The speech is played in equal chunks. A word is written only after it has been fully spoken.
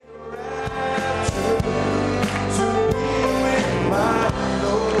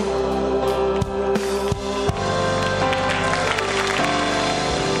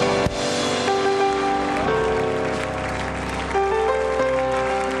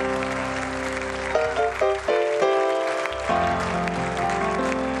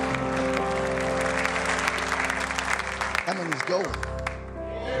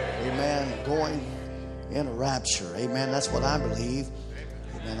rapture. Amen. That's what I believe.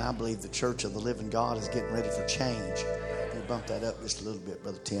 Amen. I believe the church of the living God is getting ready for change. You bump that up just a little bit,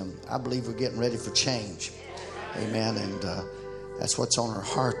 Brother Tim. I believe we're getting ready for change. Amen. And that's what's on our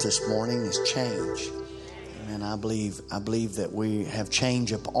heart this morning is change. Amen. I believe that we have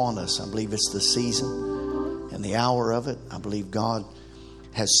change upon us. I believe it's the season and the hour of it. I believe God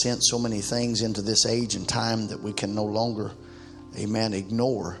has sent so many things into this age and time that we can no longer, amen,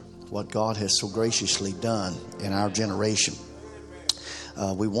 ignore what God has so graciously done in our generation.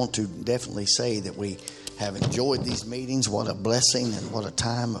 We want to definitely say that we have enjoyed these meetings. What a blessing and what a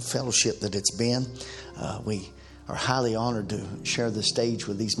time of fellowship that it's been. We are highly honored to share the stage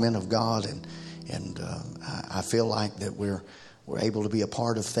with these men of God, and I feel like that we're able to be a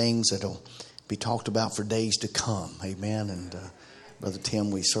part of things that'll be talked about for days to come. Amen. And Brother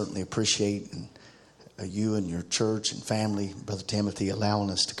Tim, we certainly appreciate you and your church and family, Brother Timothy, allowing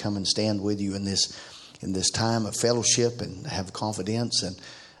us to come and stand with you in this time of fellowship and have confidence. And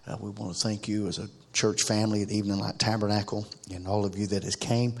we want to thank you as a church family at Evening Light Tabernacle and all of you that has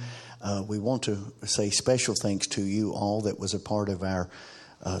came. We want to say special thanks to you all that was a part of our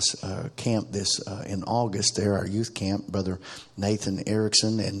camp this in August there, our youth camp. Brother Nathan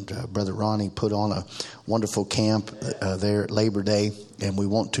Erickson and Brother Ronnie put on a wonderful camp there at Labor Day, and we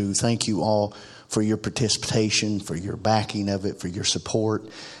want to thank you all for your participation, for your backing of it, for your support.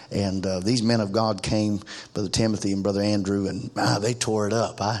 And these men of God came, Brother Timothy and Brother Andrew, and they tore it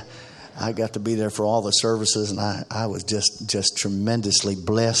up. I got to be there for all the services, and I was just tremendously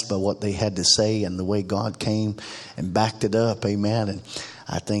blessed by what they had to say and the way God came and backed it up. Amen. And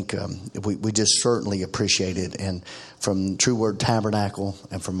I think we just certainly appreciate it. And from True Word Tabernacle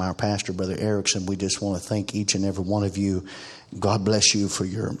and from our pastor, Brother Erickson, we just want to thank each and every one of you. God bless you for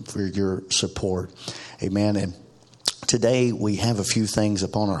your support. Amen. And today we have a few things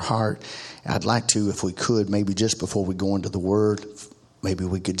upon our heart. I'd like to, if we could, maybe just before we go into the Word, maybe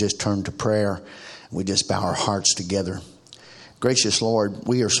we could just turn to prayer. We just bow our hearts together. Gracious Lord,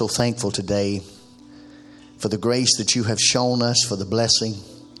 we are so thankful today for the grace that you have shown us, for the blessing,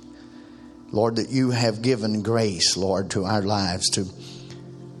 Lord, that you have given grace, Lord, to our lives, to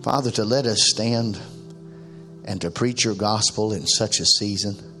Father, to let us stand and to preach your gospel in such a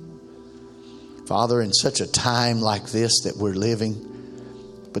season. Father, in such a time like this that we're living,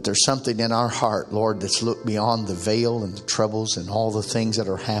 but there's something in our heart, Lord, that's looked beyond the veil and the troubles and all the things that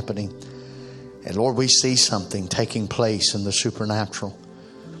are happening. And Lord, we see something taking place in the supernatural.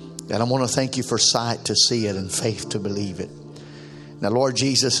 And I want to thank you for sight to see it and faith to believe it. Now, Lord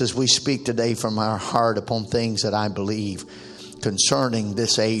Jesus, as we speak today from our heart upon things that I believe concerning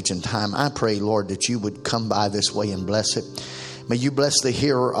this age and time, I pray, Lord, that you would come by this way and bless it. May you bless the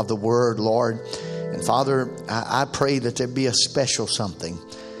hearer of the word, Lord. And Father, I pray that there be a special something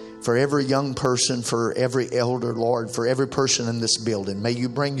for every young person, for every elder, Lord, for every person in this building. May you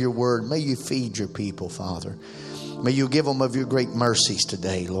bring your word. May you feed your people, Father. May you give them of your great mercies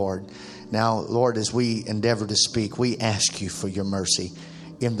today, Lord. Now, Lord, as we endeavor to speak, we ask you for your mercy.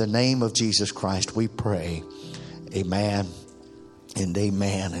 In the name of Jesus Christ, we pray. Amen and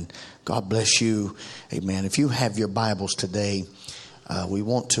amen. And God bless you. Amen. If you have your Bibles today, we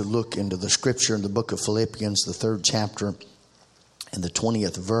want to look into the scripture in the book of Philippians, the 3rd chapter and the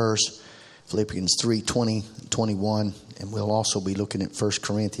 20th verse. Philippians 3:20, 21. And we'll also be looking at 1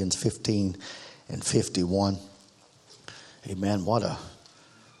 Corinthians 15 and 51. Amen. What a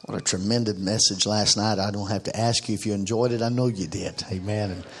tremendous message last night. I don't have to ask you if you enjoyed it. I know you did.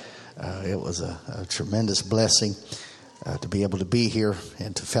 Amen. And it was a tremendous blessing to be able to be here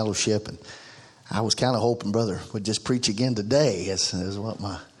and to fellowship. And I was kind of hoping Brother would just preach again today. Is what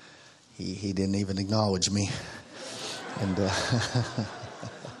he didn't even acknowledge me. And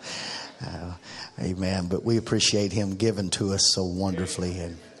amen. But we appreciate him giving to us so wonderfully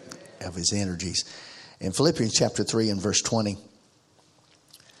and of his energies. In Philippians chapter 3 and verse 20,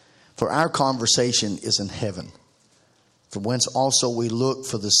 for our conversation is in heaven, from whence also we look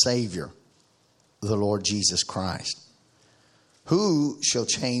for the Savior, the Lord Jesus Christ, who shall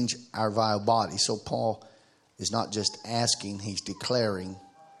change our vile body. So Paul is not just asking, he's declaring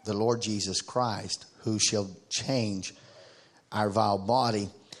the Lord Jesus Christ, who shall change our vile body,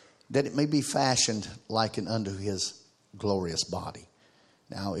 that it may be fashioned like unto his glorious body.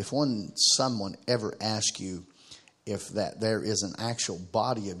 Now, if someone ever asks you if that there is an actual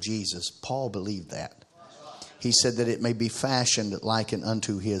body of Jesus, Paul believed that. He said that it may be fashioned like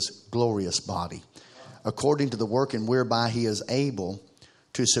unto his glorious body, according to the working whereby he is able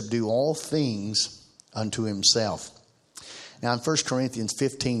to subdue all things unto himself. Now in 1 Corinthians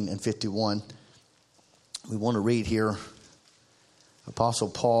 15 and 51, we want to read here, Apostle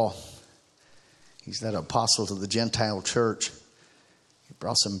Paul, He's that apostle to the Gentile church. He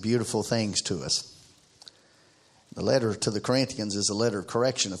brought some beautiful things to us. The letter to the Corinthians is a letter of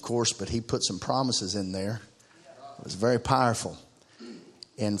correction, of course, but he put some promises in there. It was very powerful.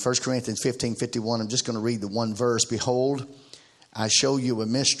 In 1 Corinthians 15:51, I'm just going to read the one verse. Behold, I show you a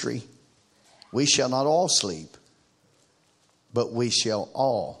mystery. We shall not all sleep, but we shall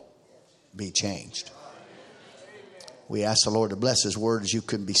all be changed. We ask the Lord to bless His word as you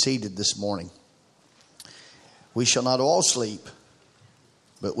can be seated this morning. We shall not all sleep,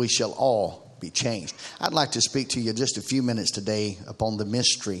 but we shall all be changed. I'd like to speak to you just a few minutes today upon the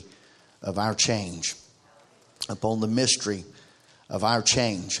mystery of our change. Upon the mystery of our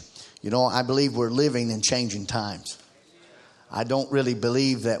change. You know, I believe we're living in changing times. I don't really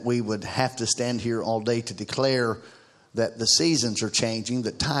believe that we would have to stand here all day to declare that the seasons are changing,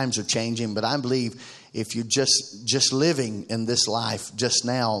 that times are changing. But I believe if you're just living in this life just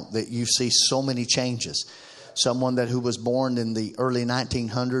now, that you see so many changes. Someone who was born in the early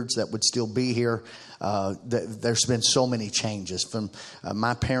 1900s that would still be here. There's been so many changes from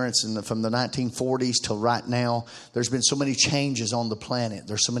my parents from the 1940s till right now. There's been so many changes on the planet.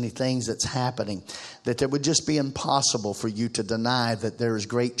 There's so many things that's happening that it would just be impossible for you to deny that there is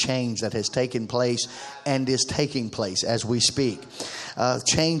great change that has taken place and is taking place as we speak.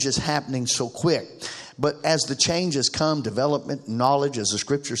 Change is happening so quick. But as the changes come, development, knowledge, as the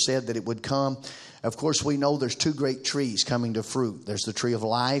scripture said that it would come, of course, we know there's two great trees coming to fruit. There's the tree of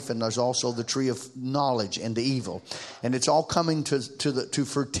life, and there's also the tree of knowledge and evil. And it's all coming to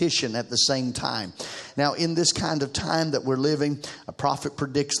fruition at the same time. Now, in this kind of time that we're living, a prophet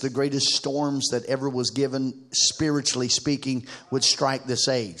predicts the greatest storms that ever was given, spiritually speaking, would strike this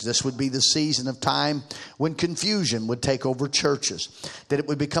age. This would be the season of time when confusion would take over churches. That it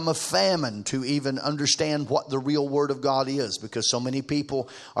would become a famine to even understand what the real Word of God is, because so many people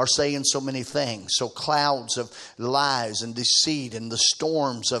are saying so many things. So clouds of lies and deceit and the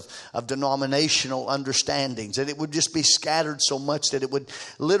storms of denominational understandings. And it would just be scattered so much that it would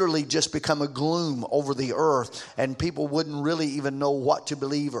literally just become a gloom over the earth. And people wouldn't really even know what to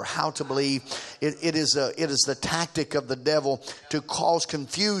believe or how to believe. It is the tactic of the devil to cause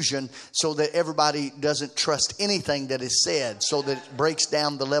confusion so that everybody doesn't trust anything that is said. So that it breaks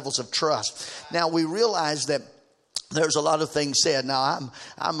down the levels of trust. Now we realize that there's a lot of things said. Now,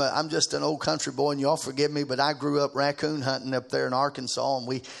 I'm just an old country boy, and y'all forgive me, but I grew up raccoon hunting up there in Arkansas,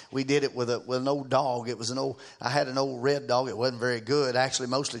 and we did it with an old dog. It was I had an old red dog. It wasn't very good. Actually,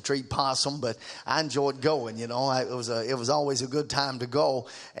 mostly treed possum, but I enjoyed going. You know, it was always a good time to go.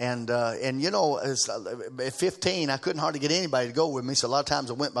 And you know, at 15, I couldn't hardly get anybody to go with me, so a lot of times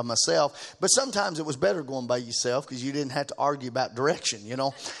I went by myself. But sometimes it was better going by yourself because you didn't have to argue about direction. You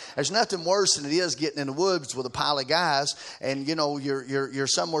know, there's nothing worse than it is getting in the woods with a pile of guys. And you know you're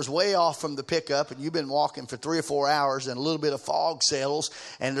somewhere way off from the pickup, and you've been walking for 3 or 4 hours, and a little bit of fog settles,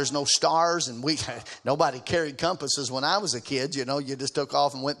 and there's no stars, and nobody carried compasses when I was a kid. You know, you just took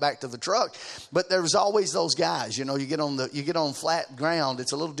off and went back to the truck. But there was always those guys. You know, you get on flat ground.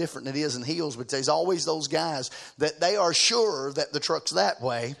 It's a little different than it is in hills, but there's always those guys that they are sure that the truck's that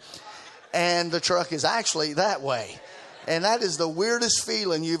way, and the truck is actually that way. And that is the weirdest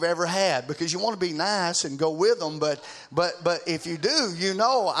feeling you've ever had, because you want to be nice and go with them. But if you do, you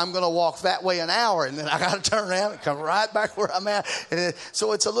know, I'm going to walk that way an hour, and then I got to turn around and come right back where I'm at. And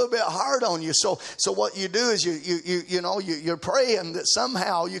so it's a little bit hard on you. So what you do is you're praying that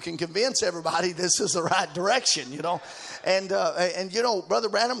somehow you can convince everybody this is the right direction, you know. And you know, Brother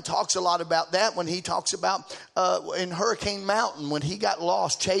Branham talks a lot about that when he talks about in Hurricane Mountain when he got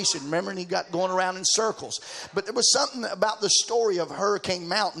lost chasing. Remember, and he got going around in circles. But there was something about the story of Hurricane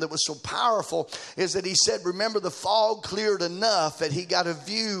Mountain that was so powerful, is that he said, remember, the fog cleared enough that he got a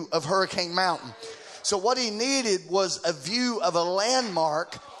view of Hurricane Mountain. So what he needed was a view of a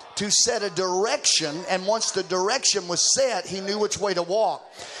landmark to set a direction, and once the direction was set, he knew which way to walk.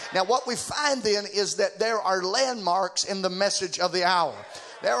 Now what we find then is that there are landmarks in the message of the hour.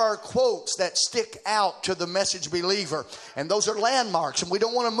 There are quotes that stick out to the message believer, and those are landmarks. And we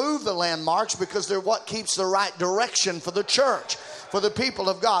don't want to move the landmarks because they're what keeps the right direction for the church, for the people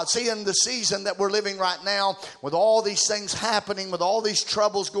of God. See, in the season that we're living right now, with all these things happening, with all these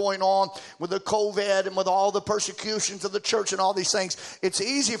troubles going on, with the COVID and with all the persecutions of the church and all these things, it's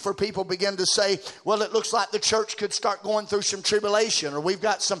easy for people begin to say, well, it looks like the church could start going through some tribulation, or we've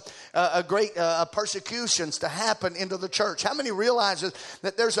got some great persecutions to happen into the church. How many realizes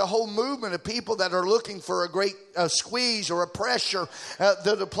that there's a whole movement of people that are looking for a great squeeze or a pressure,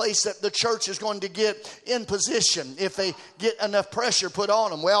 the place that the church is going to get in position if they get enough pressure put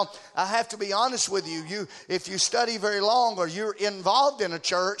on them. Well, I have to be honest with you. If you study very long or you're involved in a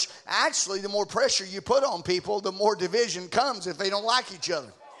church, actually the more pressure you put on people, the more division comes if they don't like each other.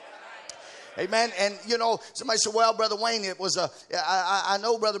 Amen. And you know, somebody said, well, Brother Wayne, it was I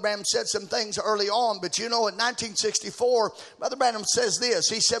know Brother Branham said some things early on, but you know, in 1964, Brother Branham says this.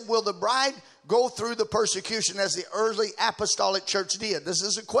 He said, will the bride go through the persecution as the early apostolic church did? This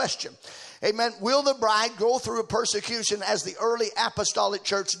is a question. Amen. Will the bride go through a persecution as the early apostolic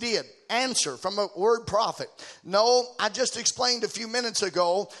church did? Answer from a word prophet. No, I just explained a few minutes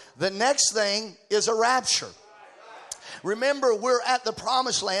ago. The next thing is a rapture. Remember, we're at the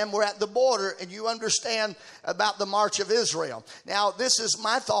promised land. We're at the border, and you understand about the march of Israel. Now, this is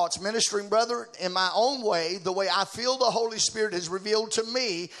my thoughts, ministering, brother, in my own way, the way I feel the Holy Spirit has revealed to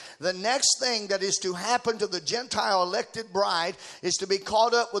me. The next thing that is to happen to the Gentile elected bride is to be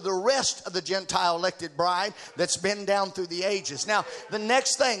caught up with the rest of the Gentile elected bride that's been down through the ages. Now, the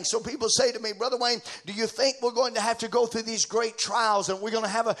next thing, so people say to me, Brother Wayne, do you think we're going to have to go through these great trials and we're going to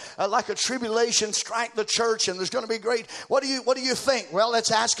have like a tribulation strike the church and there's going to be great? What do you think? Well,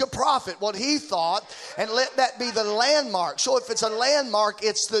 let's ask a prophet what he thought and let that be the landmark. So if it's a landmark,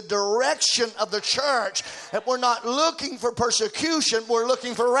 it's the direction of the church that we're not looking for persecution, we're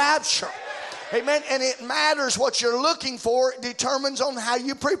looking for rapture. Amen. And it matters what you're looking for. It determines on how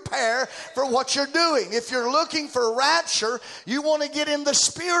you prepare for what you're doing. If you're looking for rapture, you want to get in the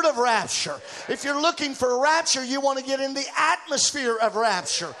spirit of rapture. If you're looking for rapture, you want to get in the atmosphere of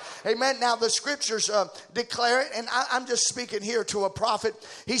rapture. Amen. Now the scriptures declare it, and I'm just speaking here to a prophet.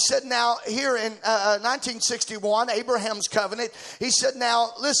 He said now here in 1961, Abraham's covenant, he said now,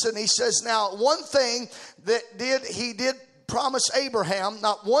 listen, he says now one thing that he did promise Abraham,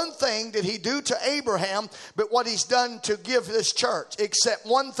 not one thing did he do to Abraham, but what he's done to give this church, except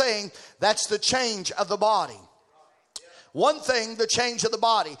one thing, that's the change of the body. One thing, the change of the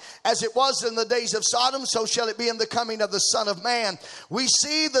body. As it was in the days of Sodom, so shall it be in the coming of the Son of Man. We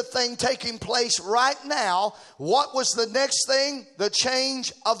see the thing taking place right now. What was the next thing? The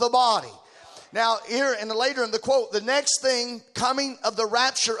change of the body. Now, here and later in the quote, the next thing coming of the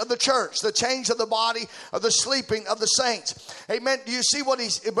rapture of the church, the change of the body, of the sleeping of the saints. Amen. Do you see what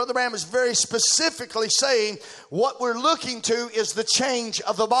Brother Branham is very specifically saying? What we're looking to is the change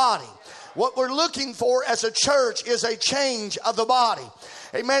of the body. What we're looking for as a church is a change of the body.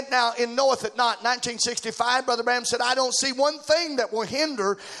 Amen. Now, in Knoweth It Not, 1965, Brother Branham said, I don't see one thing that will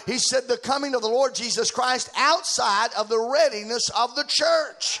hinder, he said, the coming of the Lord Jesus Christ outside of the readiness of the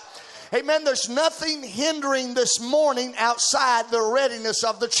church. Amen. There's nothing hindering this morning outside the readiness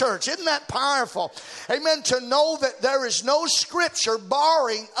of the church. Isn't that powerful? Amen. To know that there is no scripture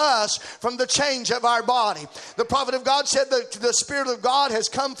barring us from the change of our body. The prophet of God said that the Spirit of God has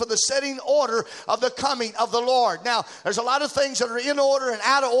come for the setting order of the coming of the Lord. Now, there's a lot of things that are in order and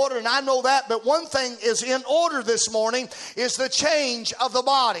out of order, and I know that, but one thing is in order this morning is the change of the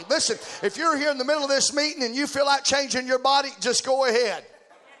body. Listen, if you're here in the middle of this meeting and you feel like changing your body, just go ahead.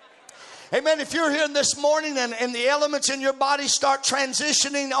 Amen. If you're here this morning and the elements in your body start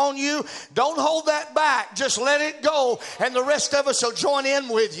transitioning on you, don't hold that back. Just let it go. And the rest of us will join in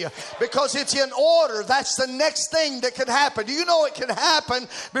with you because it's in order. That's the next thing that could happen. Do you know it can happen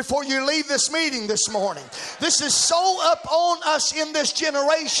before you leave this meeting this morning? This is so up on us in this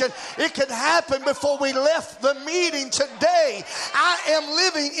generation. It could happen before we left the meeting today. I am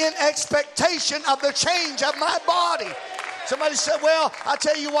living in expectation of the change of my body. Somebody said, well, I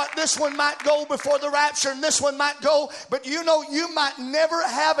tell you what, this one might go before the rapture and this one might go. But you know, you might never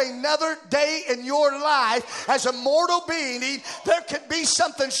have another day in your life as a mortal being. There could be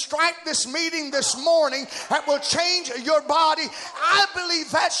something strike this meeting this morning that will change your body. I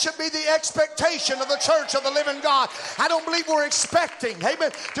believe that should be the expectation of the church of the living God. I don't believe we're expecting,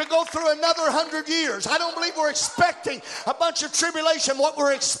 amen, to go through another 100 years. I don't believe we're expecting a bunch of tribulation. What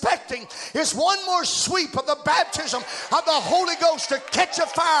we're expecting is one more sweep of the baptism of the Holy Ghost to catch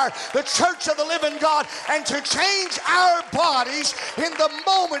afire the church of the living God and to change our bodies in the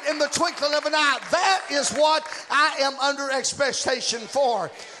moment, in the twinkling of an eye. That is what I am under expectation for.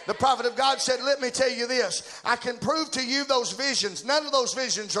 The prophet of God said, let me tell you this. I can prove to you those visions. None of those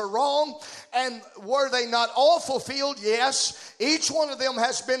visions are wrong. And were they not all fulfilled? Yes. Each one of them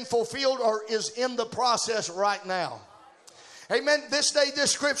has been fulfilled or is in the process right now. Amen. This day,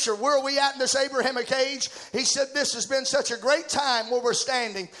 this scripture, where are we at in this Abrahamic age? He said this has been such a great time where we're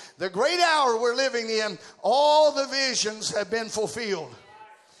standing. The great hour we're living in, all the visions have been fulfilled.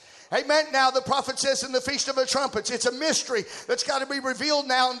 Amen. Now the prophet says in the Feast of the Trumpets, it's a mystery that's got to be revealed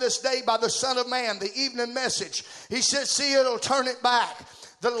now in this day by the Son of Man, the evening message. He says, see, it'll turn it back.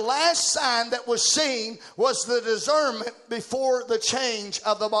 the last sign that was seen was the discernment before the change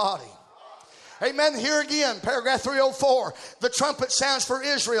of the body. Amen. Here again, paragraph 304. The trumpet sounds for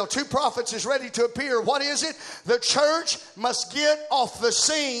Israel. 2 prophets is ready to appear. What is it? The church must get off the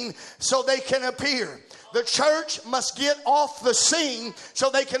scene so they can appear. The church must get off the scene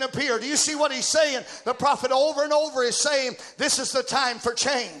so they can appear. Do you see what he's saying? The prophet over and over is saying, this is the time for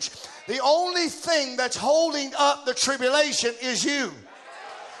change. The only thing that's holding up the tribulation is you.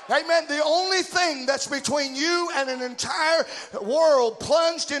 Amen. The only thing that's between you and an entire world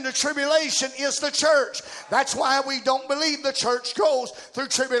plunged into tribulation is the church. That's why we don't believe the church goes through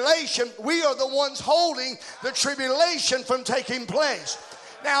tribulation. We are the ones holding the tribulation from taking place.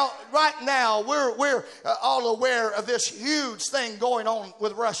 Now, right now, we're all aware of this huge thing going on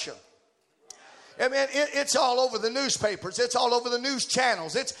with Russia. I mean, it's all over the newspapers. It's all over the news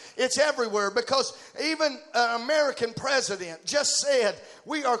channels. It's everywhere, because even an American president just said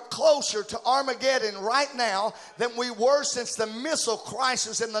we are closer to Armageddon right now than we were since the missile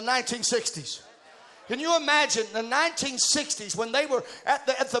crisis in the 1960s. Can you imagine the 1960s when they were at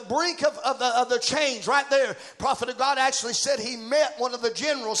the brink of the change right there? Prophet of God actually said he met one of the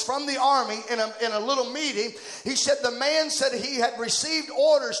generals from the army in a little meeting. He said the man said he had received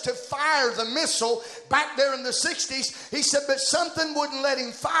orders to fire the missile back there in the 60s. He said, but something wouldn't let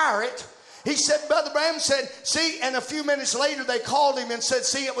him fire it. He said, Brother Branham said, see, and a few minutes later they called him and said,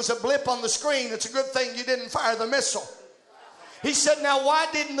 see, it was a blip on the screen. It's a good thing you didn't fire the missile. He said, now why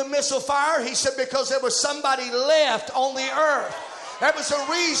didn't the missile fire? He said, because there was somebody left on the earth. That was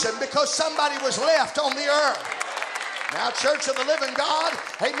a reason, because somebody was left on the earth. Now, Church of the Living God,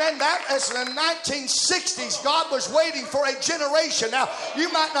 amen, that is in the 1960s. God was waiting for a generation. Now, you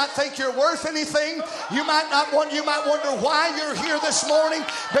might not think you're worth anything. You might wonder why you're here this morning.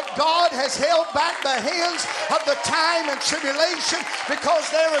 But God has held back the hands of the time and tribulation, because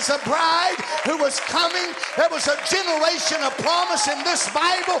there is a bride who was coming. There was a generation of promise in this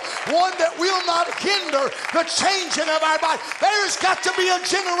Bible, one that will not hinder the changing of our body. There's got to be a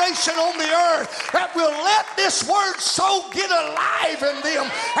generation on the earth that will let this word so get alive in them,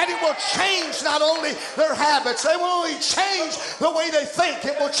 and it will change not only their habits, they will only change the way they think.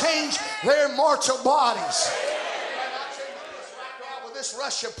 It will change their mortal bodies. With this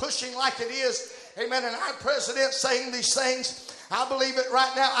Russia pushing like it is, amen, and our president saying these things, I believe it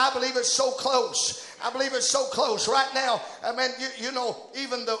right now. I believe it's so close. I believe it's so close right now. I mean, you know,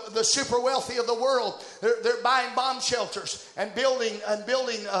 even the super wealthy of the world, they're buying bomb shelters and building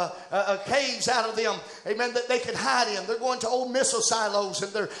caves out of them, amen, that they can hide in. They're going to old missile silos,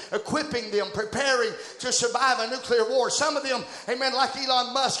 and they're equipping them, preparing to survive a nuclear war. Some of them, amen, like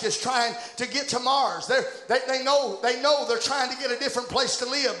Elon Musk is trying to get to Mars. They know they're trying to get a different place to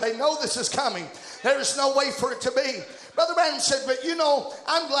live. They know this is coming. There is no way for it to be. Brother Branham said, but you know,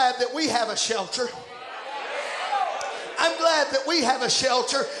 I'm glad that we have a shelter. I'm glad that we have a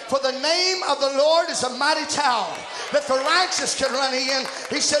shelter, for the name of the Lord is a mighty tower that the righteous can run in.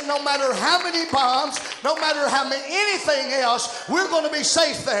 He said, no matter how many bombs, no matter how many anything else, we're going to be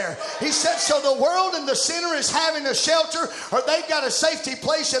safe there. He said, so the world and the sinner is having a shelter, or they've got a safety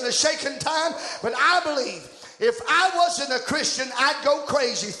place in a shaken time. But I believe if I wasn't a Christian, I'd go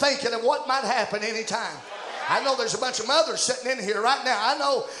crazy thinking of what might happen anytime. I know there's a bunch of mothers sitting in here right now. I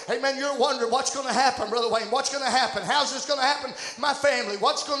know, amen, you're wondering what's going to happen, Brother Wayne. What's going to happen? How's this going to happen? My family.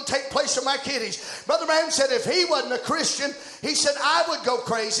 What's going to take place with my kiddies? Brother Branham said if he wasn't a Christian, he said I would go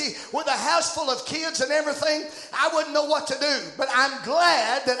crazy. With a house full of kids and everything, I wouldn't know what to do. But I'm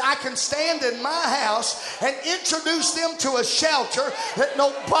glad that I can stand in my house and introduce them to a shelter that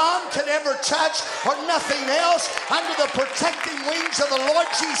no bomb can ever touch or nothing else, under the protecting wings of the Lord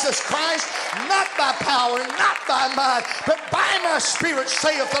Jesus Christ, not by power, not by might, but by my Spirit,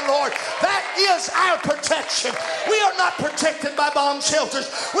 saith the Lord. That is our protection. We are not protected by bomb shelters.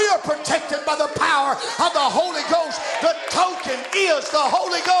 We are protected by the power of the Holy Ghost. The token is the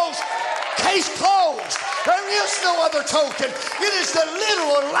Holy Ghost. Case closed. There is no other token. It is the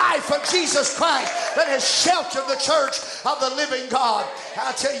literal life of Jesus Christ that has sheltered the church of the living God.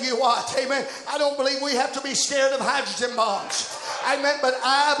 I'll tell you what, amen, I don't believe we have to be scared of hydrogen bombs. Amen. But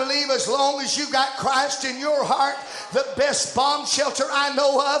I believe as long as you got Christ in your heart, the best bomb shelter I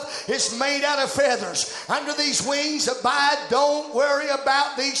know of is made out of feathers. Under these wings abide. Don't worry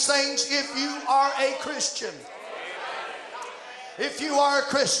about these things if you are a Christian. If you are a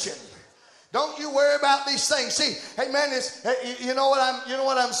Christian. Don't you worry about these things. See, amen, you know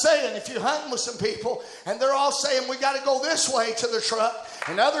what I'm saying? If you're hunting with some people and they're all saying we got to go this way to the truck,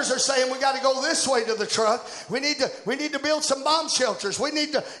 and others are saying we got to go this way to the truck, we need to build some bomb shelters. We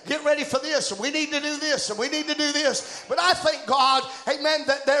need to get ready for this, and we need to do this, and we need to do this. But I thank God, amen,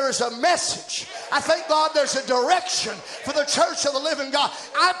 that there is a message. I thank God there's a direction for the church of the living God.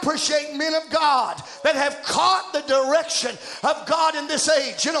 I appreciate men of God that have caught the direction of God in this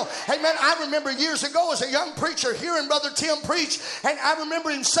age. You know, amen, I remember years ago as a young preacher hearing Brother Tim preach, and I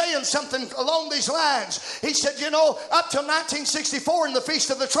remember him saying something along these lines. He said, you know, up till 1964 in the Feast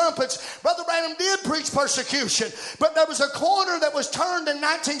of the Trumpets, Brother Branham did preach persecution, but there was a corner that was turned in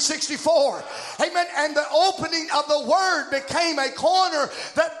 1964. Amen. And the opening of the word became a corner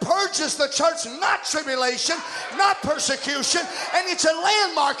that purges the church, not tribulation, not persecution, and it's a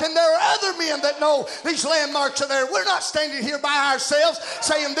landmark. And there are other men that know these landmarks are there. We're not standing here by ourselves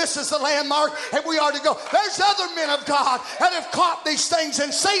saying this is the landmark and we are to go. There's other men of God that have caught these things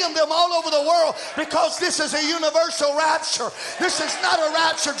and seeing them all over the world, because this is a universal rapture. This is not a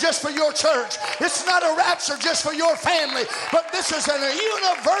rapture just for your church. It's not a rapture just for your family, but this is a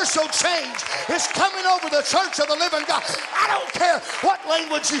universal change. It's coming over the church of the living God. I don't care what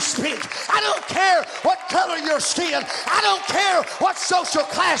language you speak. I don't care what color your skin. I don't care what social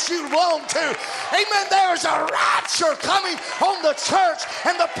class you belong to. Amen. There's a rapture coming on the church,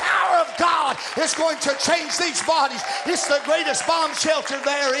 and the power of God is going to change these bodies. It's the greatest bomb shelter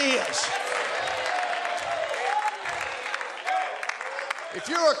there is. If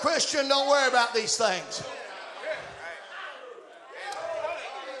you're a Christian, don't worry about these things.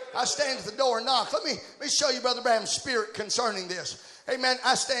 I stand at the door and knock. Let me show you Brother Branham's spirit concerning this. Amen.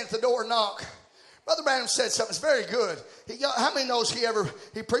 I stand at the door and knock. Brother Branham said something. It's very good. How many knows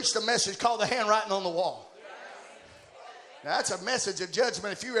he preached a message called The Handwriting on the Wall? Now that's a message of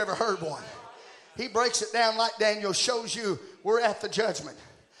judgment if you ever heard one. He breaks it down like Daniel shows you we're at the judgment.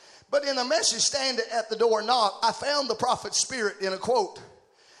 But in the message, stand at the door and knock, I found the prophet's spirit in a quote.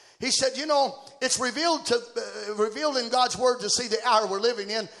 He said, you know, it's revealed in God's word to see the hour we're living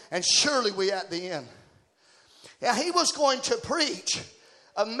in, and surely we at the end. Now, he was going to preach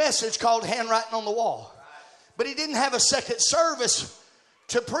a message called Handwriting on the Wall. But he didn't have a second service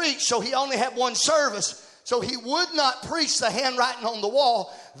to preach, so he only had one service. So he would not preach the handwriting on the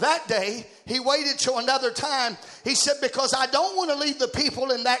wall that day. He waited till another time. He said, because I don't want to leave the people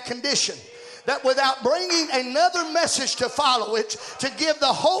in that condition, that without bringing another message to follow it, to give the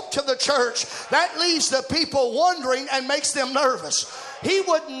hope to the church, that leaves the people wondering and makes them nervous. He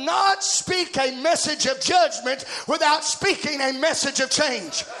would not speak a message of judgment without speaking a message of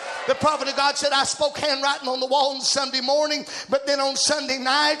change. The prophet of God said, I spoke handwriting on the wall on Sunday morning, but then on Sunday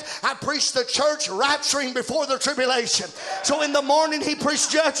night, I preached the church rapturing before the tribulation. So in the morning, he preached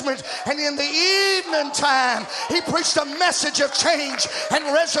judgment, and in the evening time, he preached a message of change and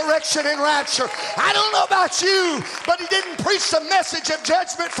resurrection and rapture. I don't know about you, but he didn't preach the message of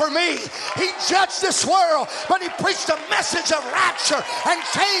judgment for me. He judged this world, but he preached a message of rapture and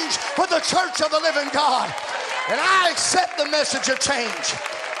change for the church of the living God. And I accept the message of change.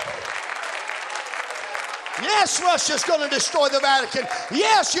 Yes, Russia's going to destroy the Vatican.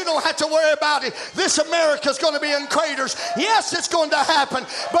 Yes, you don't have to worry about it. This America's going to be in craters. Yes, it's going to happen.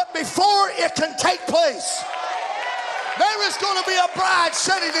 But before it can take place, there is going to be a bride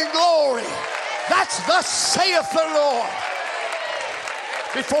sitting in glory. That's thus saith the Lord.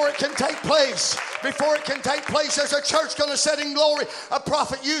 Before it can take place, there's a church going to sit in glory. A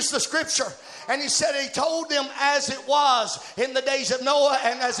prophet used the scripture, and he said he told them as it was in the days of Noah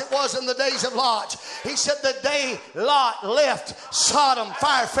and as it was in the days of Lot. He said the day Lot left Sodom,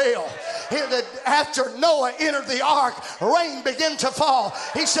 fire fell. After Noah entered the ark, rain began to fall.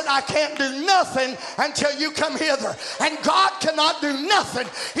 He said, I can't do nothing until you come hither. And God cannot do nothing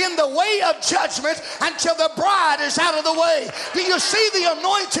in the way of judgment until the bride is out of the way. Do you see the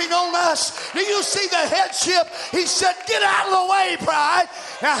anointing on us? Do you see the headship? He said, get out of the way, bride.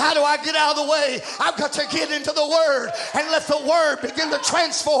 Now, how do I get out of the way? I've got to get into the Word and let the Word begin to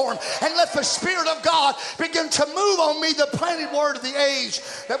transform and let the Spirit of God begin to move on me, the planted word of the age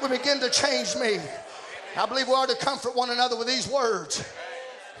that will begin to change me. I believe we are to comfort one another with these words.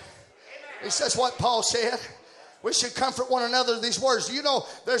 He says what Paul said. We should comfort one another with these words. Do you know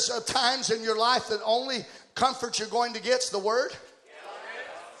there's times in your life that only comfort you're going to get is the Word?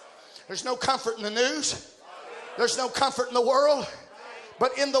 There's no comfort in the news. There's no comfort in the world.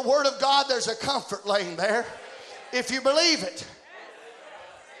 But in the Word of God, there's a comfort laying there if you believe it.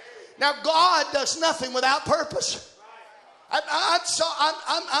 Now, God does nothing without purpose.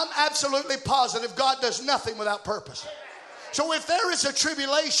 I'm absolutely positive God does nothing without purpose. So if there is a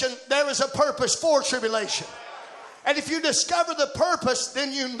tribulation, there is a purpose for tribulation. And if you discover the purpose,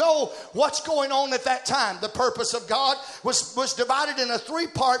 then you know what's going on at that time. The purpose of God was divided in a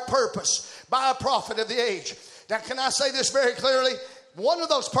 3-part purpose by a prophet of the age. Now, can I say this very clearly? One of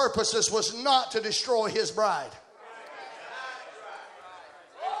those purposes was not to destroy his bride.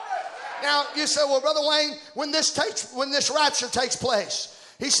 Now, you say, well, Brother Wayne, when this rapture takes place,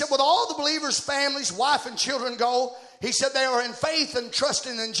 he said, with all the believers' families, wife and children go, he said they are in faith and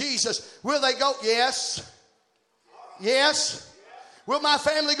trusting in Jesus. Will they go? Yes. Yes. Will my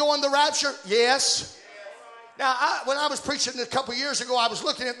family go on the rapture? Yes. Now, when I was preaching a couple years ago, I was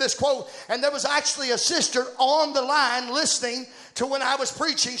looking at this quote, and there was actually a sister on the line listening to when I was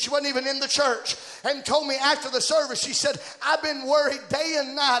preaching. She wasn't even in the church, and told me after the service, she said, I've been worried day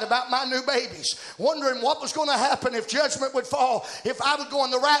and night about my new babies, wondering what was going to happen if judgment would fall, if I would go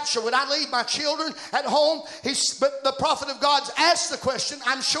on the rapture. Would I leave my children at home? But the prophet of God asked the question.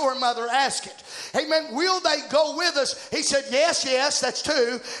 I'm sure Mother asked it. Amen. Will they go with us? He said, yes, that's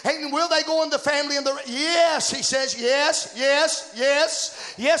 2. And will they go in the family? Yes, he says, yes,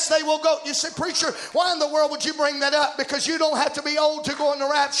 they will go. You say, preacher, why in the world would you bring that up? Because you don't have to be old to go in the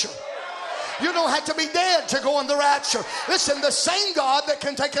rapture. You don't have to be dead to go in the rapture. Listen, the same God that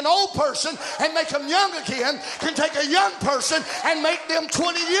can take an old person and make them young again can take a young person and make them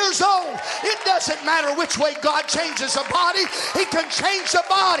 20 years old. It doesn't matter which way God changes a body. He can change the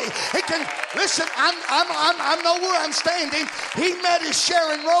body. He can, listen, I know where I'm standing. He met his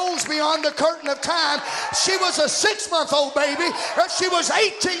Sharon Rose beyond the curtain of time. She was a 6-month-old baby, but she was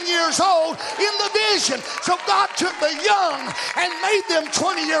 18 years old in the vision. So God took the young and made them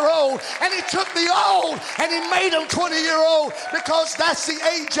 20-year-old, and he took the old and he made them 20-year-old, because that's the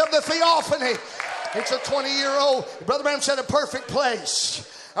age of the theophany. It's a 20-year-old. Brother Branham said a perfect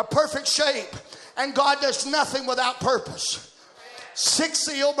place, a perfect shape, and God does nothing without purpose. 6th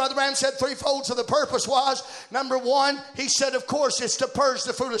seal, Brother Branham said 3 folds of the purpose was, number 1, he said, of course, it's to purge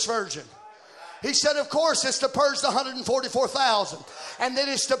the foolish virgin. He said, of course, it's to purge the 144,000, and then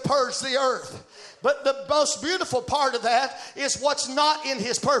it's to purge the earth. But the most beautiful part of that is what's not in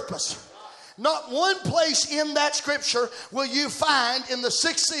his purpose. Not one place in that scripture will you find in the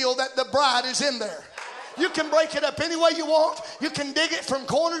 6th seal that the bride is in there. You can break it up any way you want. You can dig it from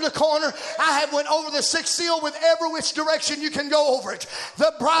corner to corner. I have went over the 6th seal with every which direction you can go over it.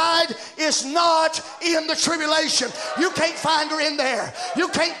 The bride is not in the tribulation. You can't find her in there. You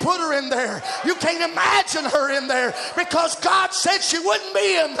can't put her in there. You can't imagine her in there, because God said she wouldn't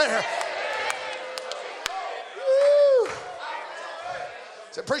be in there.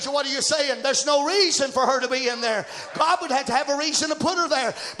 Said, preacher, what are you saying? There's no reason for her to be in there. God would have to have a reason to put her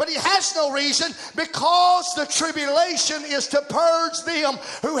there. But he has no reason, because the tribulation is to purge them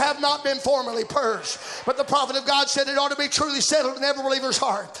who have not been formerly purged. But the prophet of God said it ought to be truly settled in every believer's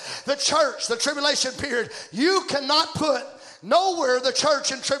heart. The church, the tribulation period, you cannot put nowhere the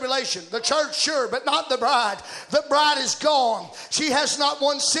church in tribulation. The church, sure, but not the bride. The bride is gone. She has not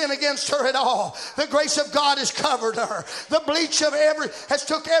one sin against her at all. The grace of God has covered her. The bleach of has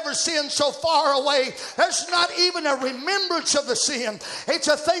took every sin so far away. There's not even a remembrance of the sin. It's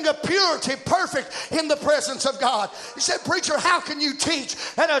a thing of purity, perfect in the presence of God. He said, preacher, how can you teach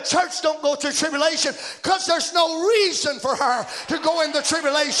that a church don't go through tribulation? Because there's no reason for her to go in the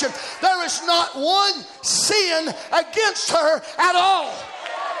tribulation. There is not one sin against her at all.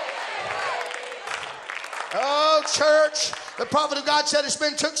 Oh, church, the prophet of God said it's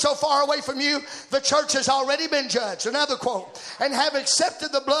been took so far away from you, the church has already been judged. Another quote, and have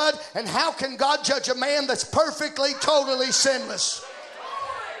accepted the blood, and how can God judge a man that's perfectly, totally sinless?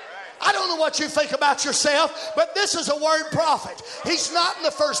 I don't know what you think about yourself, but this is a word prophet. He's not in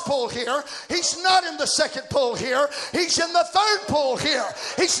the first pull here. He's not in the second pull here. He's in the third pull here.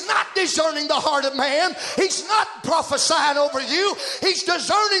 He's not discerning the heart of man. He's not prophesying over you. He's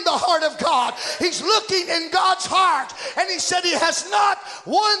discerning the heart of God. He's looking in God's heart. And he said he has not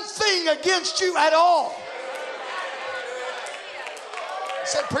one thing against you at all. I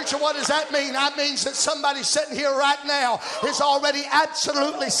said, preacher, what does that mean? That means that somebody sitting here right now is already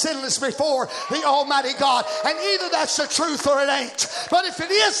absolutely sinless before the Almighty God. And either that's the truth or it ain't. But if it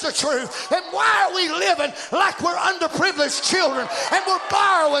is the truth, then why are we living like we're underprivileged children and we're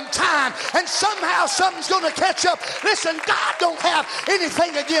borrowing time and somehow something's going to catch up? Listen, God don't have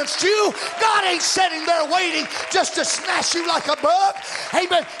anything against you. God ain't sitting there waiting just to snatch you like a bug.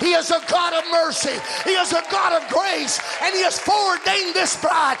 Amen. He is a God of mercy. He is a God of grace. And he has foreordained this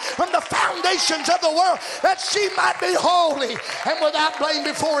bride from the foundations of the world that she might be holy and without blame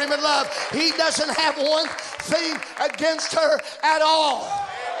before him in love. He doesn't have one thing against her at all.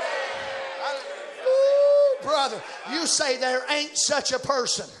 Ooh, Brother, you say there ain't such a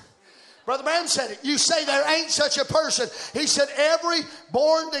person. Brother Branham said it. You say there ain't such a person. He said every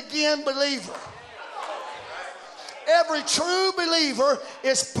born again believer, every true believer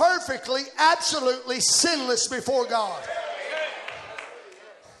is perfectly, absolutely sinless before God.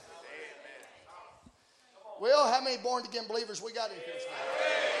 Well, how many born again believers we got in here tonight?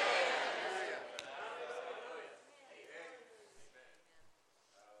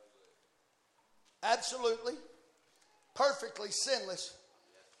 Absolutely, perfectly sinless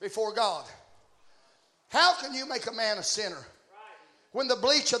before God. How can you make a man a sinner when the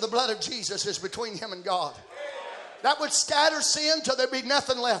bleach of the blood of Jesus is between him and God? That would scatter sin till there'd be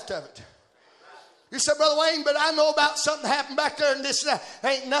nothing left of it. You said, Brother Wayne, but I know about something happened back there and this and that.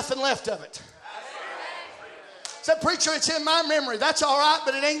 Ain't nothing left of it. Said, preacher, it's in my memory. That's all right,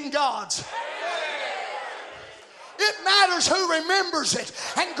 but it ain't in God's. It matters who remembers it.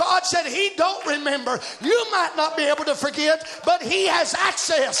 And God said he don't remember. You might not be able to forget, but he has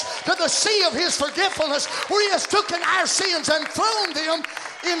access to the sea of his forgetfulness where he has taken our sins and thrown them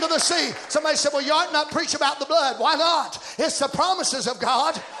into the sea. Somebody said, well, you ought not preach about the blood. Why not? It's the promises of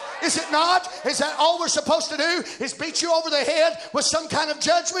God. Is it not? Is that all we're supposed to do? Is beat you over the head with some kind of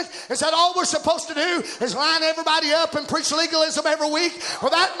judgment? Is that all we're supposed to do? Is line everybody up and preach legalism every week?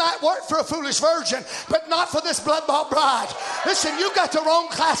 Well, that might work for a foolish virgin, but not for this blood-bought bride. Listen, you got the wrong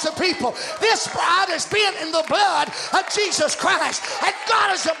class of people. This bride has been in the blood of Jesus Christ, and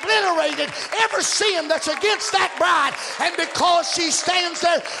God has obliterated every sin that's against that bride. And because she stands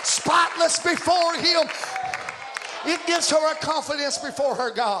there spotless before him, it gives her a confidence before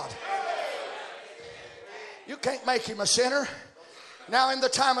her God. You can't make him a sinner. Now in the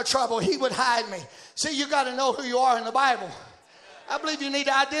time of trouble, he would hide me. See, you got to know who you are in the Bible. I believe you need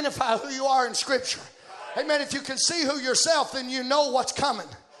to identify who you are in Scripture. Amen. If you can see who yourself, then you know what's coming.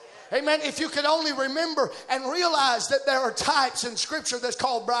 Amen. If you could only remember and realize that there are types in Scripture that's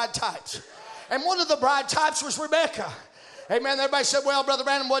called bride types. And one of the bride types was Rebecca. Amen. Everybody said, well, Brother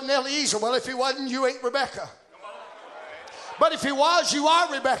Branham wasn't Eliezer. Well, if he wasn't, you ain't Rebecca. But if he was, you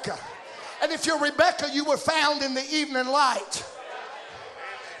are Rebecca. And if you're Rebecca, you were found in the evening light.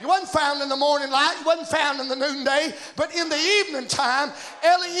 You wasn't found in the morning light. You wasn't found in the noonday. But in the evening time,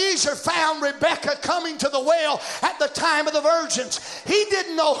 Eliezer found Rebecca coming to the well at the time of the virgins. He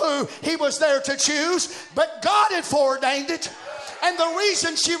didn't know who he was there to choose, but God had foreordained it. And the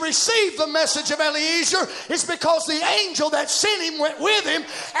reason she received the message of Eliezer is because the angel that sent him went with him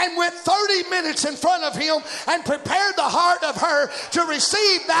and went 30 minutes in front of him and prepared the heart of her to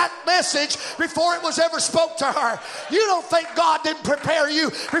receive that message before it was ever spoke to her. You don't think God didn't prepare you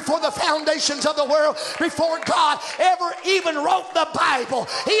before the foundations of the world, before God ever even wrote the Bible?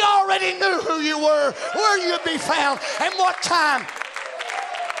 He already knew who you were, where you'd be found, and what time.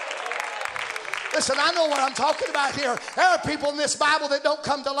 Listen, I know what I'm talking about here. There are people in this Bible that don't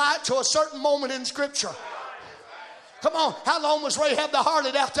come to light to a certain moment in Scripture. Come on, how long was Rahab the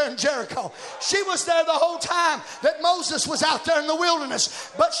harlot out there in Jericho? She was there the whole time that Moses was out there in the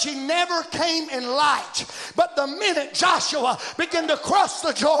wilderness, but she never came in light. But the minute Joshua began to cross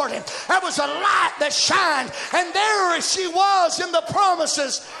the Jordan, there was a light that shined, and there she was in the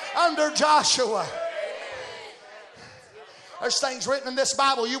promises under Joshua. There's things written in this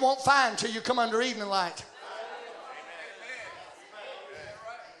Bible you won't find till you come under evening light.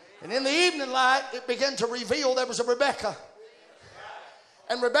 And in the evening light, it began to reveal there was a Rebecca.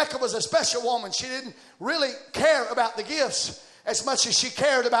 And Rebecca was a special woman. She didn't really care about the gifts as much as she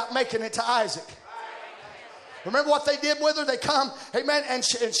cared about making it to Isaac. Remember what they did with her? They come, amen, and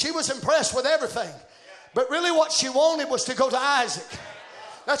she was impressed with everything. But really what she wanted was to go to Isaac.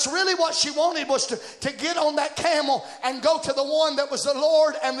 That's really what she wanted, was to get on that camel and go to the one that was the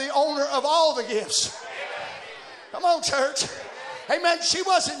Lord and the owner of all the gifts. Come on, church. Amen. She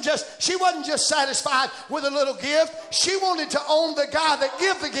wasn't just satisfied with a little gift. She wanted to own the guy that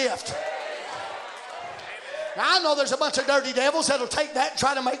gave the gift. Now, I know there's a bunch of dirty devils that'll take that and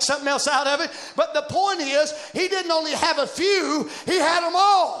try to make something else out of it. But the point is, he didn't only have a few, he had them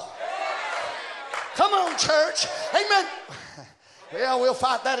all. Come on, church. Amen. Well, we'll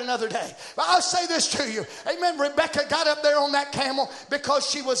fight that another day. But I'll say this to you. Amen. Rebecca got up there on that camel because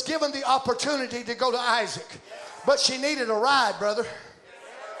she was given the opportunity to go to Isaac. But she needed a ride, brother.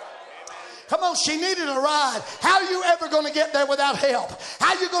 Come on, she needed a ride. How are you ever going to get there without help?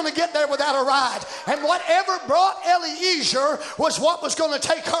 How are you going to get there without a ride? And whatever brought Eliezer was what was going to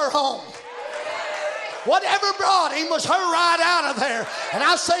take her home. Whatever brought him was her ride out of there. And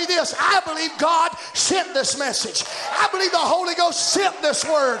I'll say this, I believe God sent this message. I believe the Holy Ghost sent this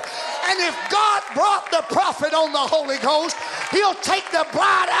word. And if God brought the prophet on the Holy Ghost, he'll take the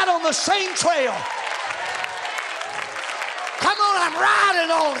bride out on the same trail. I'm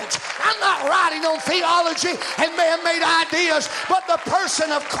riding on it. I'm not riding on theology and man-made ideas, but the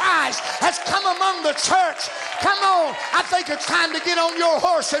person of Christ has come among the church. Come on, I think it's time to get on your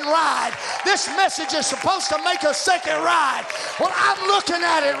horse and ride. This message is supposed to make a second ride. Well, I'm looking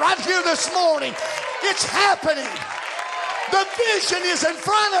at it right here this morning. It's happening. The vision is in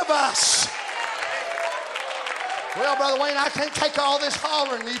front of us. Well, Brother Wayne, I can't take all this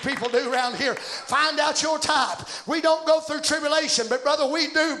hollering you people do around here. Find out your type. We don't go through tribulation, but brother, we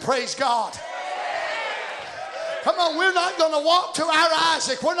do, praise God. Come on, we're not going to walk to our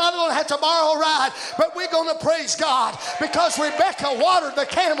Isaac. We're not going to have to borrow a ride, but we're going to praise God because Rebekah watered the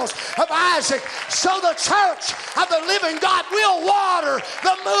camels of Isaac. So the church of the living God will water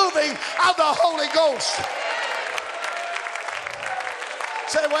the moving of the Holy Ghost.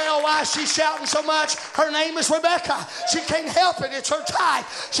 Say, well, why is she shouting so much? Her name is Rebekah. She can't help it. It's her type.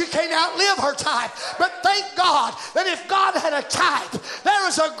 She can't outlive her type. But thank God that if God had a type, there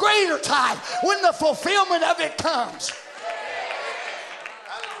is a greater type when the fulfillment of it comes.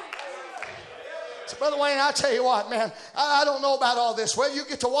 So, Brother Wayne, I tell you what, man, I don't know about all this. Well, you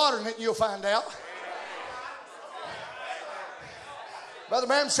get to watering it and you'll find out. Brother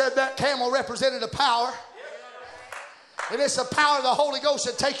Branham said that camel represented a power. And it's the power of the Holy Ghost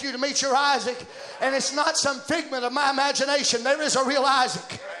that takes you to meet your Isaac. And it's not some figment of my imagination. There is a real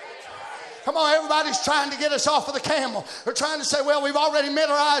Isaac. Come on, everybody's trying to get us off of the camel. They're trying to say, well, we've already met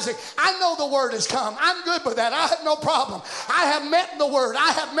our Isaac. I know the word has come. I'm good with that. I have no problem. I have met the word.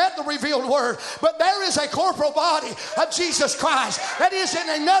 I have met the revealed word. But there is a corporal body of Jesus Christ that is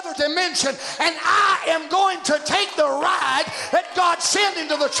in another dimension. And I am going to take the ride that God sent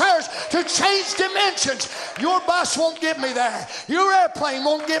into the church to change dimensions. Your bus won't get me there. Your airplane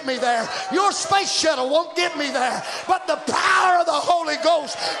won't get me there. Your space shuttle won't get me there. But the power of the Holy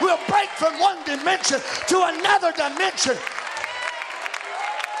Ghost will break from one dimension to another dimension.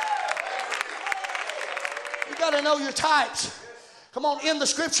 You got to know your types. Come on, in the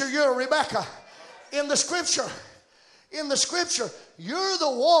scripture, you're a Rebekah. In the scripture, you're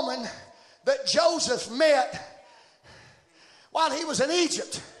the woman that Joseph met while he was in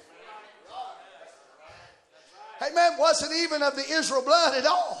Egypt. Amen. Wasn't even of the Israel blood at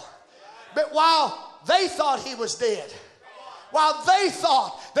all. But while they thought he was dead, while they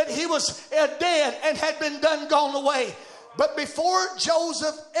thought that he was dead and had been gone away. But before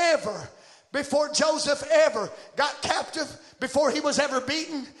Joseph ever got captive, before he was ever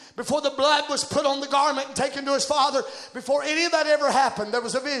beaten, before the blood was put on the garment and taken to his father, before any of that ever happened, there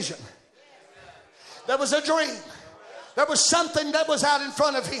was a vision. There was a dream. There was something that was out in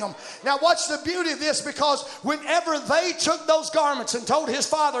front of him. Now watch the beauty of this, because whenever they took those garments and told his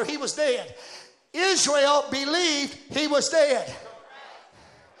father he was dead, Israel believed he was dead.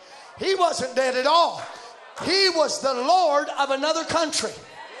 He wasn't dead at all. He was the Lord of another country.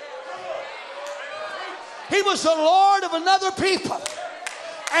 He was the Lord of another people.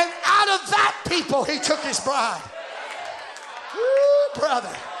 And out of that people, he took his bride. Woo,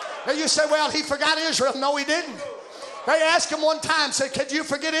 brother. Now you say, well, he forgot Israel. No, he didn't. They asked him one time, said, could you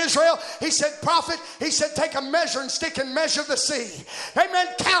forget Israel? He said, prophet, he said, take a measuring stick and measure the sea. Amen.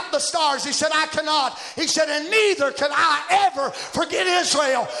 Count the stars. He said, I cannot. He said, and neither can I ever forget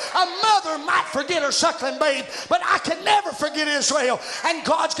Israel. A mother might forget her suckling babe, but I can never forget Israel. And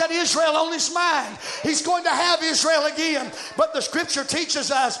God's got Israel on his mind. He's going to have Israel again. But the scripture teaches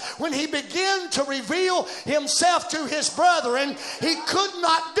us when he began to reveal himself to his brethren, he could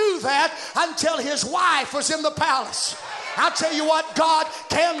not do that until his wife was in the palace. I'll tell you what, God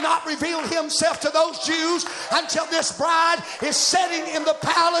cannot reveal himself to those Jews until this bride is sitting in the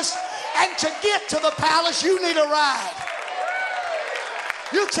palace. And to get to the palace, you need a ride.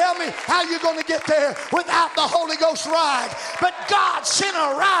 You tell me how you're going to get there without the Holy Ghost ride. But God sent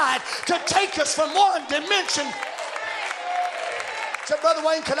a ride to take us from one dimension. So, Brother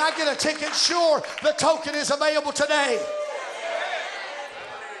Wayne, can I get a ticket? Sure, the token is available today.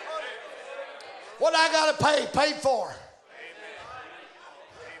 What I got to pay, paid for.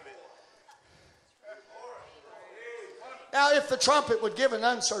 Now, if the trumpet would give an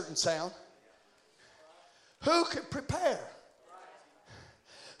uncertain sound, who could prepare?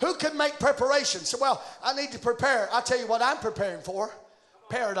 Who could make preparations? So, well, I need to prepare. I'll tell you what I'm preparing for.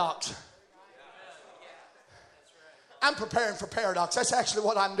 Paradox. I'm preparing for paradox. That's actually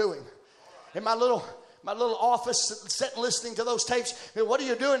what I'm doing. In my little office, sitting listening to those tapes. What are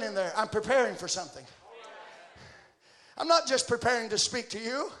you doing in there? I'm preparing for something. I'm not just preparing to speak to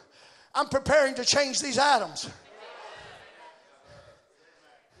you. I'm preparing to change these atoms.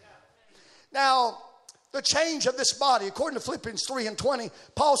 Now, the change of this body, according to Philippians 3:20,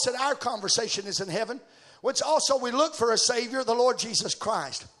 Paul said our conversation is in heaven. which also we look for a Savior, the Lord Jesus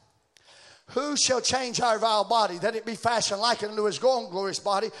Christ. Who shall change our vile body, that it be fashioned like unto his own glorious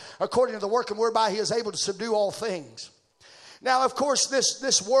body, according to the working whereby he is able to subdue all things. Now, of course,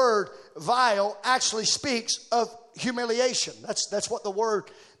 this word vile actually speaks of humiliation. That's what the word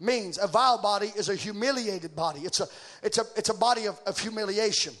means. A vile body is a humiliated body. It's a body of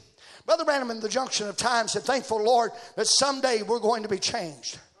humiliation. Brother Branham, in the junction of time, said, thankful Lord that someday we're going to be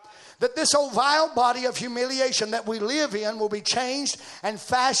changed. That this old vile body of humiliation that we live in will be changed and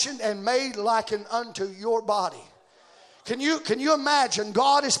fashioned and made like unto your body. Can you imagine?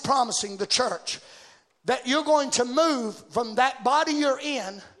 God is promising the church that you're going to move from that body you're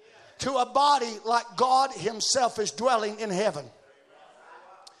in to a body like God himself is dwelling in heaven.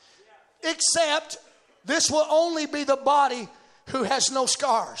 Except this will only be the body who has no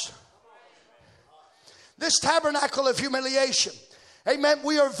scars. This tabernacle of humiliation. Amen.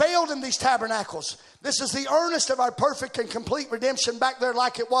 We are veiled in these tabernacles. This is the earnest of our perfect and complete redemption back there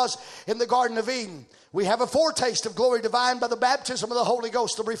like it was in the Garden of Eden. We have a foretaste of glory divine by the baptism of the Holy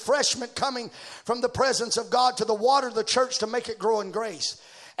Ghost, the refreshment coming from the presence of God to the water of the church to make it grow in grace.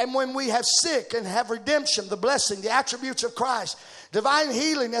 And when we have sick and have redemption, the blessing, the attributes of Christ, divine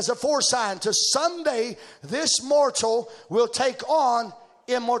healing as a foresign to someday this mortal will take on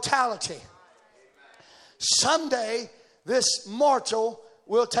immortality. Someday this mortal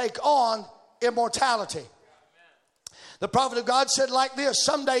will take on immortality. The prophet of God said like this,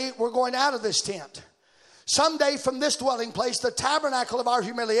 someday we're going out of this tent. Someday from this dwelling place, the tabernacle of our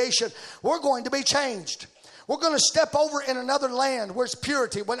humiliation, we're going to be changed. We're going to step over in another land where it's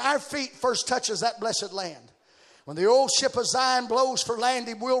purity. When our feet first touches that blessed land. When the old ship of Zion blows for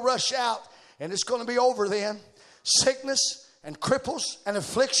landing, we'll rush out and it's going to be over then. Sickness and cripples and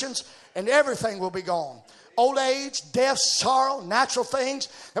afflictions and everything will be gone. Old age, death, sorrow, natural things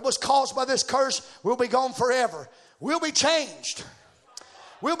that was caused by this curse will be gone forever. We'll be changed.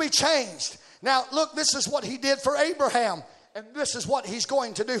 We'll be changed. Now, look, this is what he did for Abraham, and this is what he's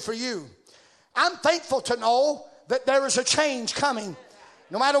going to do for you. I'm thankful to know that there is a change coming.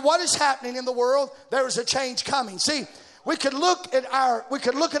 No matter what is happening in the world, there is a change coming. See, we could look at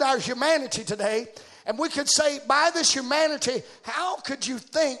our humanity today, and we could say, by this humanity, how could you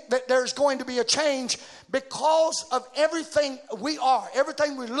think that there's going to be a change because of everything we are,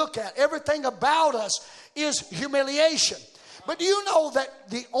 everything we look at, everything about us is humiliation. But do you know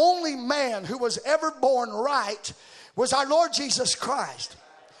that the only man who was ever born right was our Lord Jesus Christ?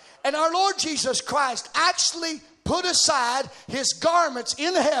 And our Lord Jesus Christ actually put aside his garments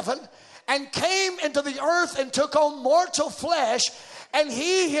in heaven and came into the earth and took on mortal flesh, and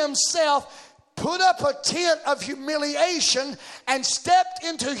he himself put up a tent of humiliation and stepped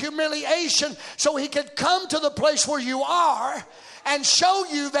into humiliation so he could come to the place where you are and show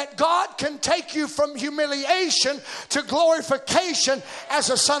you that God can take you from humiliation to glorification as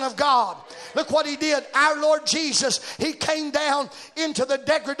a son of God. Look what he did. Our Lord Jesus, he came down into the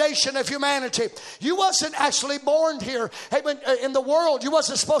degradation of humanity. You wasn't actually born here in the world. You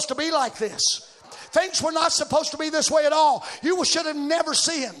wasn't supposed to be like this. Things were not supposed to be this way at all. You should have never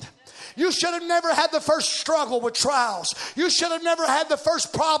sinned. You should have never had the first struggle with trials. You should have never had the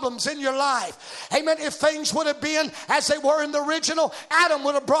first problems in your life. Amen. If things would have been as they were in the original, Adam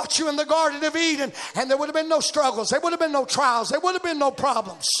would have brought you in the Garden of Eden, and there would have been no struggles. There would have been no trials. There would have been no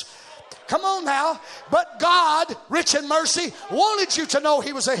problems. Come on now. But God, rich in mercy, wanted you to know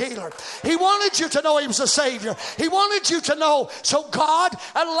he was a healer. He wanted you to know he was a savior. He wanted you to know. So God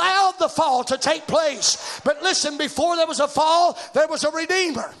allowed the fall to take place. But listen, before there was a fall, there was a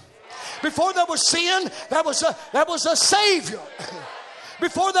redeemer. Before there was sin, there was a savior.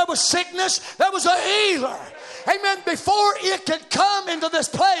 Before there was sickness, there was a healer. Amen. Before it could come into this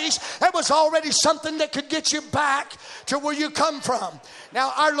place, there was already something that could get you back to where you come from.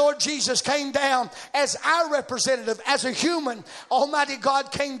 Now, our Lord Jesus came down as our representative, as a human. Almighty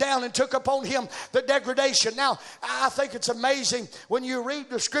God came down and took upon him the degradation. Now, I think it's amazing when you read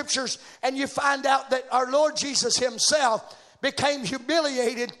the scriptures and you find out that our Lord Jesus himself became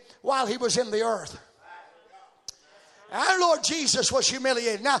humiliated while he was in the earth. Our Lord Jesus was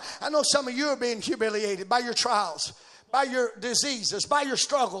humiliated. Now, I know some of you are being humiliated by your trials, by your diseases, by your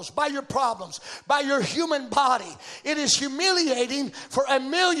struggles, by your problems, by your human body. It is humiliating for a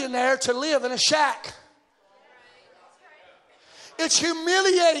millionaire to live in a shack. It's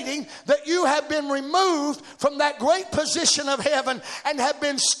humiliating that you have been removed from that great position of heaven and have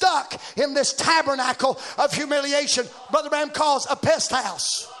been stuck in this tabernacle of humiliation. Brother Branham calls a pest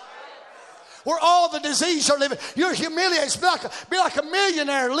house. where all the disease are living. You're humiliated. Be like a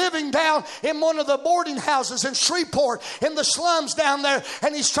millionaire living down in one of the boarding houses in Shreveport, in the slums down there,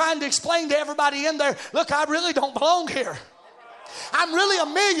 and he's trying to explain to everybody in there, look, I really don't belong here. I'm really a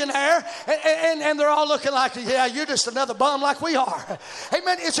millionaire, and they're all looking like, yeah, you're just another bum like we are.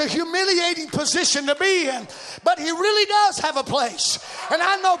 Amen. It's a humiliating position to be in, but he really does have a place. And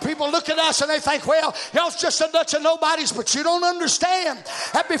I know people look at us and they think, well, y'all's just a bunch of nobodies, but you don't understand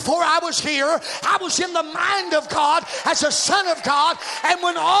that before I was here, I was in the mind of God as a son of God, and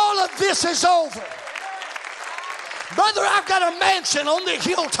when all of this is over, brother, I've got a mansion on the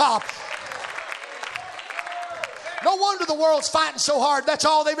hilltop. No wonder the world's fighting so hard. That's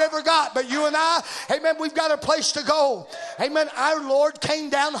all they've ever got. But you and I, amen, we've got a place to go. Amen. Our Lord came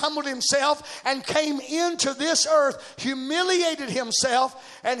down, humbled himself, and came into this earth, humiliated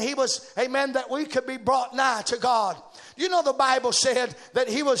himself, and he was, amen, that we could be brought nigh to God. You know, the Bible said that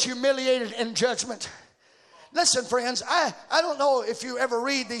he was humiliated in judgment. Listen, friends, I don't know if you ever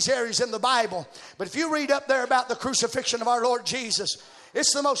read these areas in the Bible, but if you read up there about the crucifixion of our Lord Jesus,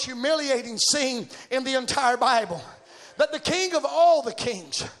 it's the most humiliating scene in the entire Bible. That the King of all the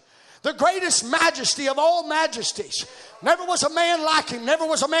kings, the greatest majesty of all majesties, never was a man like him, never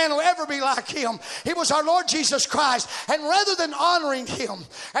was a man who will ever be like him. He was our Lord Jesus Christ. And rather than honoring him,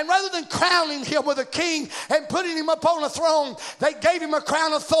 and rather than crowning him with a king and putting him upon a throne, they gave him a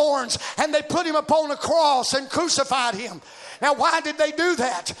crown of thorns and they put him upon a cross and crucified him. Now, why did they do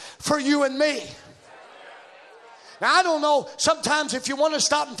that? For you and me. Now, I don't know, sometimes if you want to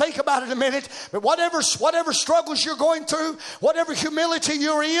stop and think about it a minute, but whatever struggles you're going through, whatever humility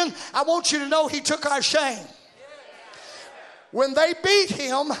you're in, I want you to know he took our shame. When they beat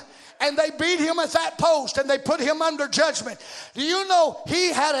him, and they beat him at that post, and they put him under judgment, do you know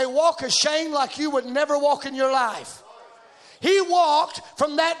he had a walk of shame like you would never walk in your life? He walked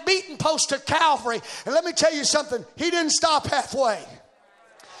from that beaten post to Calvary, and let me tell you something, he didn't stop halfway.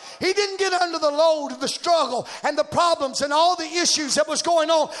 He didn't get under the load of the struggle and the problems and all the issues that was going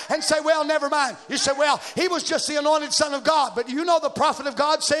on and say, well, never mind. You say, well, he was just the anointed son of God. But you know the prophet of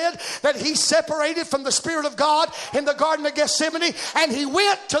God said that he separated from the Spirit of God in the Garden of Gethsemane, and he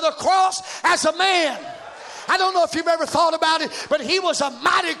went to the cross as a man. I don't know if you've ever thought about it, but he was a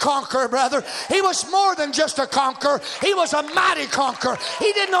mighty conqueror, brother. He was more than just a conqueror. He was a mighty conqueror.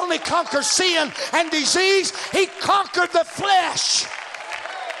 He didn't only conquer sin and disease, he conquered the flesh.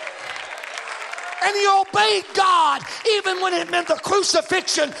 And he obeyed God even when it meant the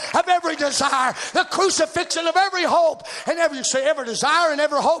crucifixion of every desire, the crucifixion of every hope, and every desire and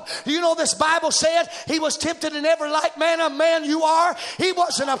every hope. Do you know this Bible said he was tempted in every like manner of man you are? He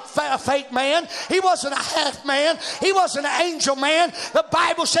wasn't a fake man. He wasn't a half man. He wasn't an angel man. The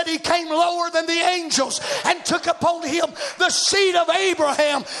Bible said he came lower than the angels and took upon him the seed of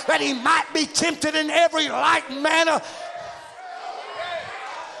Abraham, that he might be tempted in every like manner.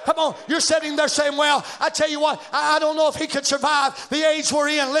 Come on, you're sitting there saying, well, I tell you what, I don't know if he could survive the age we're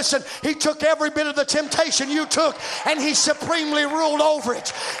in. Listen, he took every bit of the temptation you took, and he supremely ruled over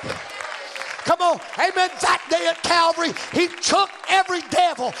it. Come on, amen. That day at Calvary, he took every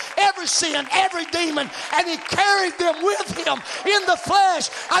devil, every sin, every demon, and he carried them with him in the flesh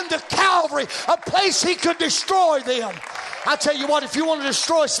unto Calvary, a place he could destroy them. I tell you what, if you want to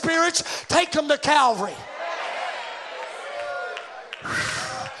destroy spirits, take them to Calvary.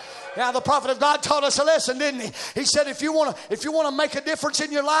 Now, the prophet of God taught us a lesson, didn't he? He said, if you want to make a difference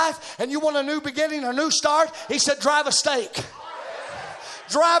in your life and you want a new beginning, a new start, he said, drive a stake.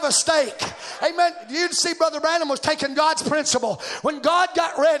 Drive a stake. Amen. You see, Brother Branham was taking God's principle. When God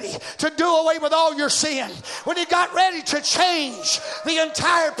got ready to do away with all your sin, when he got ready to change the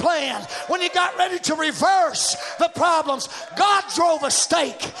entire plan, when he got ready to reverse the problems, God drove a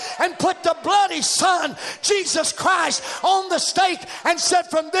stake and put the bloody Son, Jesus Christ, on the stake and said,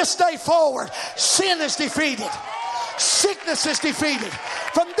 from this day forward, sin is defeated. Sickness is defeated.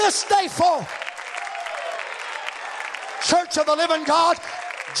 From this day forward, Church of the living God,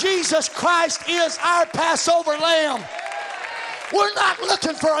 Jesus Christ is our Passover lamb. We're not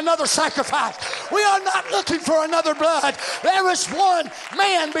looking for another sacrifice. We are not looking for another blood. There is one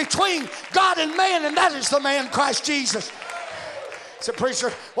man between God and man, and that is the man Christ Jesus. So, preacher,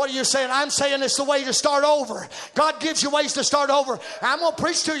 what are you saying? I'm saying it's the way to start over. God gives you ways to start over. I'm going to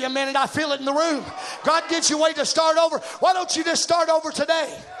preach to you a minute. I feel it in the room. God gives you a way to start over. Why don't you just start over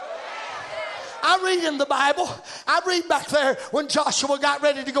today? I read in the Bible, I read back there when Joshua got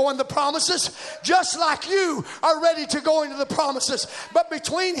ready to go in the promises, just like you are ready to go into the promises. But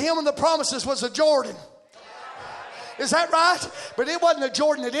between him and the promises was a Jordan. Is that right? But it wasn't a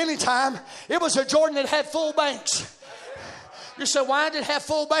Jordan at any time. It was a Jordan that had full banks. You say, why did it have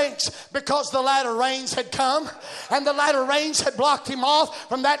full banks? Because the latter rains had come, and the latter rains had blocked him off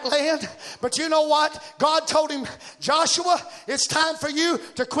from that land. But you know what? God told him, Joshua, it's time for you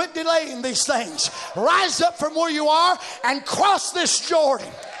to quit delaying these things. Rise up from where you are and cross this Jordan.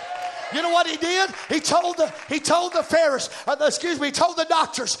 You know what he did? He told the Pharisees, he told the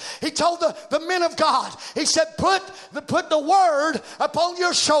doctors, he told the men of God. He said, put the word upon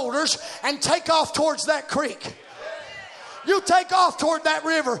your shoulders and take off towards that creek. You take off toward that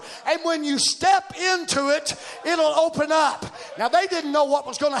river, and when you step into it, it'll open up. Now, they didn't know what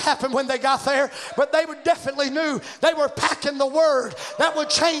was going to happen when they got there, but they definitely knew they were packing the word that would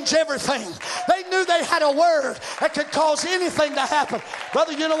change everything. They knew they had a word that could cause anything to happen.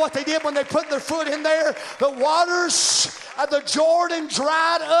 Brother, you know what they did when they put their foot in there? The waters of the Jordan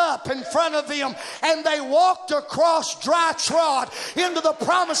dried up in front of them, and they walked across dry trod into the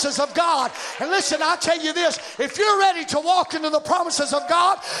promises of God. And listen, I'll tell you this, if you're ready to walk into the promises of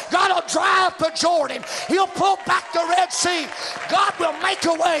God, God will dry up the Jordan. He'll pull back the Red Sea. God will make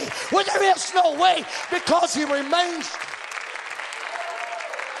a way where there is no way, because he remains.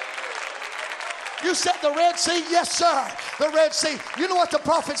 You said the Red Sea? Yes, sir. The Red Sea. You know what the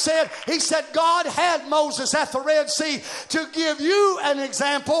prophet said? He said God had Moses at the Red Sea to give you an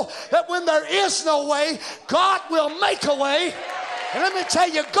example that when there is no way, God will make a way. And let me tell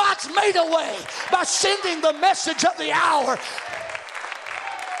you, God's made a way by sending the message of the hour.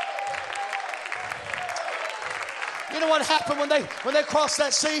 You know what happened when they crossed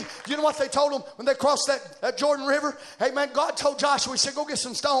that sea? You know what they told them when they crossed that Jordan River? Hey, man, God told Joshua, he said, go get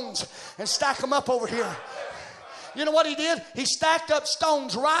some stones and stack them up over here. You know what he did? He stacked up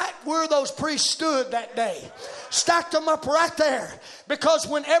stones right where those priests stood that day. Stacked them up right there. Because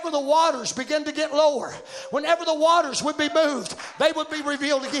whenever the waters began to get lower, whenever the waters would be moved, they would be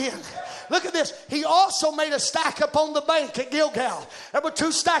revealed again. Look at this. He also made a stack up on the bank at Gilgal. There were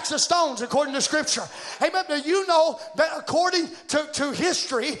 2 stacks of stones according to Scripture. Amen. Do you know that according to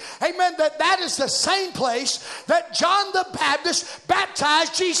history, amen, that is the same place that John the Baptist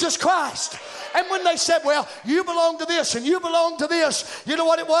baptized Jesus Christ. And when they said, well, you belong to this and you belong to this, you know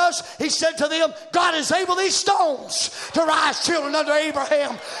what it was? He said to them, God is able these stones to rise children unto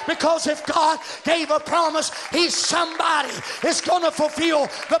Abraham. Because if God gave a promise, he's somebody that's going to fulfill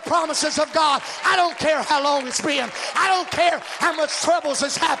the promises of God. I don't care how long it's been. I don't care how much troubles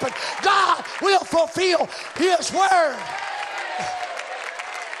has happened. God will fulfill his word.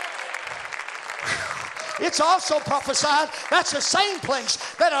 It's also prophesied that's the same place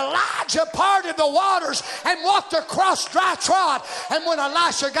that Elijah parted the waters and walked across dry trod. And when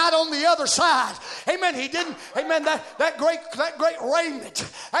Elisha got on the other side, amen, he didn't, amen, that great raiment,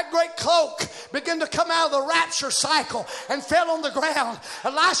 that great cloak began to come out of the rapture cycle and fell on the ground.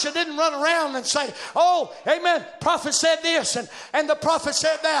 Elisha didn't run around and say, oh, amen, prophet said this and the prophet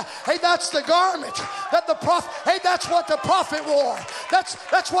said that. Hey, that's the garment that the prophet, hey, that's what the prophet wore.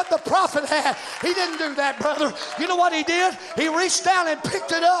 That's what the prophet had. He didn't do that, brother. You know what he did? He reached down and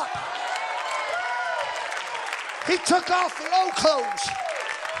picked it up. He took off the old clothes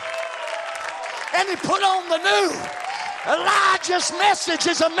and he put on the new. Elijah's message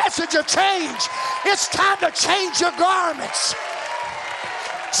is a message of change. It's time to change your garments.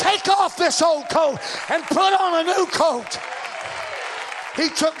 Take off this old coat and put on a new coat. He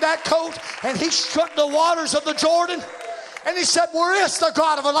took that coat and he struck the waters of the Jordan and he said, where is the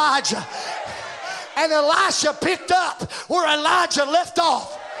God of Elijah? And Elisha picked up where Elijah left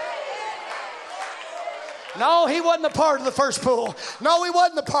off. No, he wasn't a part of the first pull. No, he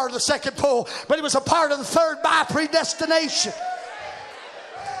wasn't a part of the second pull. But he was a part of the third by predestination.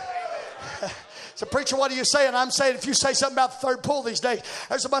 So, preacher, what are you saying? I'm saying if you say something about the third pull these days,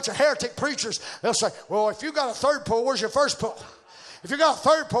 there's a bunch of heretic preachers. They'll say, well, if you got a third pull, where's your first pull? If you got a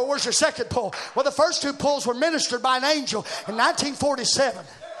third pull, where's your second pull? Well, the first 2 pulls were ministered by an angel in 1947.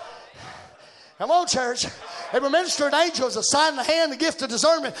 Come on, church. They were ministered angels, a sign in the hand, the gift of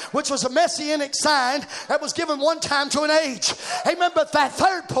discernment, which was a messianic sign that was given one time to an age. Amen. But that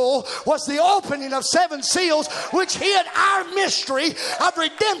third pull was the opening of 7 seals, which hid our mystery of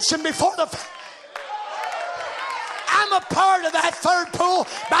redemption before the... I'm a part of that third pull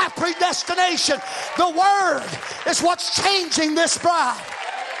by predestination. The word is what's changing this bride.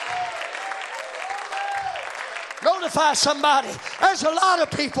 Notify somebody. There's a lot of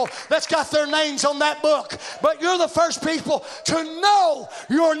people that's got their names on that book, but you're the first people to know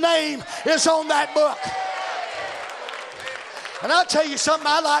your name is on that book. And I'll tell you something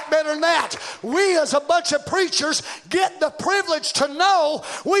I like better than that. We as a bunch of preachers get the privilege to know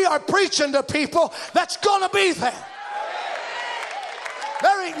we are preaching to people that's going to be there.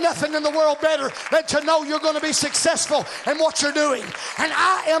 There ain't nothing in the world better than to know you're going to be successful in what you're doing. And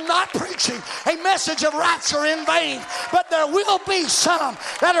I am not preaching a message of rapture in vain, but there will be some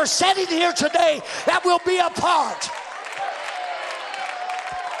that are sitting here today that will be a part.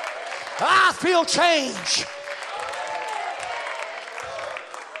 I feel change.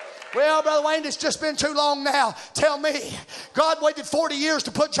 Well, Brother Wayne, it's just been too long now. Tell me, God waited 40 years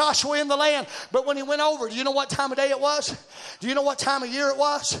to put Joshua in the land, but when he went over, do you know what time of day it was? Do you know what time of year it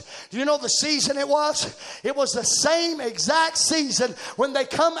was? Do you know the season it was? It was the same exact season when they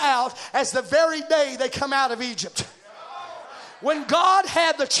come out as the very day they come out of Egypt. When God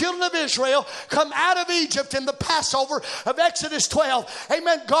had the children of Israel come out of Egypt in the Passover of Exodus 12,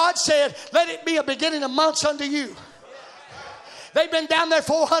 amen, God said, let it be a beginning of months unto you. They've been down there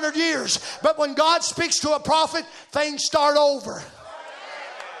 400 years. But when God speaks to a prophet, things start over.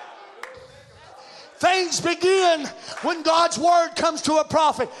 Things begin when God's word comes to a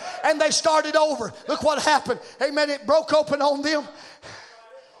prophet. And they started over. Look what happened. Amen. It broke open on them.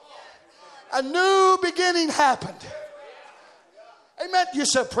 A new beginning happened. Amen. You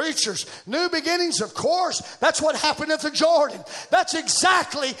said, preachers, new beginnings, of course. That's what happened at the Jordan. That's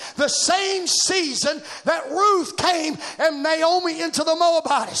exactly the same season that Ruth came and Naomi into the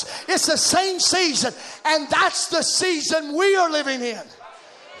Moabites. It's the same season. And that's the season we are living in.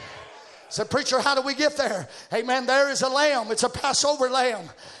 Said, preacher, how do we get there? Amen. There is a lamb. It's a Passover lamb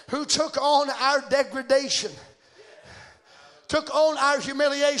who took on our degradation. Took on our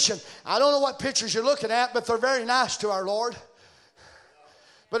humiliation. I don't know what pictures you're looking at, but they're very nice to our Lord.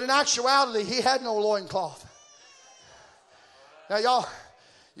 But in actuality, he had no loincloth. Now, y'all,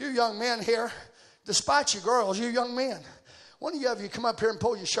 you young men here, despite you girls, you young men, one of you come up here and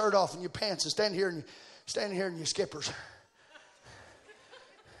pull your shirt off and your pants and stand here in your skippers.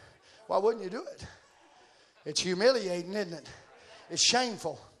 Why wouldn't you do it? It's humiliating, isn't it? It's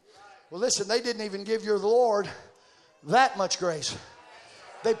shameful. Well, listen, they didn't even give your Lord that much grace.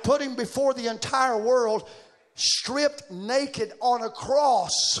 They put him before the entire world, stripped naked on a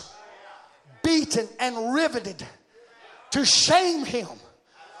cross, beaten and riveted to shame him.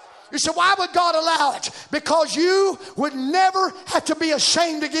 You say, why would God allow it? Because you would never have to be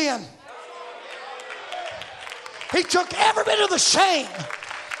ashamed again. He took every bit of the shame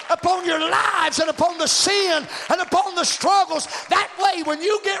upon your lives and upon the sin and upon the struggles. That way, when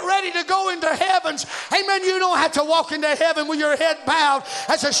you get ready to go into heavens, amen, you don't have to walk into heaven with your head bowed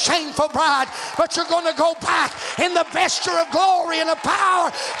as a shameful bride, but you're going to go back in the vesture of glory and of power,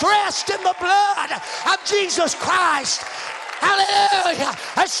 dressed in the blood of Jesus Christ. Hallelujah.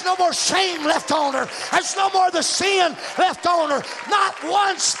 There's no more shame left on her. There's no more of the sin left on her. Not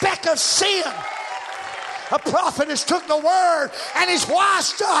one speck of sin. A prophet has took the word and he's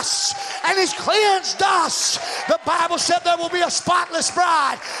washed us and he's cleansed us. The Bible said there will be a spotless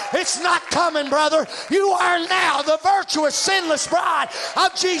bride. It's not coming, brother. You are now the virtuous, sinless bride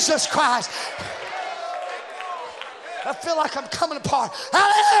of Jesus Christ. I feel like I'm coming apart.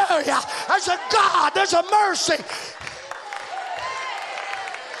 Hallelujah. There's a God. There's a mercy.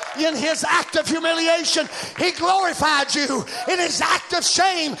 In his act of humiliation, he glorified you. In his act of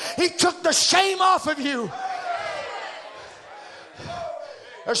shame, he took the shame off of you.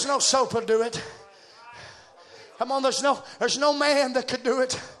 There's no soap will do it. Come on, there's no man that could do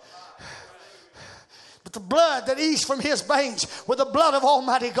it. But the blood that eased from his veins was the blood of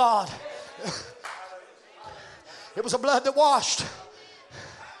Almighty God. It was a blood that washed.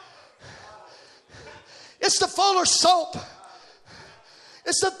 It's the fuller soap.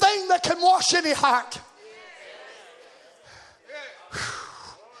 It's the thing that can wash any heart.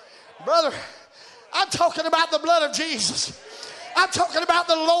 Brother, I'm talking about the blood of Jesus. I'm talking about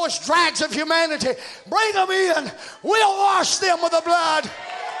the lowest drags of humanity. Bring them in. We'll wash them with the blood.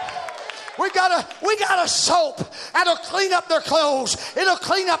 We got a soap that'll clean up their clothes. It'll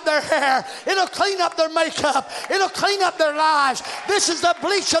clean up their hair. It'll clean up their makeup. It'll clean up their lives. This is the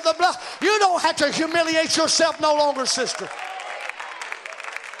bleach of the blood. You don't have to humiliate yourself no longer, sister.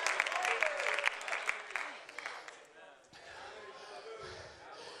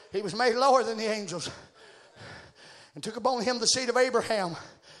 He was made lower than the angels and took upon him the seed of Abraham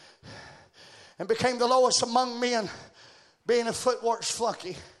and became the lowest among men, being a footwork's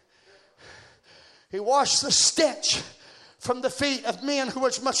flunky. He washed the stench from the feet of men who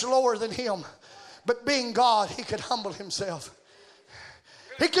were much lower than him. But being God, he could humble himself.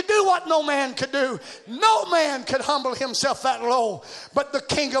 He could do what no man could do. No man could humble himself that low. But the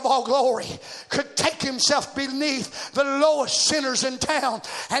King of all glory could take himself beneath the lowest sinners in town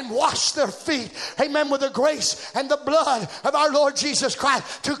and wash their feet. Amen. With the grace and the blood of our Lord Jesus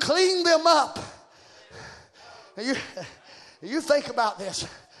Christ to clean them up. You think about this.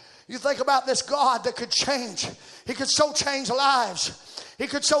 You think about this God that could change. He could so change lives. He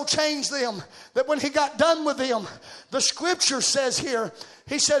could so change them that when he got done with them, the scripture says here,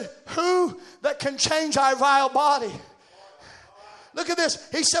 he said, who that can change our vile body? Look at this.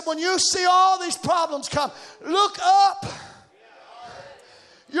 He said, when you see all these problems come, look up.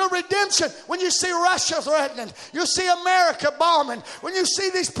 Your redemption, when you see Russia threatening, you see America bombing, when you see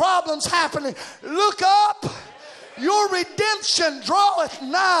these problems happening, look up. Your redemption draweth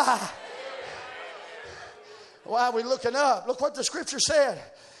nigh. Why are we looking up? Look what the scripture said.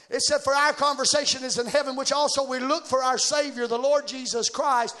 It said, for our conversation is in heaven, which also we look for our Savior, the Lord Jesus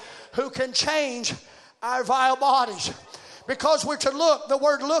Christ, who can change our vile bodies. Because we're to look, the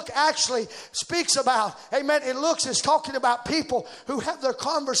word look actually speaks about, amen, it looks is talking about people who have their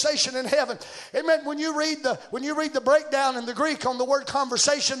conversation in heaven. Amen. When you read the breakdown in the Greek on the word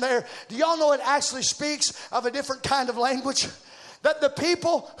conversation there, do y'all know it actually speaks of a different kind of language? That the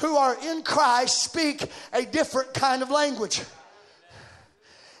people who are in Christ speak a different kind of language.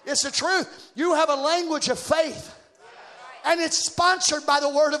 It's the truth. You have a language of faith, and it's sponsored by the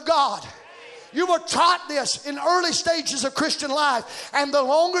Word of God. You were taught this in early stages of Christian life. And the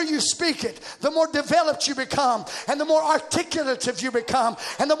longer you speak it, the more developed you become. And the more articulative you become.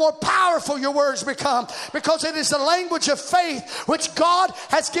 And the more powerful your words become. Because it is the language of faith which God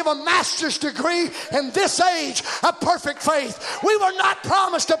has given a master's degree in this age of perfect faith. We were not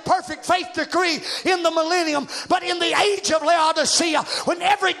promised a perfect faith degree in the millennium. But in the age of Laodicea, when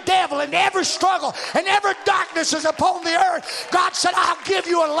every devil and every struggle and every darkness is upon the earth, God said, I'll give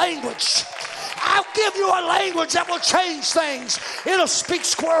you a language. I'll give you a language that will change things. It'll speak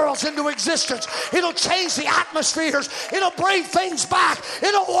squirrels into existence. It'll change the atmospheres. It'll bring things back.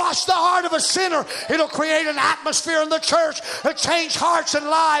 It'll wash the heart of a sinner. It'll create an atmosphere in the church that change hearts and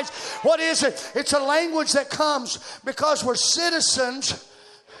lives. What is it? It's a language that comes because we're citizens.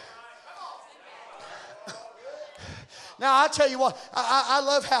 Now, I tell you what, I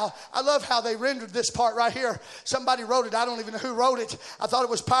love how they rendered this part right here. Somebody wrote it. I don't even know who wrote it. I thought it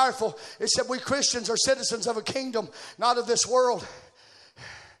was powerful. It said, we Christians are citizens of a kingdom, not of this world.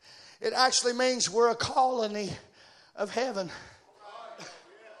 It actually means we're a colony of heaven.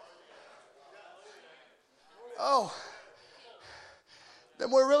 Oh,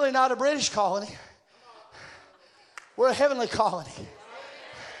 then we're really not a British colony. We're a heavenly colony.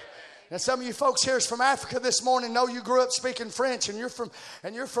 And some of you folks here is from Africa this morning know you grew up speaking French, and you're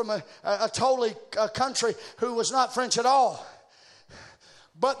from a totally country who was not French at all.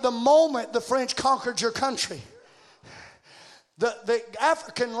 But the moment the French conquered your country, the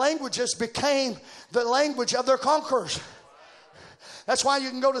African languages became the language of their conquerors. That's why you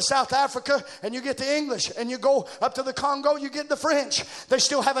can go to South Africa and you get the English, and you go up to the Congo, you get the French. They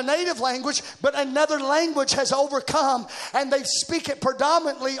still have a native language, but another language has overcome, and they speak it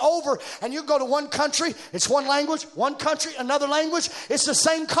predominantly over. And you go to one country, it's one language, one country, another language. It's the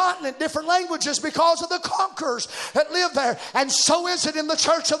same continent, different languages because of the conquerors that live there. And so is it in the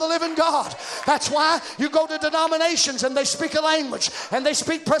church of the living God. That's why you go to denominations and they speak a language, and they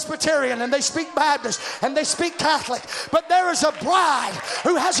speak Presbyterian, and they speak Baptist, and they speak Catholic. But there is a bride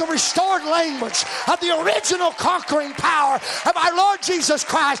who has a restored language of the original conquering power of our Lord Jesus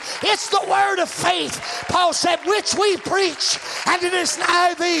Christ. It's the word of faith, Paul said, which we preach, and it is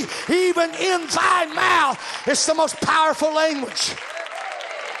nigh thee, even in thy mouth. It's the most powerful language.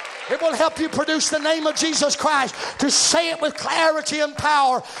 It will help you produce the name of Jesus Christ, to say it with clarity and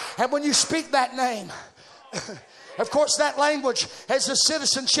power. And when you speak that name, of course, that language has the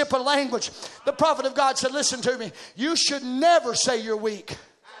citizenship of language. The prophet of God said, listen to me, you should never say you're weak.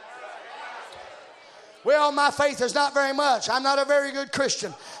 Well, my faith is not very much. I'm not a very good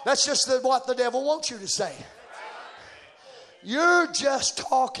Christian. That's just what the devil wants you to say. You're just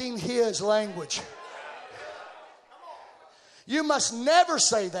talking his language. You must never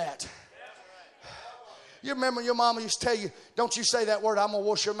say that. You remember your mama used to tell you, don't you say that word, I'm going to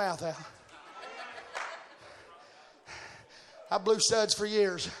wash your mouth out. I blew suds for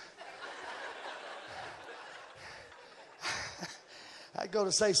years. I'd go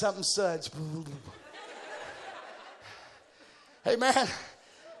to say something, suds. Hey man,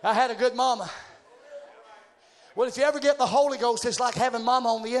 I had a good mama. Well, if you ever get the Holy Ghost, it's like having mama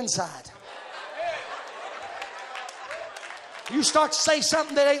on the inside. You start to say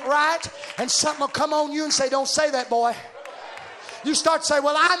something that ain't right, and something will come on you and say, don't say that, boy. You start to say,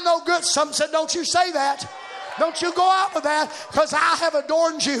 well, I'm no good. Something said, don't you say that. Don't you go out with that, because I have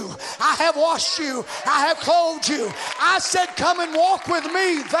adorned you. I have washed you. I have clothed you. I said, come and walk with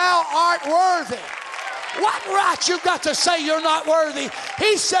me. Thou art worthy. What right you got to say you're not worthy?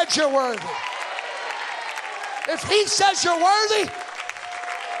 He said you're worthy. If he says you're worthy,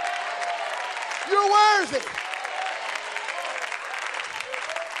 you're worthy.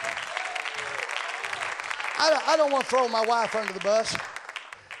 I don't want to throw my wife under the bus,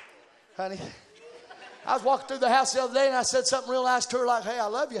 honey. I was walking through the house the other day and I said something real nice to her like, hey, I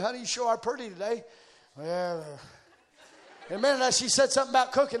love you, honey. You sure are pretty today. Well, in a minute she said something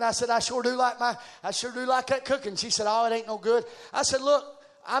about cooking. I said, I sure do like that cooking. She said, oh, it ain't no good. I said, look,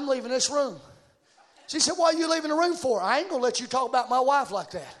 I'm leaving this room. She said, what are you leaving the room for? I ain't going to let you talk about my wife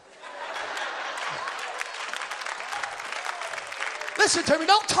like that. Listen to me.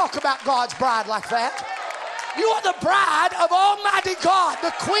 Don't talk about God's bride like that. You are the bride of Almighty God,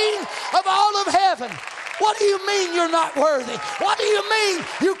 the queen of all of heaven. What do you mean you're not worthy? What do you mean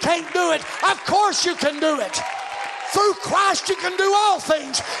you can't do it? Of course you can do it. Through Christ you can do all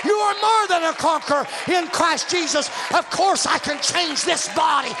things. You are more than a conqueror in Christ Jesus. Of course I can change this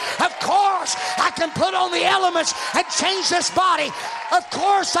body. Of course I can put on the elements and change this body. Of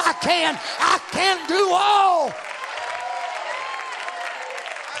course I can. I can do all.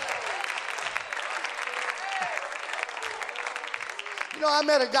 You know, I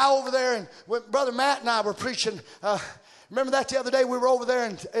met a guy over there, and when Brother Matt and I were preaching. Remember that the other day we were over there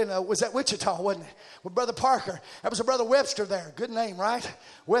in was that Wichita, wasn't it? With Brother Parker. That was a Brother Webster there. Good name, right?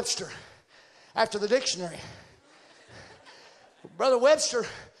 Webster. After the dictionary. Brother Webster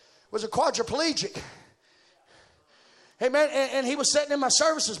was a quadriplegic. Hey, man, and he was sitting in my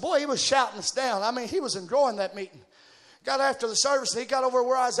services. Boy, he was shouting us down. I mean, he was enjoying that meeting. Got after the service, and he got over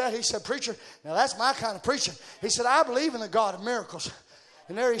where I was at. He said, preacher, now that's my kind of preaching. He said, I believe in the God of miracles.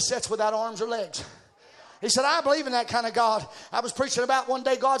 And there he sits without arms or legs. He said, I believe in that kind of God. I was preaching about one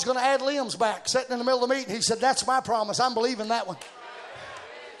day God's going to add limbs back, sitting in the middle of the meeting. He said, that's my promise. I'm believing that one.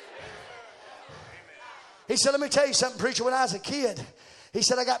 He said, let me tell you something, preacher. When I was a kid, he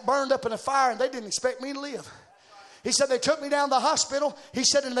said, I got burned up in a fire and they didn't expect me to live. He said, they took me down to the hospital. He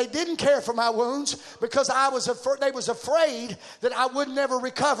said, and they didn't care for my wounds because they was afraid that I would never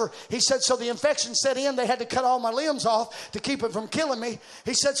recover. He said, so the infection set in. They had to cut all my limbs off to keep it from killing me.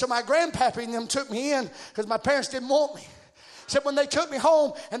 He said, so my grandpappy and them took me in because my parents didn't want me. He said, when they took me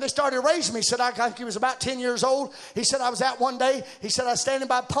home and they started raising me, he said, I think he was about 10 years old. He said, I was out one day. He said, I was standing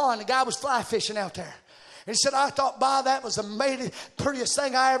by a pond. The guy was fly fishing out there. And he said, I thought, that was the prettiest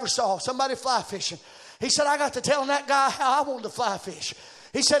thing I ever saw. Somebody fly fishing. He said, I got to telling that guy how I wanted to fly fish.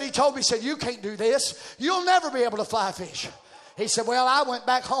 He said, he told me, he said, you can't do this. You'll never be able to fly fish. He said, well, I went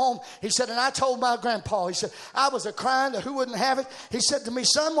back home. He said, and I told my grandpa, he said, I was a crying that who wouldn't have it. He said to me,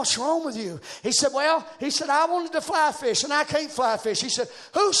 son, what's wrong with you? He said, well, I wanted to fly fish and I can't fly fish. He said,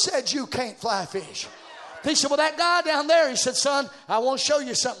 who said you can't fly fish? He said, well, that guy down there, he said, son, I want to show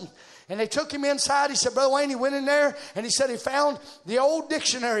you something. And they took him inside. He said, Brother Wayne, he went in there and he said he found the old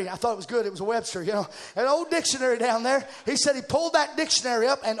dictionary. I thought it was good. It was a Webster, you know, an old dictionary down there. He said he pulled that dictionary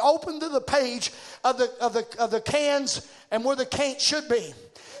up and opened to the page of the cans and where the can't should be.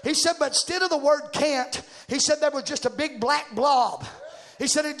 He said, but instead of the word can't, he said there was just a big black blob. He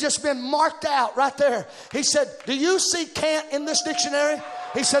said it had just been marked out right there. He said, do you see can't in this dictionary?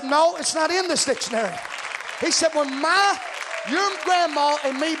 He said, no, it's not in this dictionary. He said, when your grandma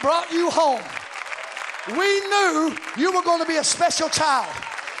and me brought you home, we knew you were going to be a special child.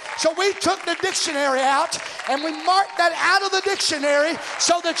 So we took the dictionary out and we marked that out of the dictionary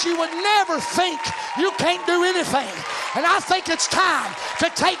so that you would never think you can't do anything. And I think it's time to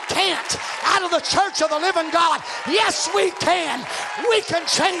take can't out of the church of the living God. Yes, we can. We can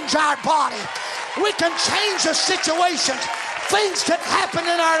change our body. We can change the situations. Things can happen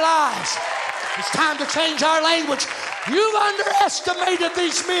in our lives. It's time to change our language. You've underestimated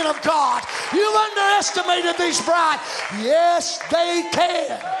these men of God. You've underestimated these brides. Yes, they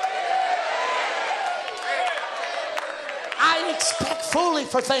can. I expect fully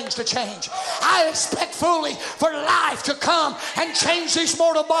for things to change. I expect fully for life to come and change these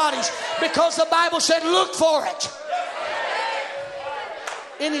mortal bodies because the Bible said, look for it.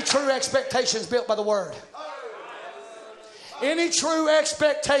 Any true expectations built by the Word. Any true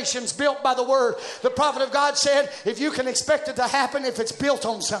expectations built by the Word. The prophet of God said, if you can expect it to happen, if it's built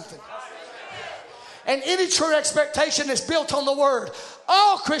on something. And any true expectation is built on the Word.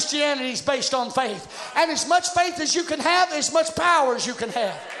 All Christianity is based on faith. And as much faith as you can have, as much power as you can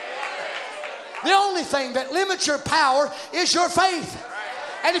have. The only thing that limits your power is your faith.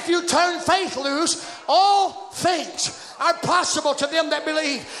 And if you turn faith loose, all things are possible to them that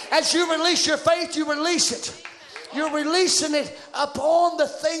believe. As you release your faith, you release it. You're releasing it upon the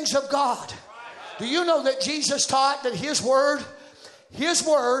things of God. Do you know that Jesus taught that His word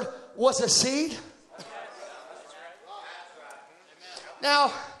was a seed?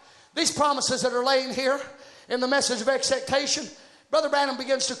 Now, these promises that are laying here in the Message of Expectation, Brother Branham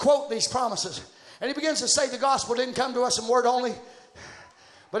begins to quote these promises. And he begins to say the gospel didn't come to us in word only,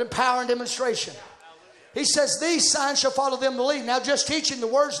 but in power and demonstration. He says, these signs shall follow them to lead. Now, just teaching the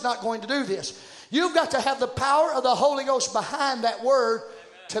word's not going to do this. You've got to have the power of the Holy Ghost behind that word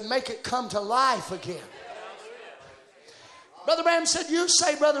to make it come to life again. Brother Branham said, you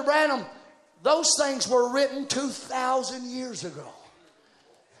say, Brother Branham, those things were written 2,000 years ago.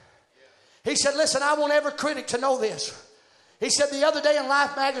 He said, listen, I want every critic to know this. He said the other day in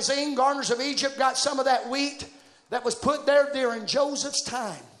Life magazine, Gardeners of Egypt got some of that wheat that was put there during Joseph's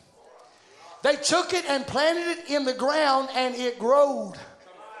time. They took it and planted it in the ground and it growed.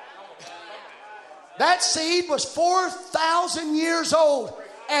 That seed was 4,000 years old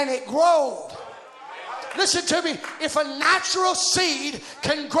and it growed. Listen to me. If a natural seed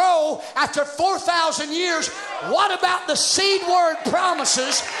can grow after 4,000 years, what about the seed word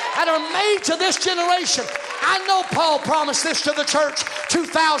promises that are made to this generation? I know Paul promised this to the church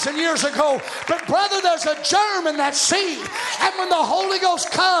 2,000 years ago, but brother, there's a germ in that seed. And when the Holy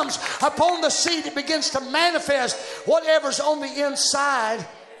Ghost comes upon the seed, it begins to manifest whatever's on the inside.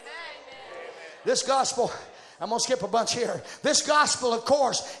 This gospel, I'm going to skip a bunch here. This gospel, of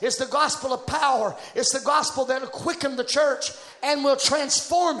course, is the gospel of power. It's the gospel that will quicken the church and will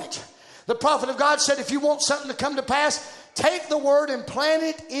transform it. The prophet of God said, if you want something to come to pass, take the word and plant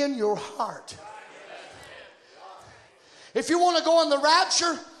it in your heart. If you want to go in the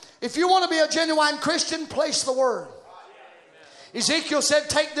rapture, if you want to be a genuine Christian, place the word. Ezekiel said,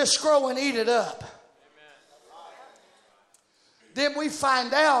 take this scroll and eat it up. Then we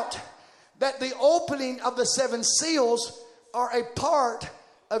find out that the opening of the 7 seals are a part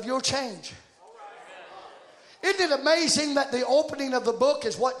of your change. Isn't it amazing that the opening of the book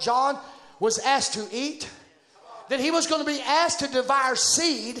is what John was asked to eat? That he was going to be asked to devour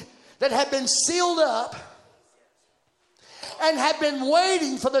seed that had been sealed up and had been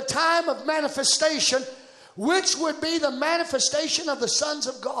waiting for the time of manifestation, which would be the manifestation of the sons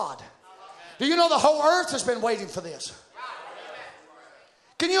of God. Do you know the whole earth has been waiting for this?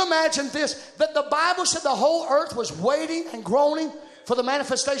 Can you imagine this? That the Bible said the whole earth was waiting and groaning for the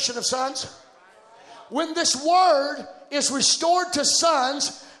manifestation of sons. When this word is restored to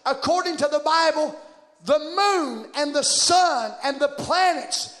sons, according to the Bible, the moon and the sun and the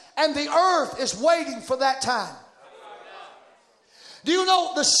planets and the earth is waiting for that time. Do you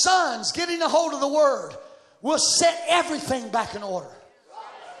know the sons getting a hold of the word will set everything back in order?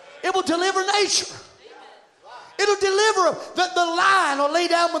 It will deliver nature. It'll deliver the lion will lay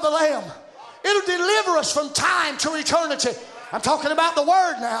down with the lamb. It'll deliver us from time to eternity. I'm talking about the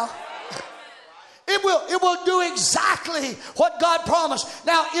word now. It will do exactly what God promised.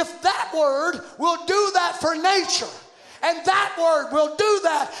 Now, if that word will do that for nature, and that word will do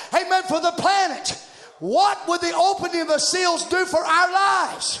that, amen, for the planet, what would the opening of the seals do for our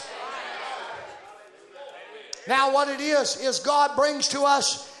lives? Now, what it is God brings to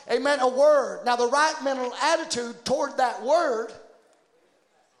us, amen, a word. Now, the right mental attitude toward that word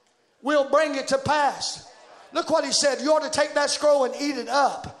will bring it to pass. Look what he said. You ought to take that scroll and eat it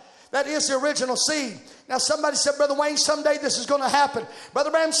up. That is the original seed. Now, somebody said, Brother Wayne, someday this is going to happen. Brother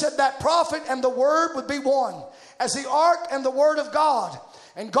Branham said that prophet and the word would be one, as the ark and the word of God.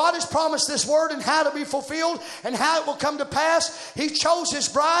 And God has promised this word and how to be fulfilled and how it will come to pass. He chose his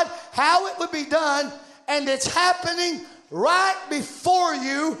bride, how it would be done, and it's happening right before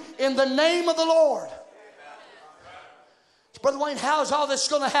you in the name of the Lord. Brother Wayne, how is all this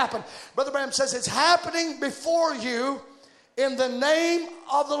going to happen? Brother Branham says it's happening before you in the name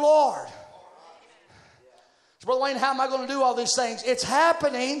of the Lord. So Brother Wayne, how am I going to do all these things? It's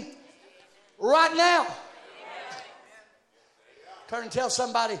happening right now. Turn and tell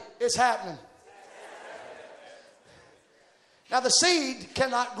somebody it's happening. Now, the seed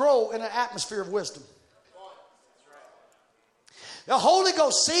cannot grow in an atmosphere of wisdom. The Holy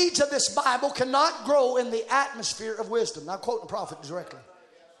Ghost seeds of this Bible cannot grow in the atmosphere of wisdom. Now, I'm quoting the prophet directly.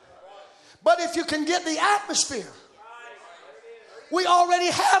 But if you can get the atmosphere, we already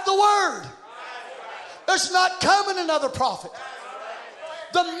have the word. There's not coming another prophet.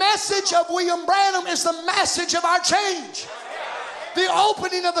 The message of William Branham is the message of our change. The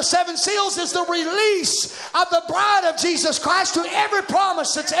opening of the 7 seals is the release of the bride of Jesus Christ to every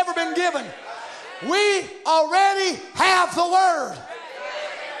promise that's ever been given. We already have the word.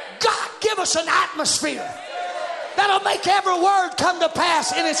 God, give us an atmosphere that'll make every word come to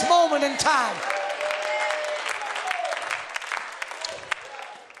pass in its moment in time.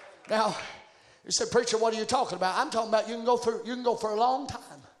 Now, you said, preacher, what are you talking about? I'm talking about you can go for a long time.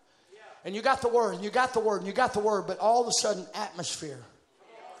 And you got the word, and you got the word, and you got the word, but all of a sudden, atmosphere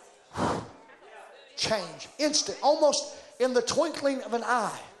change. Instant, almost in the twinkling of an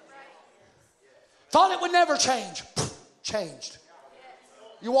eye. Thought it would never change. Changed.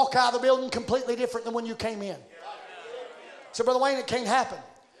 You walk out of the building completely different than when you came in. So, Brother Wayne, it can't happen.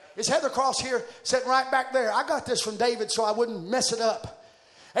 Is Heather Cross here sitting right back there? I got this from David so I wouldn't mess it up.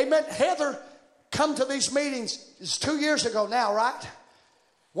 Amen. Heather come to these meetings. It's 2 years ago now, right?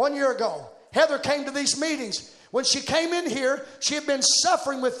 1 year ago. Heather came to these meetings. When she came in here, she had been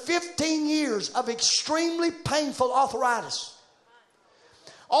suffering with 15 years of extremely painful arthritis.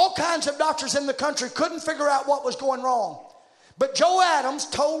 All kinds of doctors in the country couldn't figure out what was going wrong. But Joe Adams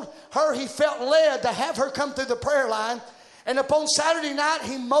told her he felt led to have her come through the prayer line. And upon Saturday night,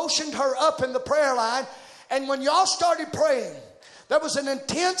 he motioned her up in the prayer line. And when y'all started praying, there was an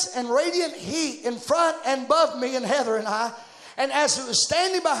intense and radiant heat in front and above me and Heather and I. And as it was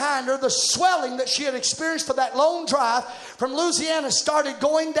standing behind her, the swelling that she had experienced for that long drive from Louisiana started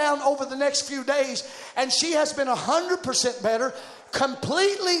going down over the next few days. And she has been 100% better,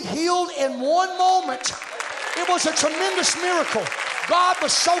 completely healed in one moment. It was a tremendous miracle. God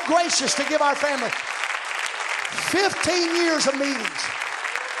was so gracious to give our family 15 years of meetings.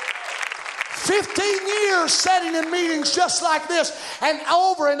 15 years sitting in meetings just like this, and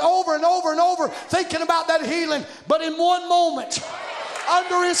over and over and over and over thinking about that healing. But in one moment,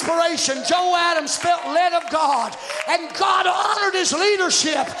 under inspiration, Joe Adams felt led of God, and God honored his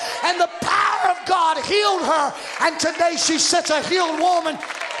leadership, and the power of God healed her. And today she's such a healed woman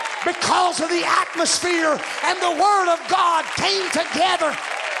because of the atmosphere and the Word of God came together.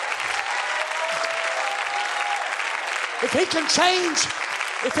 If he can change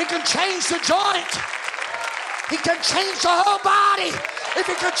the joint, he can change the whole body. If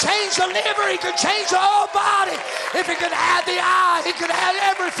he can change the liver, he can change the whole body. If he can add the eye, he can add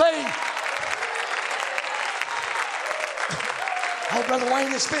everything. Oh, Brother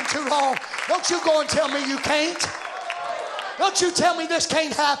Wayne, it's been too long. Don't you go and tell me you can't. Don't you tell me this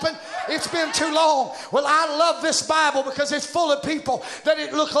can't happen. It's been too long. Well, I love this Bible because it's full of people that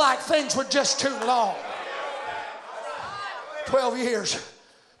it looked like things were just too long. 12 years.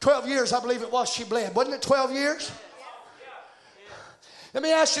 12 years, I believe it was, she bled. Wasn't it 12 years? Let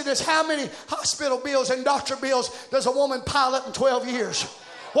me ask you this. How many hospital bills and doctor bills does a woman pile up in 12 years?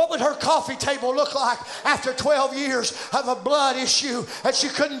 What would her coffee table look like after 12 years of a blood issue that she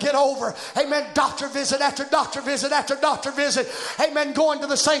couldn't get over? Amen. Doctor visit after doctor visit after doctor visit. Amen. Going to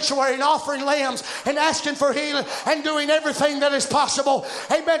the sanctuary and offering lambs and asking for healing and doing everything that is possible.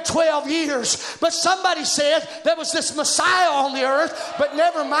 Amen. 12 years. But somebody said there was this Messiah on the earth, but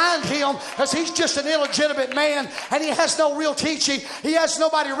never mind him because he's just an illegitimate man and he has no real teaching. He has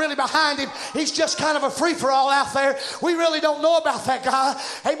nobody really behind him. He's just kind of a free-for-all out there. We really don't know about that guy.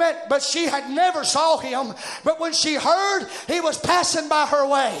 Amen. But she had never saw him. But when she heard he was passing by her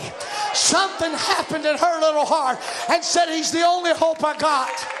way, something happened in her little heart and said, he's the only hope I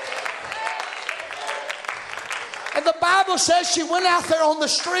got. And the Bible says she went out there on the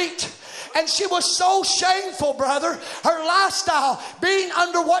street and she was so shameful, brother. Her lifestyle, being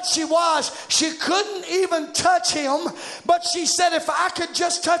under what she was, she couldn't even touch him. But she said, if I could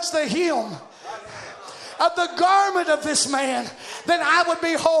just touch the hem of the garment of this man, then I would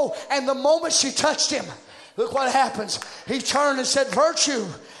be whole. And the moment she touched him, look what happens. He turned and said, virtue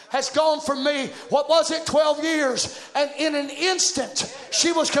has gone from me. What was it? 12 years. And in an instant,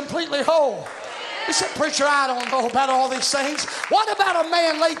 she was completely whole. He said, preacher, I don't know about all these things. What about a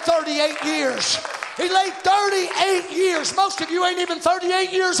man laid 38 years? He laid 38 years. Most of you ain't even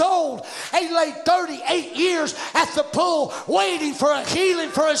 38 years old. He laid 38 years at the pool waiting for a healing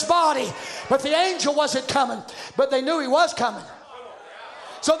for his body. But the angel wasn't coming. But they knew he was coming.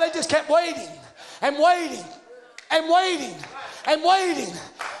 So they just kept waiting and waiting and waiting and waiting.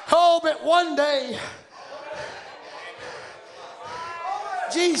 Oh, but one day,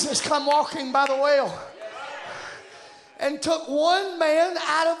 Jesus come walking by the well and took one man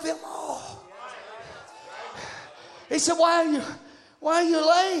out of them all. He said, why are you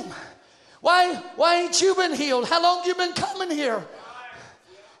lame? Why ain't you been healed? How long you been coming here?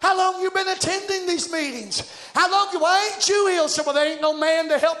 How long you been attending these meetings? Why ain't you healed? So, well, there ain't no man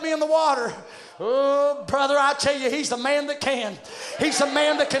to help me in the water. Oh, brother, I tell you, he's the man that can. He's the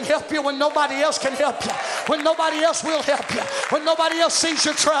man that can help you when nobody else can help you. When nobody else will help you. When nobody else sees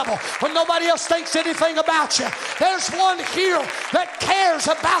your trouble. When nobody else thinks anything about you. There's one here that cares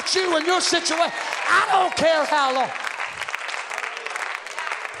about you and your situation. I don't care how long.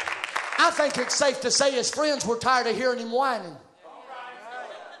 I think it's safe to say his friends were tired of hearing him whining.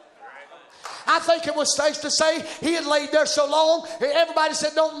 I think it was safe to say he had laid there so long. Everybody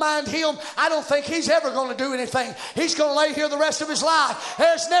said, don't mind him. I don't think he's ever going to do anything. He's going to lay here the rest of his life.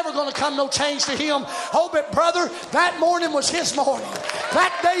 There's never going to come no change to him. Oh, but brother, that morning was his morning.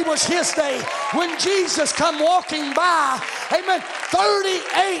 That day was his day. When Jesus come walking by, amen,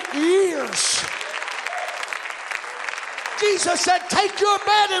 38 years. Jesus said, take your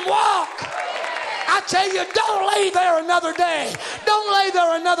bed and walk. I tell you, don't lay there another day. Don't lay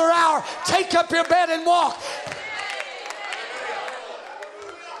there another hour. Take up your bed and walk.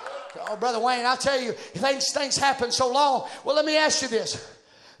 Oh, Brother Wayne, I tell you, things happen so long. Well, let me ask you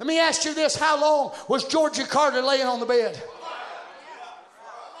this. How long was Georgie Carter laying on the bed?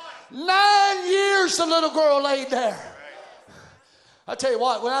 9 years the little girl laid there. I tell you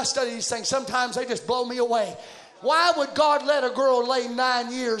what, when I study these things, sometimes they just blow me away. Why would God let a girl lay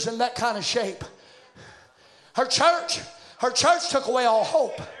 9 years in that kind of shape? Her church took away all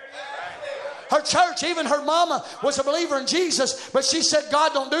hope. Her church, even her mama was a believer in Jesus, but she said,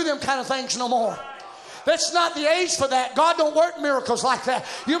 God don't do them kind of things no more. That's not the age for that. God don't work miracles like that.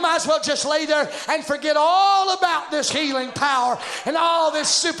 You might as well just lay there and forget all about this healing power and all this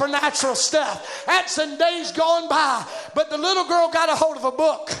supernatural stuff. That's in days gone by. But the little girl got a hold of a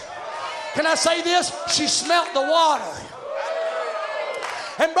book. Can I say this? She smelt the water.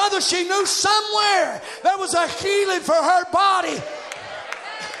 And brother, she knew somewhere there was a healing for her body.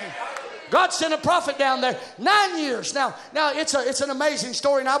 God sent a prophet down there. 9 years. Now it's an amazing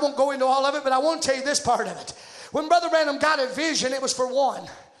story, and I won't go into all of it, but I want to tell you this part of it. When Brother Branham got a vision, it was for one.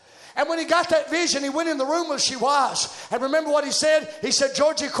 And when he got that vision, he went in the room where she was. And remember what he said? He said,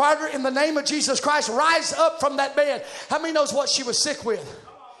 Georgie Carter, in the name of Jesus Christ, rise up from that bed. How many knows what she was sick with?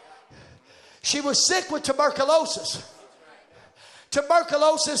 She was sick with tuberculosis.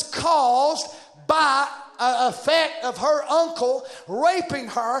 Tuberculosis caused by an effect of her uncle raping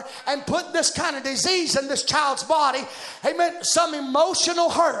her and put this kind of disease in this child's body. Amen. Some emotional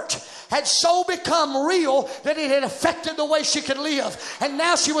hurt had so become real that it had affected the way she could live. And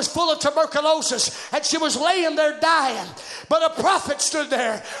now she was full of tuberculosis and she was laying there dying. But a prophet stood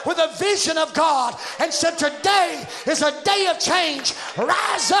there with a vision of God and said, today is a day of change.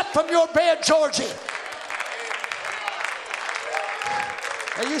 Rise up from your bed, Georgie.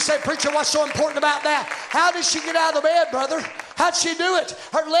 And you say, preacher, what's so important about that? How did she get out of the bed, brother? How'd she do it?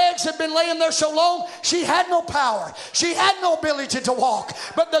 Her legs had been laying there so long, she had no power. She had no ability to walk.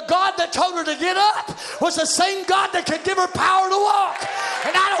 But the God that told her to get up was the same God that could give her power to walk.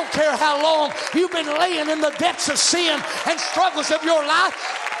 And I don't care how long you've been laying in the depths of sin and struggles of your life,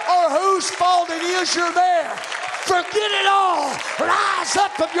 or whose fault it is you're there. Forget it all. Rise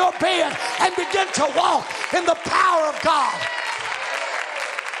up from your bed and begin to walk in the power of God.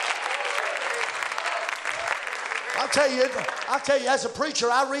 I'll tell you, as a preacher,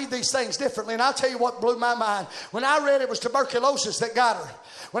 I read these things differently, and I'll tell you what blew my mind. When I read it was tuberculosis that got her.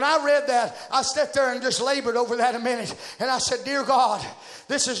 When I read that, I sat there and just labored over that a minute, and I said, dear God,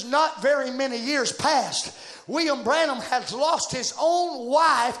 this is not very many years past. William Branham has lost his own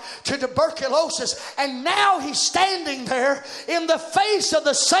wife to tuberculosis, and now he's standing there in the face of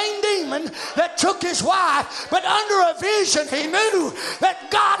the same demon that took his wife. But under a vision, he knew that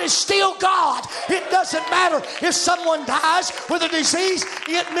God is still God. It doesn't matter if someone dies with a disease.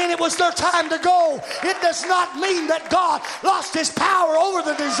 It meant it was their time to go. It does not mean that God lost his power over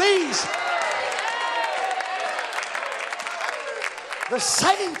the disease. The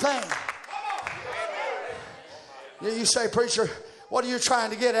same thing. You say, preacher, what are you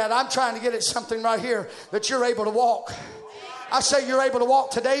trying to get at? I'm trying to get at something right here, that you're able to walk. I say you're able to walk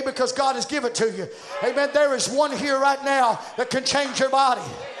today because God has given it to you. Amen. There is one here right now that can change your body.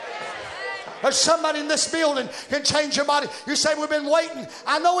 There's somebody in this building can change your body. You say, we've been waiting.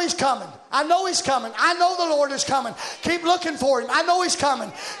 I know he's coming. I know he's coming. I know the Lord is coming. Keep looking for him. I know he's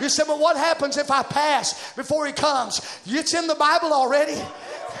coming. You say, but what happens if I pass before he comes? It's in the Bible already.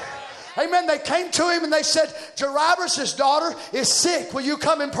 Amen. They came to him and they said, Jairus' daughter is sick. Will you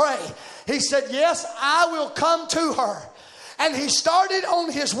come and pray? He said, yes, I will come to her. And he started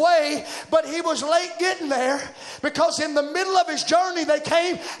on his way, but he was late getting there because in the middle of his journey, they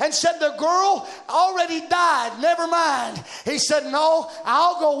came and said, the girl already died. Never mind. He said, no,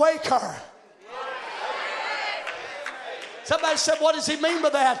 I'll go wake her. Somebody said, what does he mean by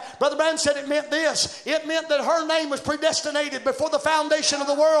that? Brother Branham said it meant this. It meant that her name was predestinated before the foundation of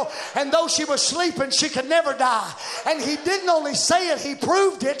the world. And though she was sleeping, she could never die. And he didn't only say it, he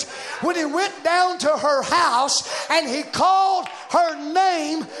proved it when he went down to her house and he called her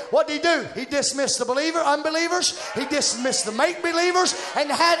name. What did he do? He dismissed the unbelievers. He dismissed the make-believers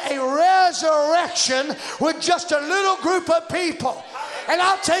and had a resurrection with just a little group of people. And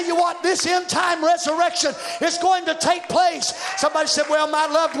I'll tell you what, this end time resurrection is going to take place. Somebody said, well, my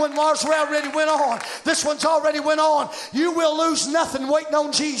loved one Mars already went on. This one's already went on. You will lose nothing waiting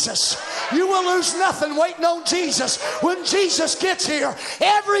on Jesus. You will lose nothing waiting on Jesus. When Jesus gets here,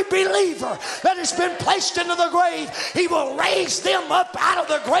 every believer that has been placed into the grave, he will raise them up out of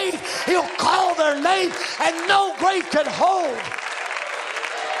the grave. He'll call their name and no grave can hold.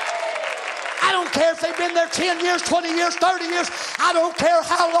 I don't care if they've been there 10 years, 20 years, 30 years. I don't care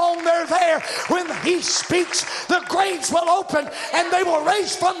how long they're there. When he speaks, the graves will open and they will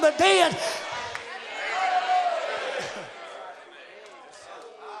raise from the dead.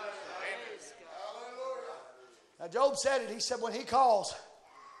 Now Job said it. He said, when he calls,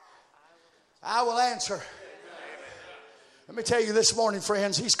 I will answer. Let me tell you this morning,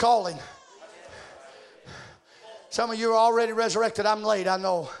 friends, he's calling. Some of you are already resurrected. I'm late, I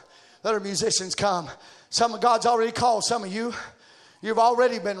know. Let our musicians come. Some of God's already called. Some of you, you've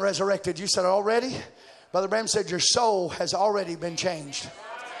already been resurrected. You said already? Brother Branham said your soul has already been changed.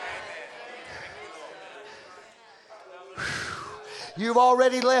 You've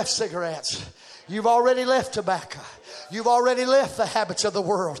already left cigarettes. You've already left tobacco. You've already left the habits of the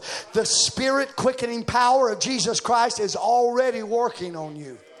world. The spirit quickening power of Jesus Christ is already working on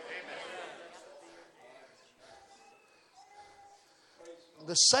you.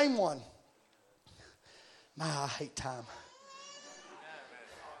 The same one. I hate time.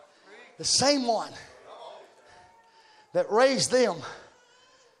 The same one that raised them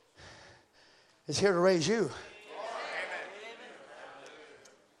is here to raise you.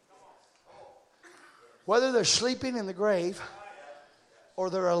 Whether they're sleeping in the grave or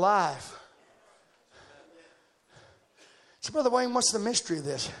they're alive. So, Brother Wayne, what's the mystery of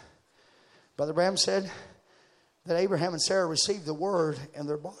this? Brother Branham said that Abraham and Sarah received the word and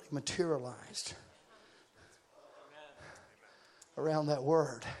their body materialized around that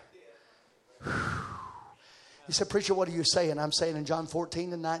word. He said, preacher, what are you saying? I'm saying in John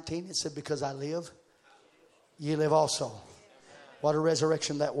 14 and 19, it said, because I live, ye live also. What a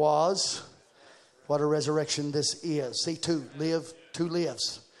resurrection that was. What a resurrection this is. See, two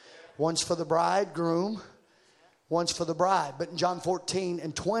lives. One's for the bridegroom, one's for the bride. But in John 14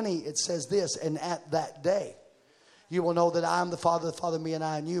 and 20, it says this, and at that day, you will know that I am the Father me, and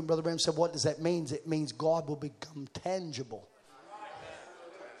I in you. And Brother Branham said, what does that mean? It means God will become tangible.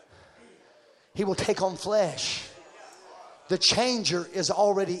 He will take on flesh. The changer is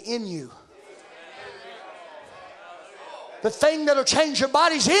already in you. The thing that'll change your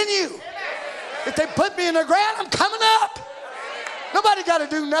body's in you. If they put me in the ground, I'm coming up. Nobody got to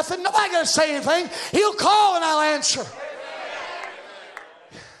do nothing. Nobody got to say anything. He'll call and I'll answer.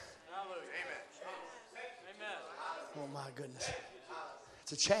 Oh my goodness.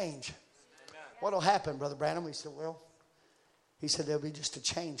 It's a change. What'll happen, Brother Branham? He said, well, he said there'll be just a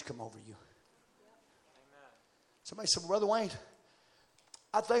change come over you. Somebody said, well, Brother Wayne,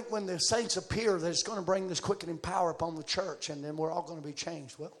 I think when the saints appear that it's going to bring this quickening power upon the church and then we're all going to be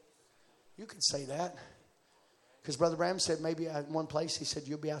changed. Well, you could say that. Because Brother Branham said maybe in one place, he said,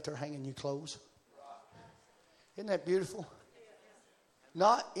 you'll be out there hanging your clothes. Isn't that beautiful?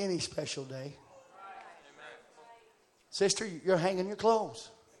 Not any special day. Sister, you're hanging your clothes.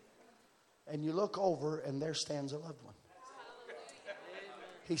 And you look over and there stands a loved one.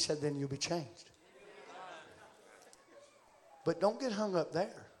 He said, then you'll be changed. But don't get hung up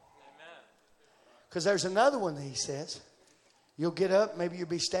there. Because there's another one that he says. You'll get up, maybe you'll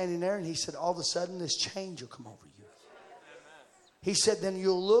be standing there, and he said, all of a sudden this change will come over you. He said, then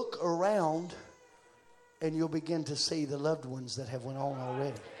you'll look around and you'll begin to see the loved ones that have went on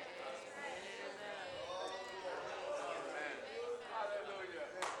already.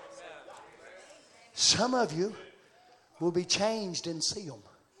 Some of you will be changed and see them.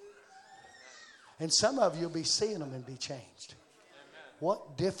 And some of you will be seeing them and be changed.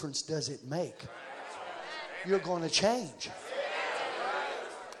 What difference does it make? You're going to change.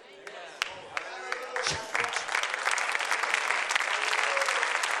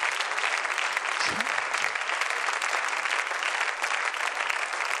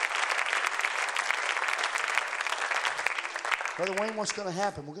 Brother Wayne, what's going to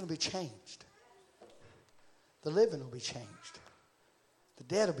happen? We're going to be changed. The living will be changed. The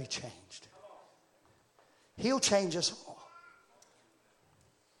dead will be changed. He'll change us all.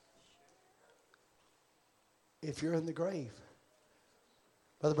 If you're in the grave,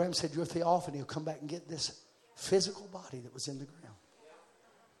 Brother Branham said your theophany will come back and get this physical body that was in the ground.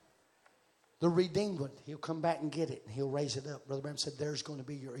 The redeemed one, he'll come back and get it and he'll raise it up. Brother Branham said there's going to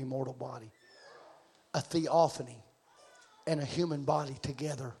be your immortal body. A theophany and a human body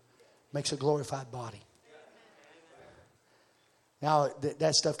together makes a glorified body. Now,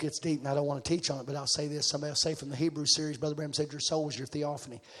 that stuff gets deep, and I don't want to teach on it, but I'll say this. Somebody will say from the Hebrew series, Brother Branham said, your soul was your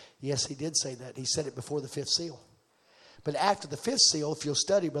theophany. Yes, he did say that. He said it before the fifth seal. But after the fifth seal, if you'll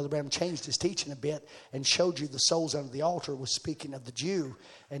study, Brother Branham changed his teaching a bit and showed you the souls under the altar was speaking of the Jew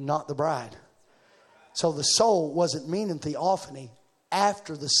and not the bride. So the soul wasn't meaning theophany.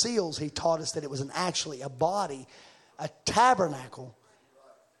 After the seals, he taught us that it was actually a body, a tabernacle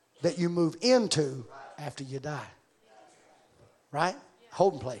that you move into after you die. Right?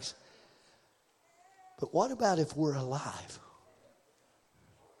 Holding place. But what about if we're alive?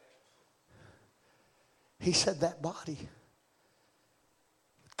 He said that body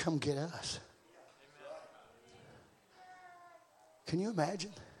would come get us. Can you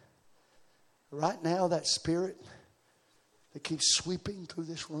imagine? Right now, that spirit that keeps sweeping through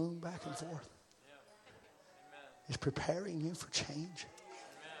this room back and forth is preparing you for change.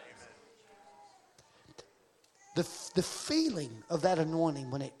 The feeling of that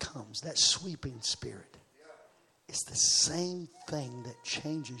anointing when it comes, that sweeping spirit, is the same thing that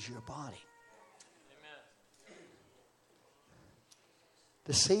changes your body.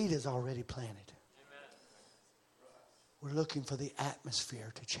 The seed is already planted. We're looking for the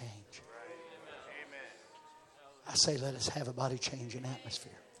atmosphere to change. I say let us have a body changing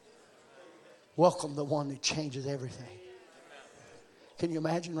atmosphere. Welcome the one that changes everything. Can you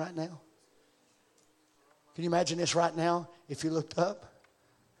imagine right now? Can you imagine this right now if you looked up?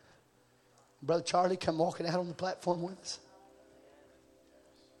 Brother Charlie come walking out on the platform with us.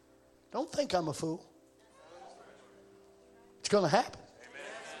 Don't think I'm a fool. It's going to happen.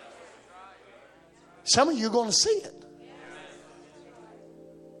 Some of you are going to see it.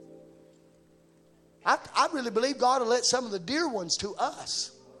 I really believe God will let some of the dear ones to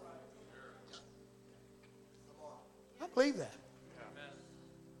us. I believe that.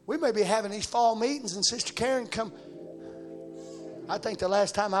 We may be having these fall meetings and Sister Karen come. I think the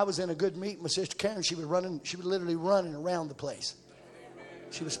last time I was in a good meeting with Sister Karen, she was literally running around the place.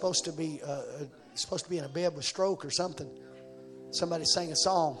 She was supposed to be in a bed with stroke or something. Somebody sang a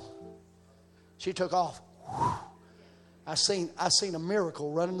song. She took off. I seen a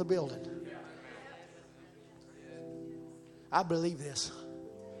miracle running the building. I believe this.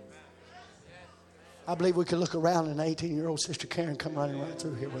 I believe we could look around and 18-year-old Sister Karen come running right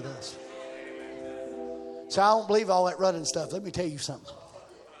through here with us. So I don't believe all that running stuff. Let me tell you something.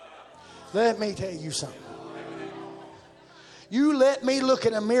 You let me look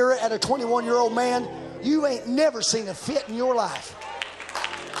in a mirror at a 21-year-old man, you ain't never seen a fit in your life.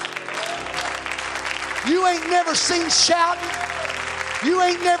 You ain't never seen shouting. You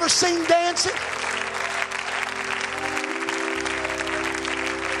ain't never seen dancing.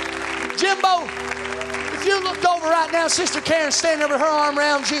 Jimbo, if you looked over right now, Sister Karen standing over her arm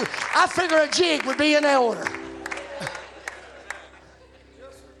around you, I figure a jig would be in order.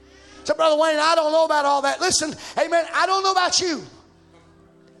 So, Brother Wayne, I don't know about all that. Listen, amen, I don't know about you.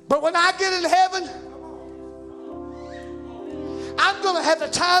 But when I get in heaven, I'm going to have the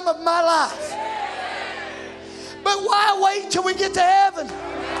time of my life. But why wait until we get to heaven?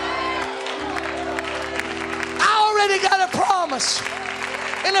 I already got a promise.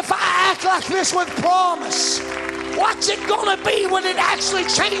 And if I act like this with promise, what's it going to be when it actually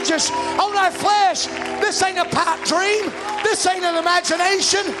changes on our flesh? This ain't a pipe dream. This ain't an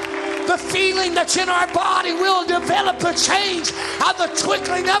imagination. The feeling that's in our body will develop a change at the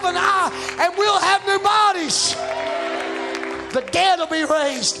twinkling of an eye, and we'll have new bodies. The dead will be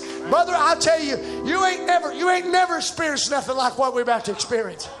raised. Brother, I tell you, you ain't never experienced nothing like what we're about to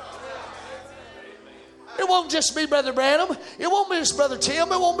experience. It won't just be Brother Branham. It won't be just Brother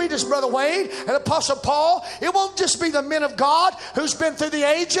Tim. It won't be just Brother Wayne and Apostle Paul. It won't just be the men of God who's been through the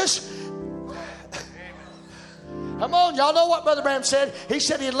ages. Come on, y'all know what Brother Branham said. He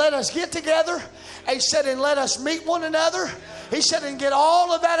said he'd let us get together. He said and let us meet one another. He said and get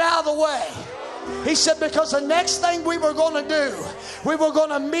all of that out of the way. He said because the next thing we were going to do, we were going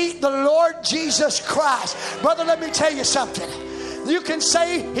to meet the Lord Jesus Christ. Brother, let me tell you something. You can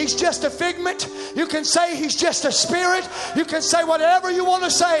say he's just a figment. You can say he's just a spirit. You can say whatever you want to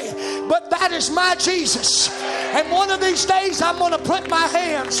say. But that is my Jesus. And one of these days I'm going to put my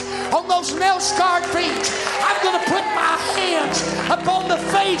hands on those nail-scarred feet. I'm going to put my hands upon the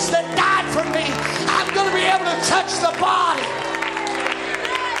face that died for me. I'm going to be able to touch the body.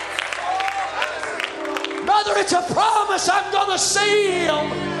 Brother, it's a promise. I'm going to see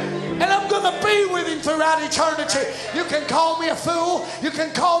him. And I'm going to be with him throughout eternity. You can call me a fool. You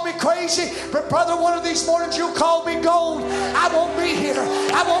can call me crazy. But brother, one of these mornings you'll call me gold. I won't be here.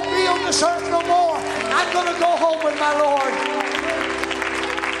 I won't be on this earth no more. I'm going to go home with my Lord.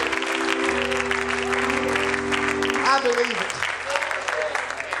 I believe it.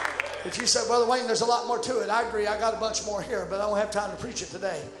 If you say, Brother Wayne, there's a lot more to it, I agree. I got a bunch more here, but I don't have time to preach it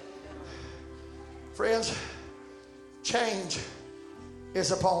today. Friends, change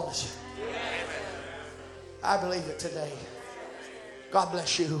is upon us. I believe it today. God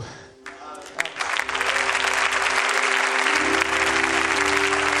bless you.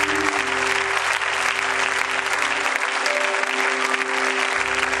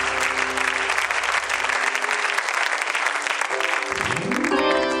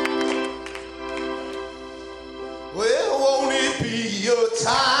 Well, won't it be your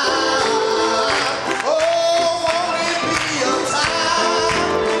time? Oh, won't it be your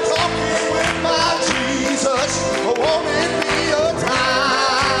time? Talking with my Jesus. Oh, won't it be your time?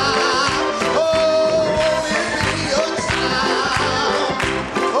 Oh, won't it be your time?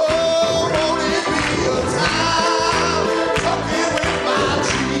 Oh, won't it be your time? Talking with my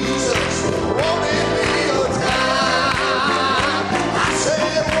Jesus. Won't it be your time? I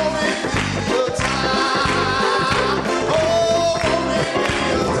said, won't it be your time?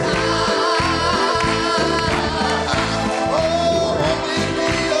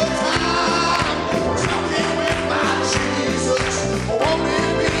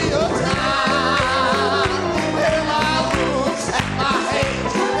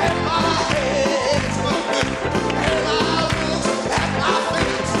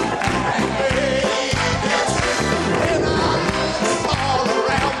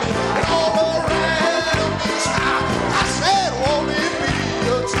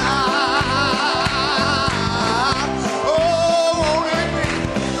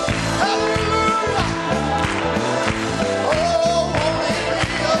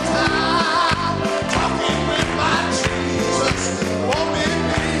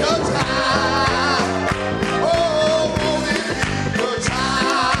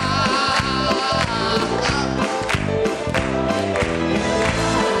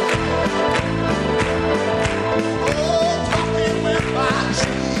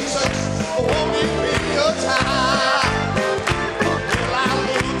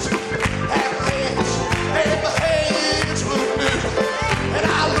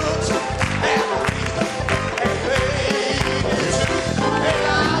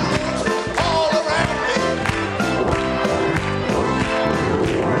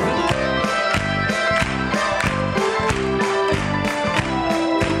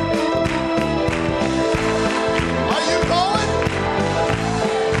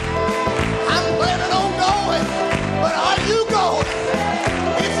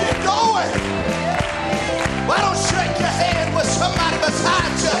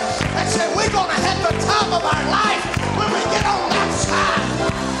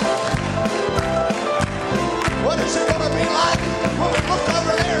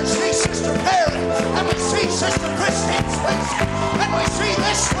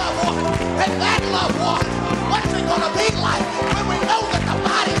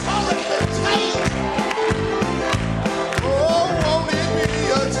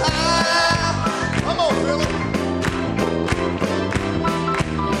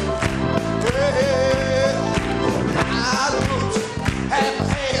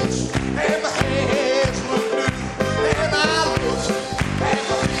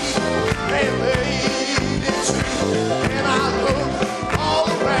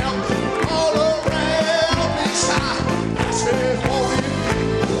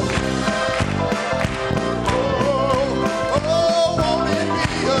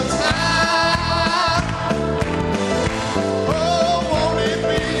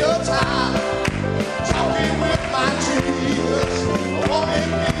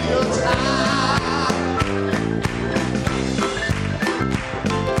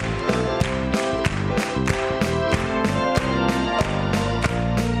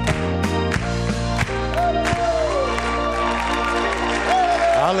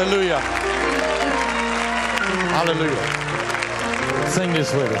 Hallelujah. Hallelujah. Sing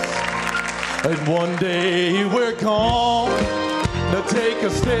this with us. And one day we're going to take a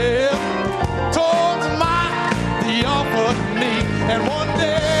step towards the offered knee. And one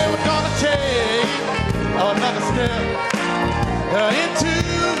day we're going to take another step into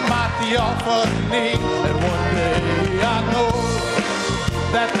the offered knee. And one day I know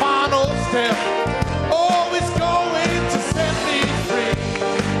that final step always going to set me free.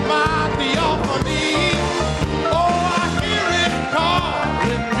 The offered knee. Oh, I hear it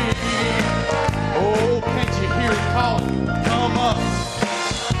calling me. Oh, can't you hear it calling? Come up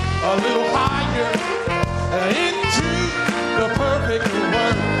a little higher into the perfect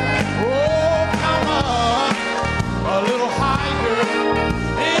word. Oh, come up a little higher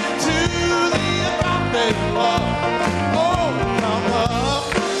into the agape love. Oh, come up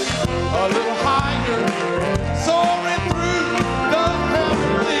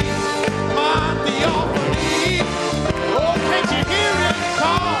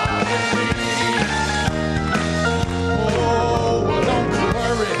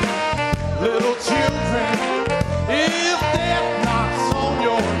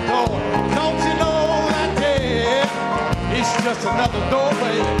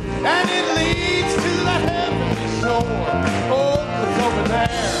and it leads to the heavenly shore. Oh, 'cause over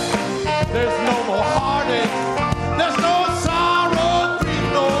there, there's no more heartache, there's no sorrow, grief,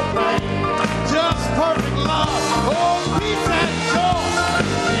 no pain, just perfect love, oh, peace and joy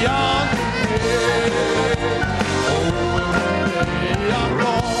beyond the grave. Oh, one day I'm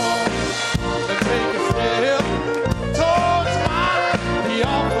going to take a step towards the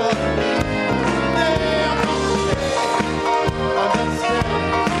offer.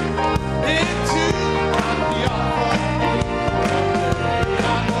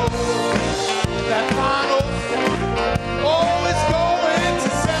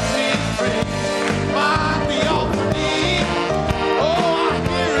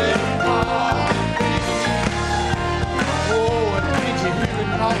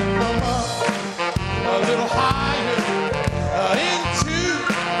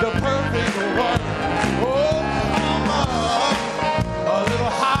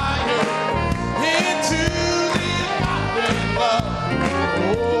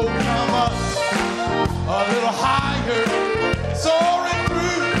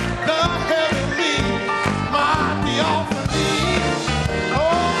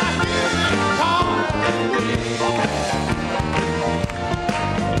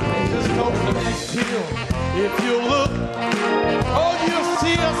 If you look, oh, you'll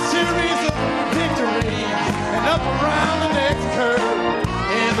see a series of victories, and up around the next curve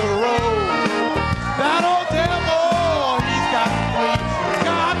in the road, that old devil, he's got to flee.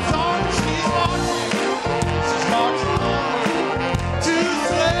 God's army, she's marching on to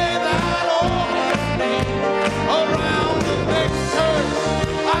slay that old enemy. Around the next curve,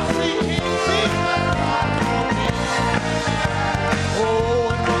 I see King Jesus on me.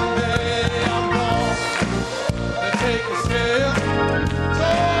 Oh, and one day I'm gonna take a step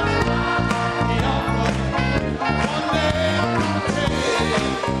towards the offer. One day I'm gonna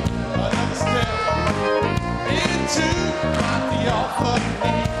take another step into the offer.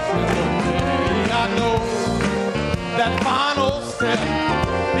 And one day I know that final step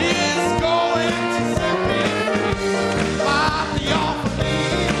is going to set me free. By the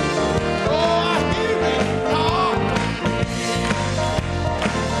offer, oh, I hear it calling me.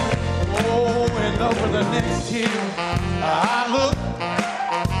 Oh, and over the next hill I look,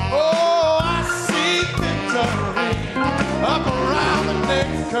 oh, I see victory. Up around the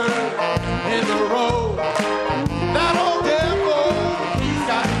next curve in the road, that old devil, he's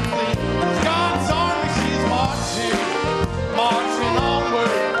got to flee. God's army, she's marching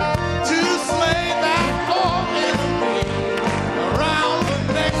onward to slay that old enemy. Around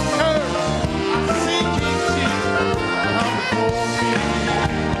the next curve, I see King Jesus come before me.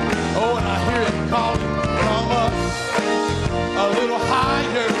 Oh, and I hear him calling from us a little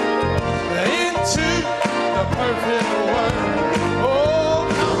higher into the perfect word. Oh,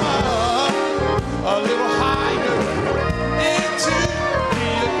 come up a little higher into the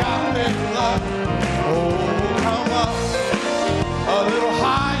agape love. Oh, come up a little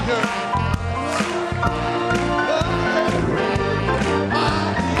higher.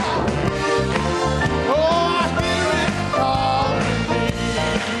 Oh, I hear it calling me.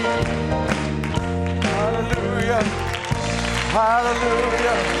 Hallelujah.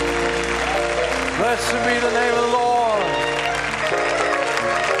 Hallelujah. Blessed be the name of the Lord.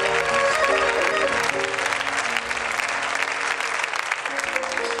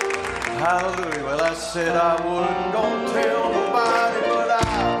 Hallelujah. Well, I said I wasn't going to tell nobody, but I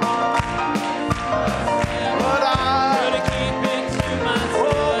Couldn't keep it to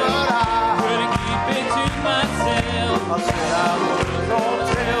myself. Couldn't keep it to myself. I said I wasn't going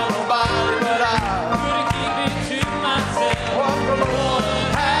to tell nobody, but I Couldn't keep it to myself. what the Lord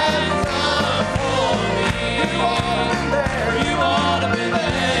has Done for me. there. You ought to be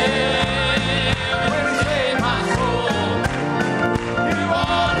there. When you save my soul. You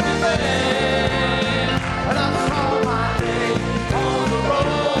ought to be there. And I saw my name on the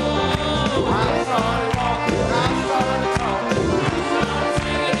road. I started walking, I started talking.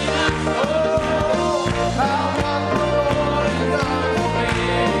 Singing in my soul. Oh, how what the Lord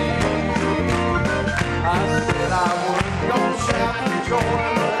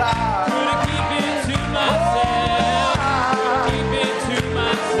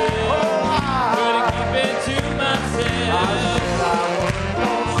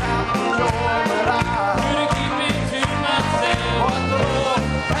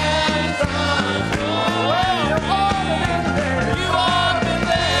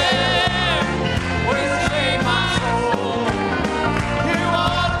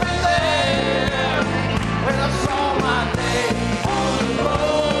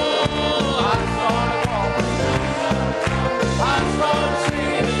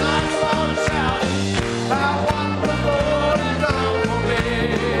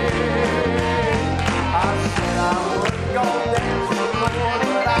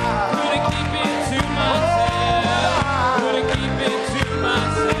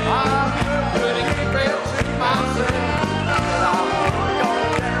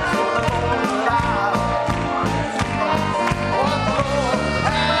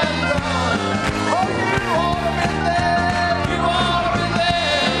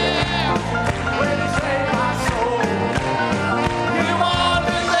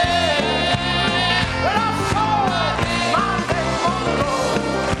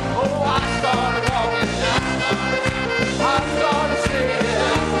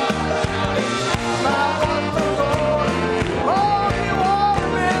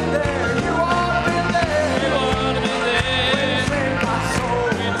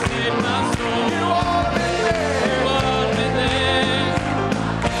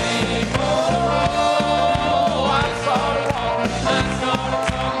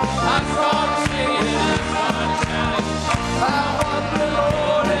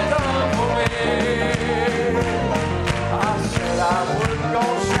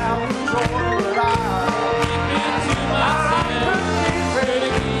I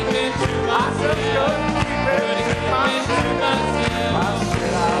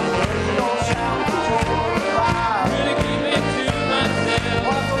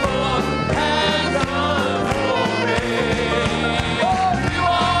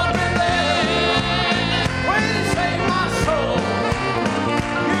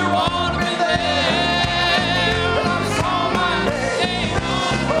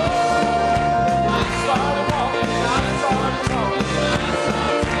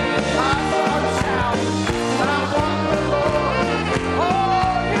started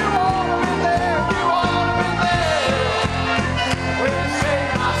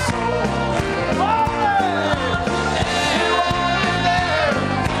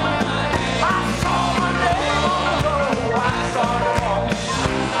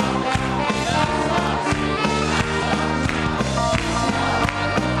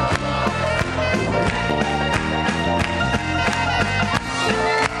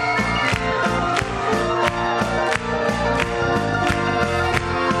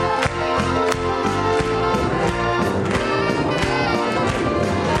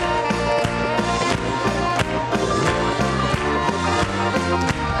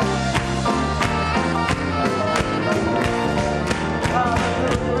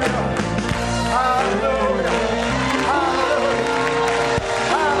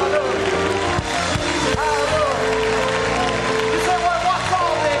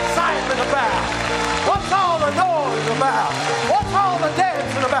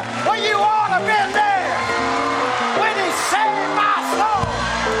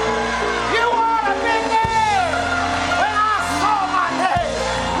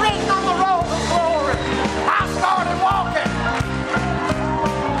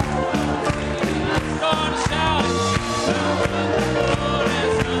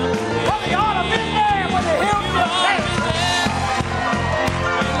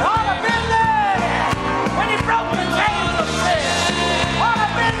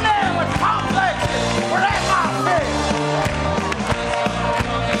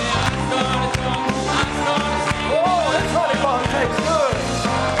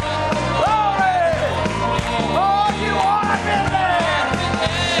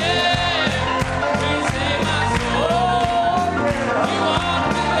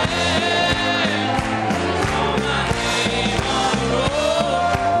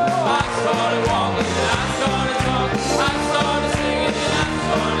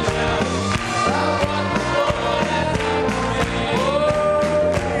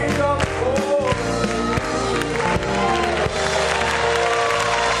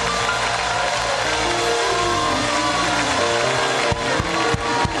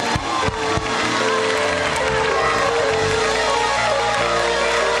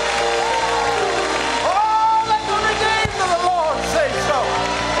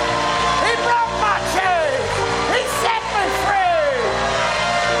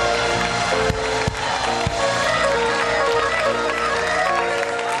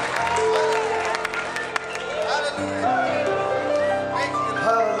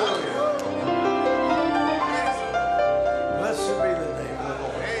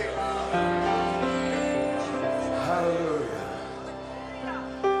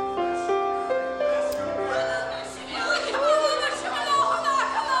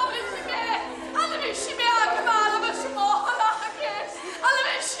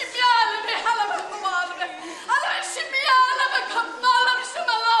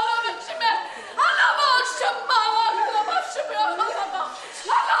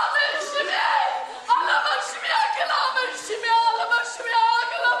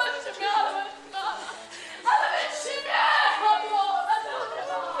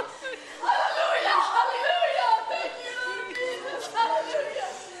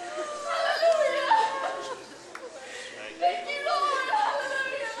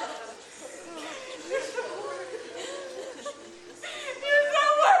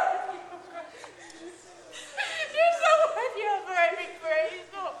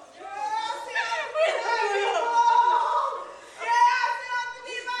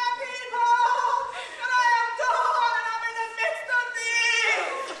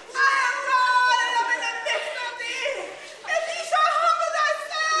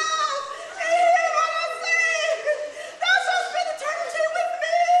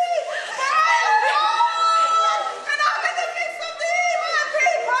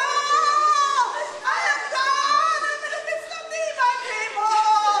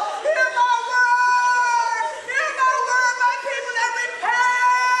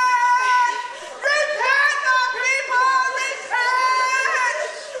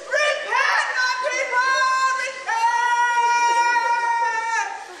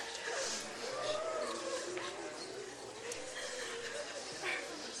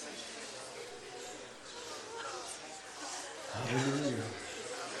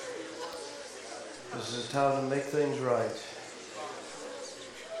This is time to make things right.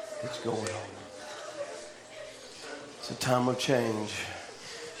 It's going on. It's a time of change.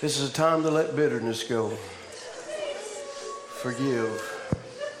 This is a time to let bitterness go. Forgive.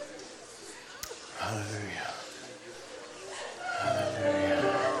 Hallelujah. Hallelujah.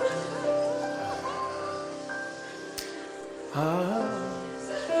 I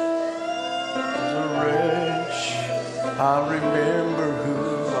was a wretch. I remember who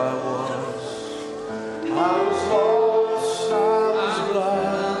I was. I was lost. I was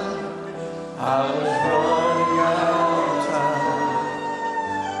blind. I was running out of time.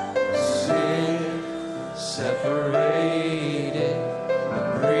 Sin separated. The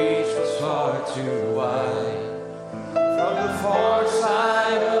breach was far too wide. From the far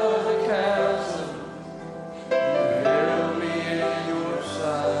side of the chasm, you held me in your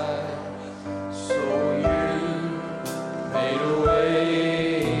side. So you made a way.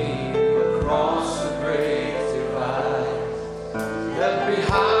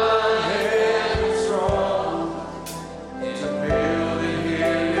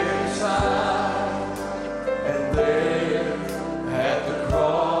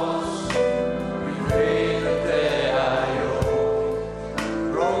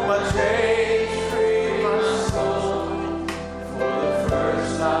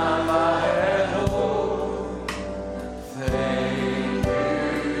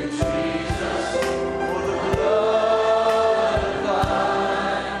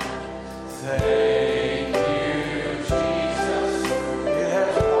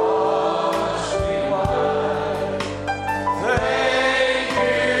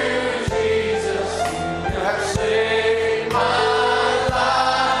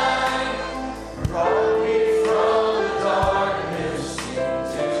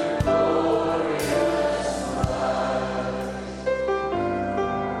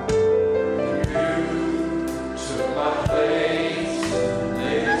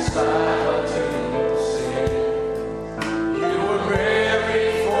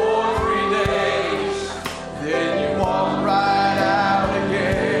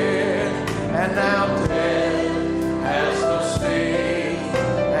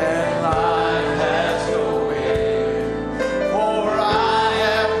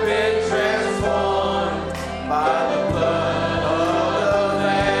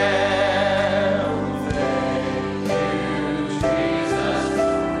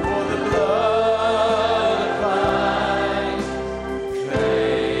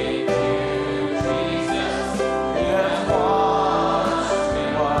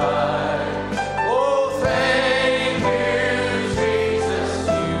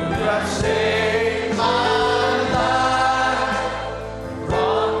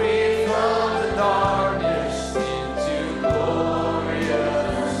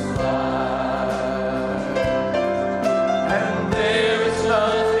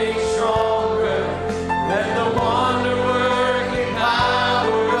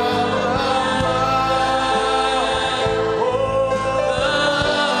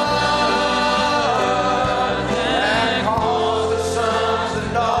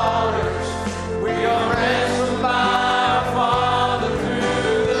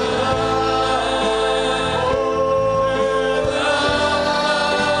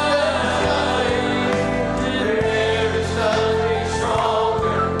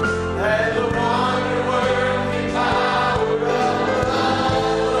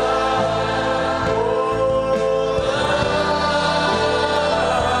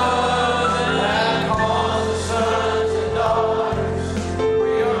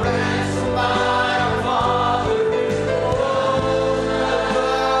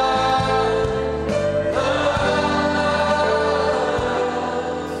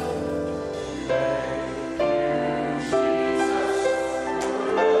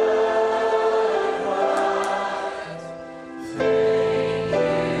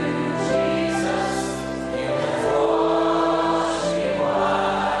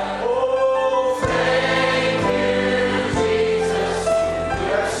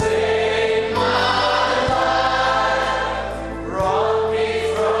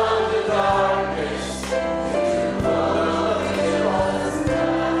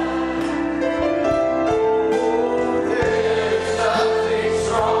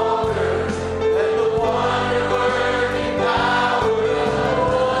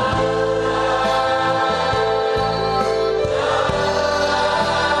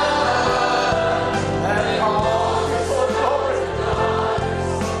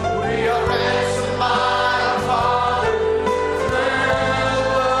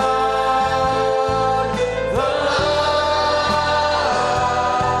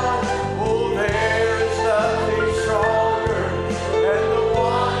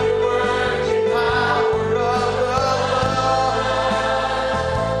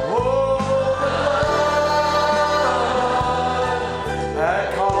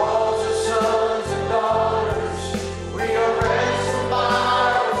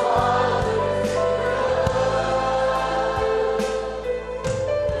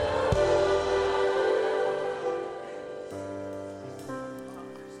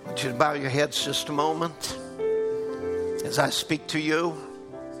 want you to bow your heads just a moment as I speak to you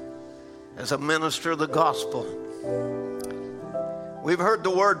as a minister of the gospel. We've heard the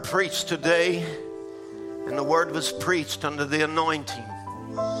word preached today, and the word was preached under the anointing.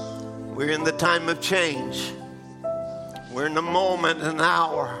 We're in the time of change. We're in the moment, an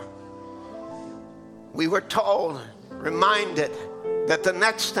hour. We were told, reminded, that the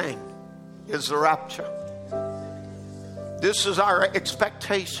next thing is the rapture. This is our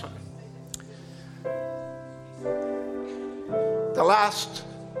expectation. The last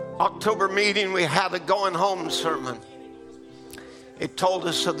October meeting, we had a going home sermon. It told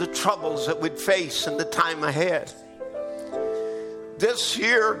us of the troubles that we'd face in the time ahead. This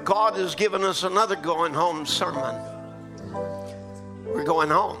year, God has given us another going home sermon. We're going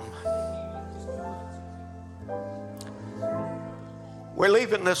home. We're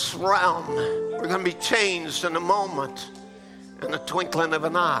leaving this realm. We're going to be changed in a moment, in the twinkling of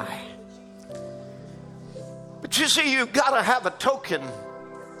an eye. But you see, you've got to have a token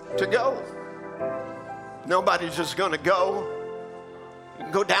to go. Nobody's just going to go. You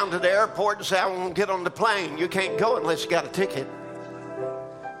can go down to the airport and say, I won't get on the plane. You can't go unless you got a ticket.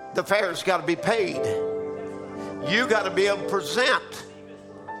 The fare's got to be paid. You got to be able to present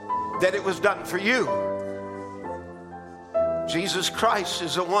that it was done for you. Jesus Christ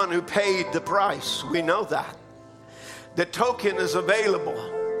is the one who paid the price. We know that. The token is available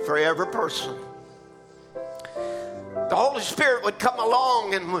for every person. The Holy Spirit would come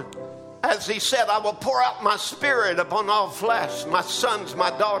along and as he said, I will pour out my spirit upon all flesh. My sons, my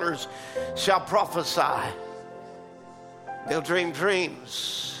daughters shall prophesy. They'll dream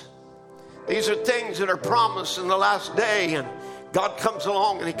dreams. These are things that are promised in the last day, and God comes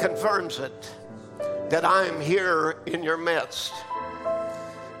along and he confirms it, that I am here in your midst.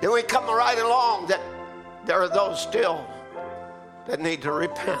 Then we come right along that there are those still that need to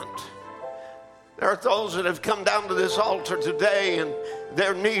repent. There are those that have come down to this altar today and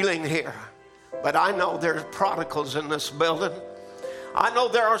they're kneeling here. But I know there's prodigals in this building. I know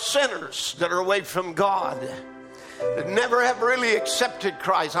there are sinners that are away from God, that never have really accepted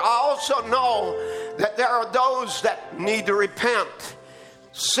Christ. I also know that there are those that need to repent.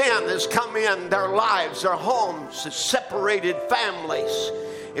 Sin has come in their lives, their homes, has separated families.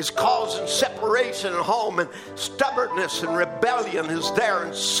 Is causing separation at home, and stubbornness and rebellion is there,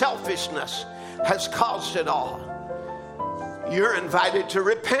 and selfishness has caused it all. You're invited to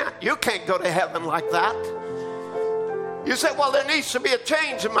repent. You can't go to heaven like that. You say, well, there needs to be a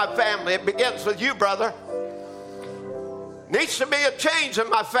change in my family. It begins with you, brother. Needs to be a change in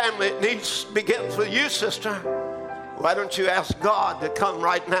my family. It begins with you, sister. Why don't you ask God to come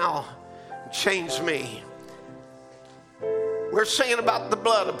right now and change me? We're singing about the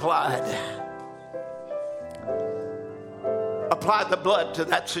blood applied. Apply the blood to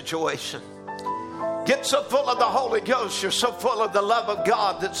that situation. Get so full of the Holy Ghost, you're so full of the love of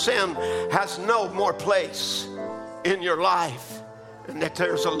God that sin has no more place in your life. And that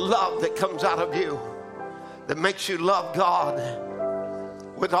there's a love that comes out of you that makes you love God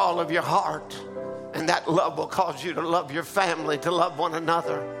with all of your heart. And that love will cause you to love your family, to love one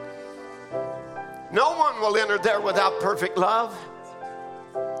another. No one will enter there without perfect love.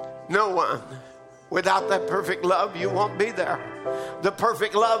 No one. Without that perfect love, you won't be there. The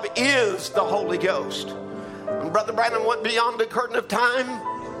perfect love is the Holy Ghost. And Brother Branham went beyond the curtain of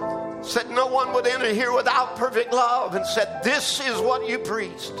time, said no one would enter here without perfect love, and said this is what you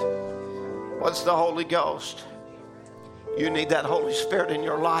preached. What's the Holy Ghost? You need that Holy Spirit in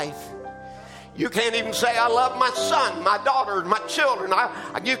your life. You can't even say, I love my son, my daughter, my children.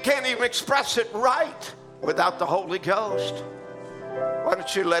 You can't even express it right without the Holy Ghost. Why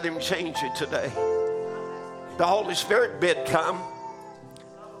don't you let him change you today? The Holy Spirit bid come.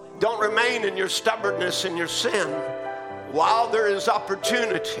 Don't remain in your stubbornness and your sin while there is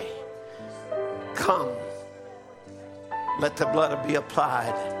opportunity. Come. Let the blood be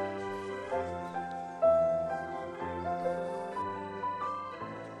applied.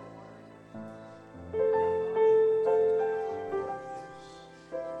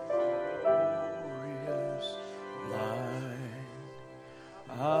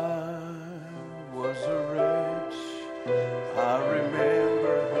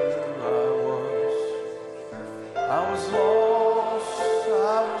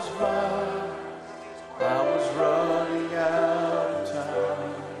 I was running out of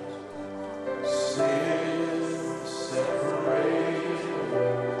time.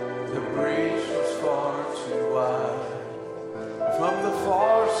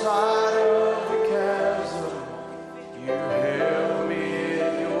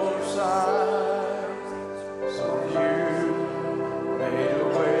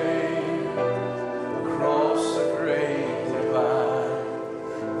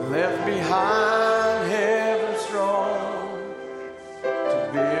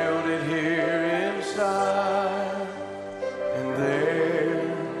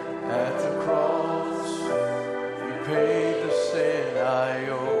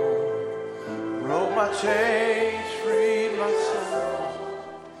 change freed my soul.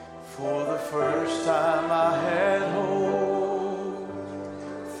 For the first time I had hope.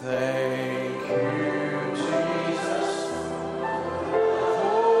 Thank you, Jesus.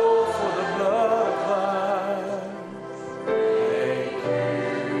 Oh, for the blood applied. Thank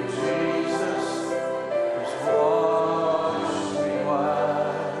you, Jesus, who's washed me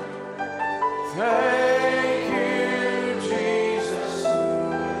white. Thank you, Jesus,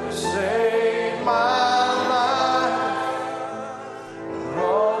 who saved my life.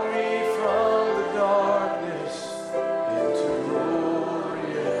 Brought me from the darkness into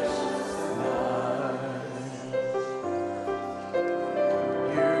glorious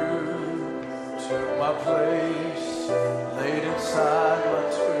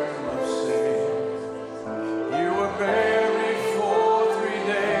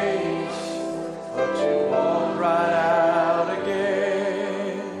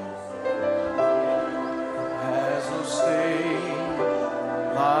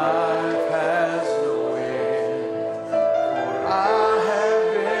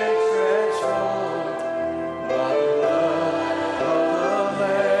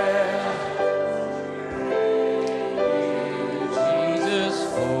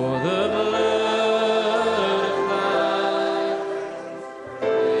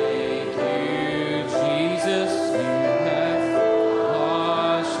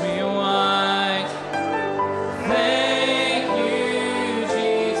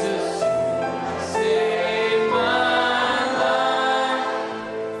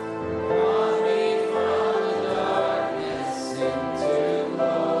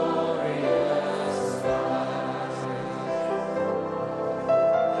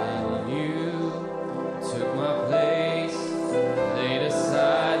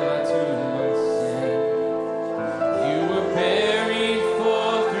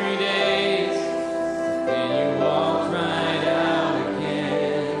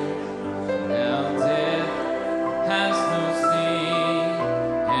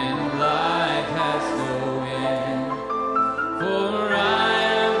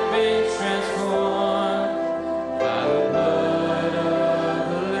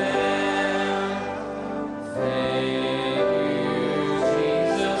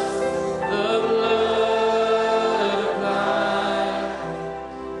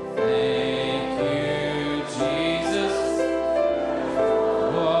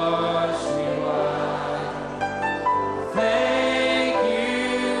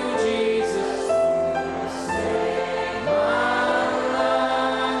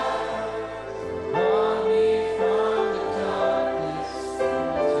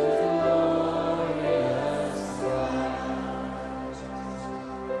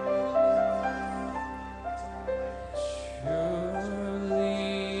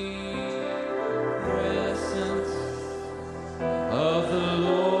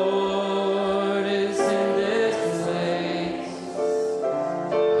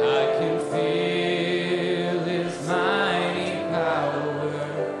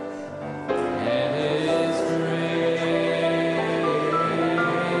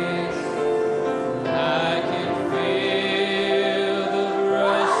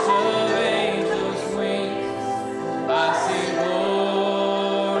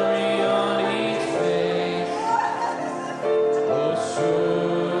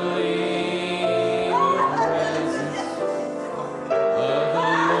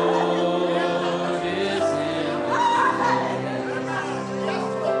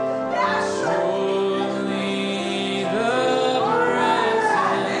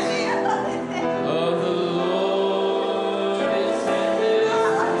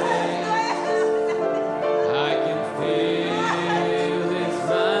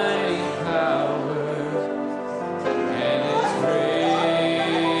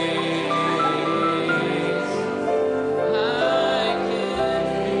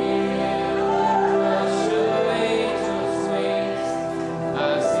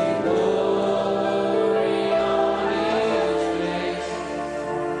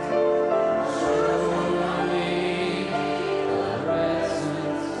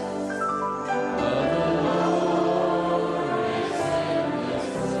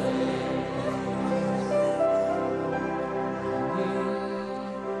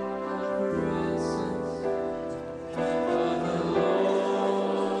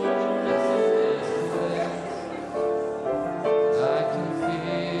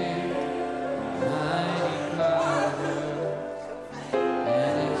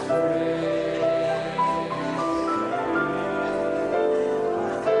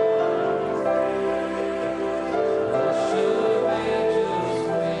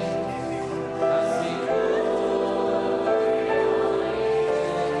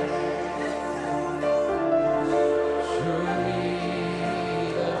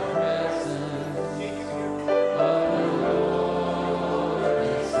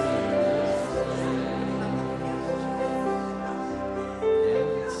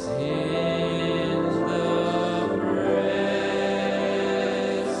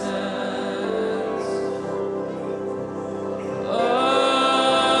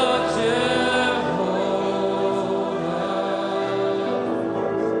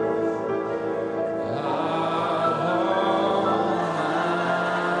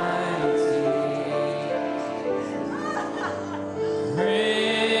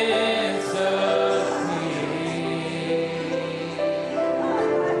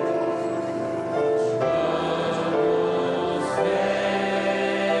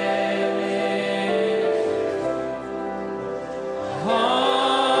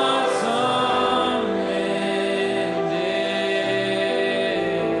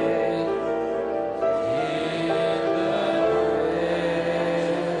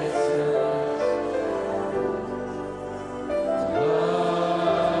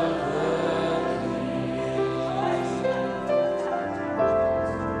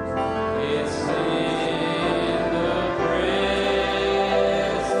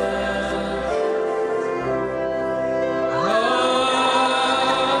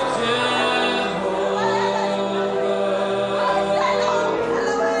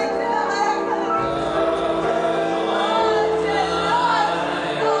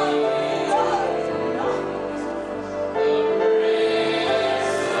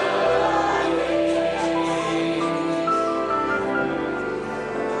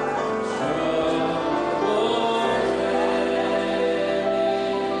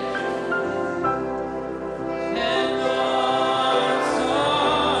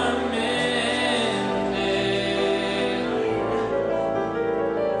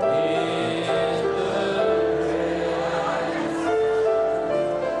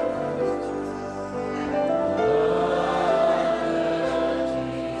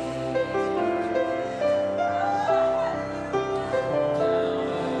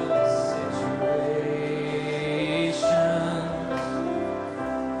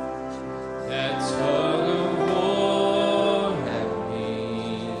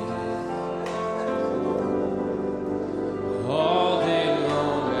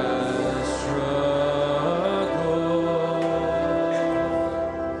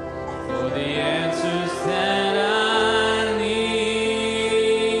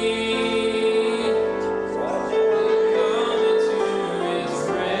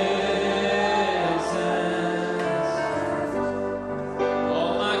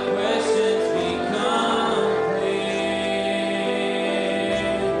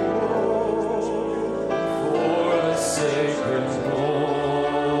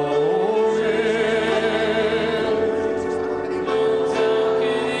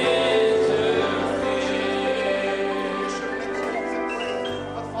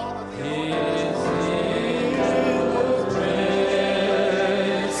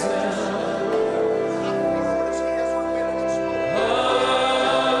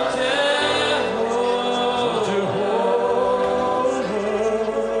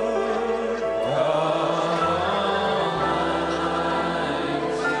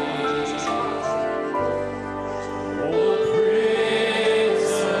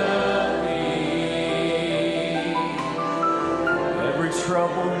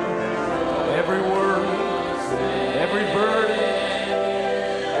trouble, every worry, every burden,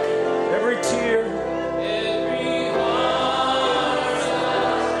 every tear.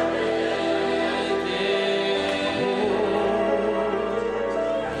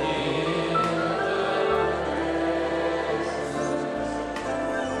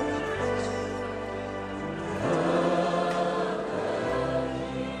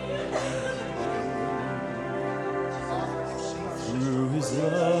 Through His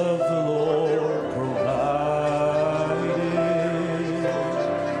love, the Lord provided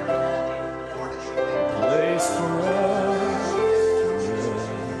a place for us to rest,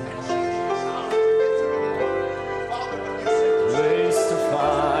 a place to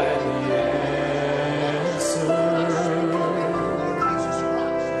find the answer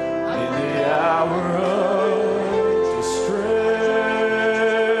in the hour of distress.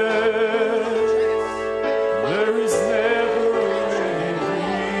 There is never any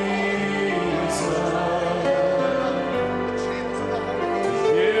reason to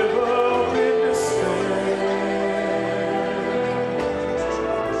give up in despair.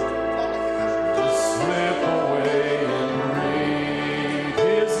 Just slip away and read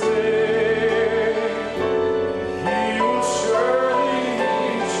His name. He will surely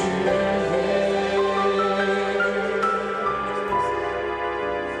meet you there.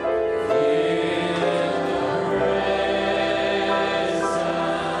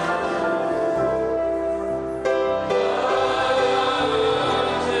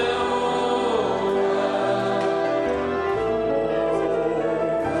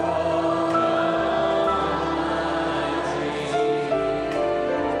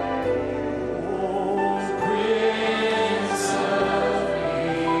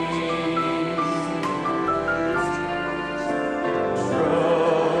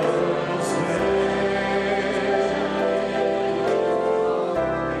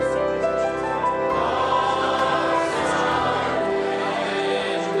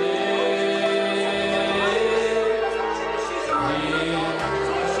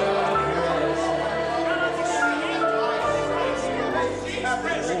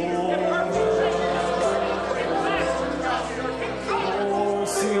 Oh,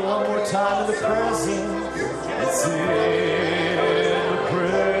 sing it one more time in the presence. It's in the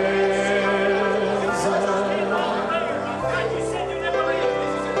presence.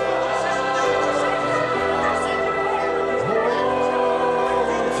 Oh,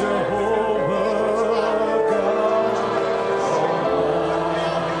 Jehovah God.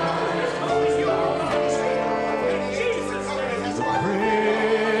 The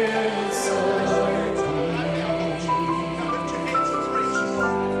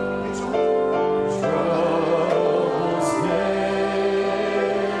Prince of Troubles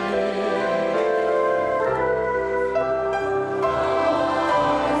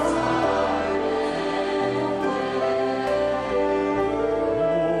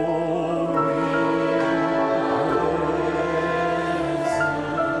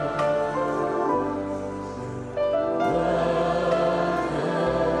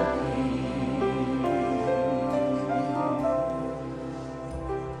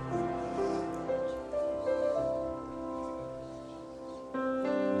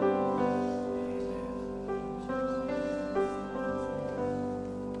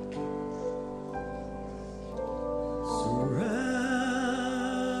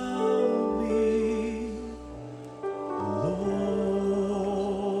surround me, Lord.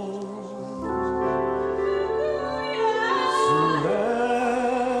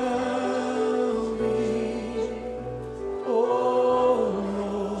 Surround me, oh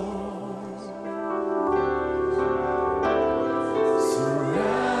Lord.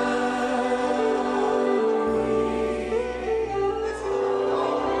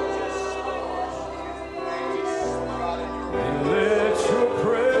 And let your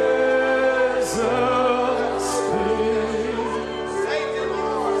presence fill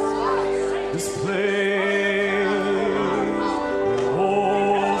this place.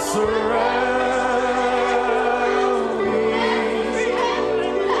 Oh, surround me,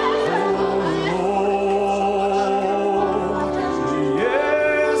 oh Lord.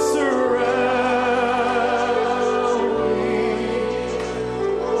 Yes, surround me,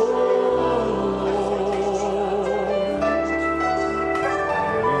 oh Lord.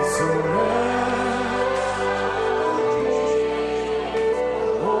 Surround,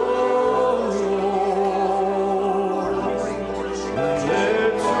 oh Lord.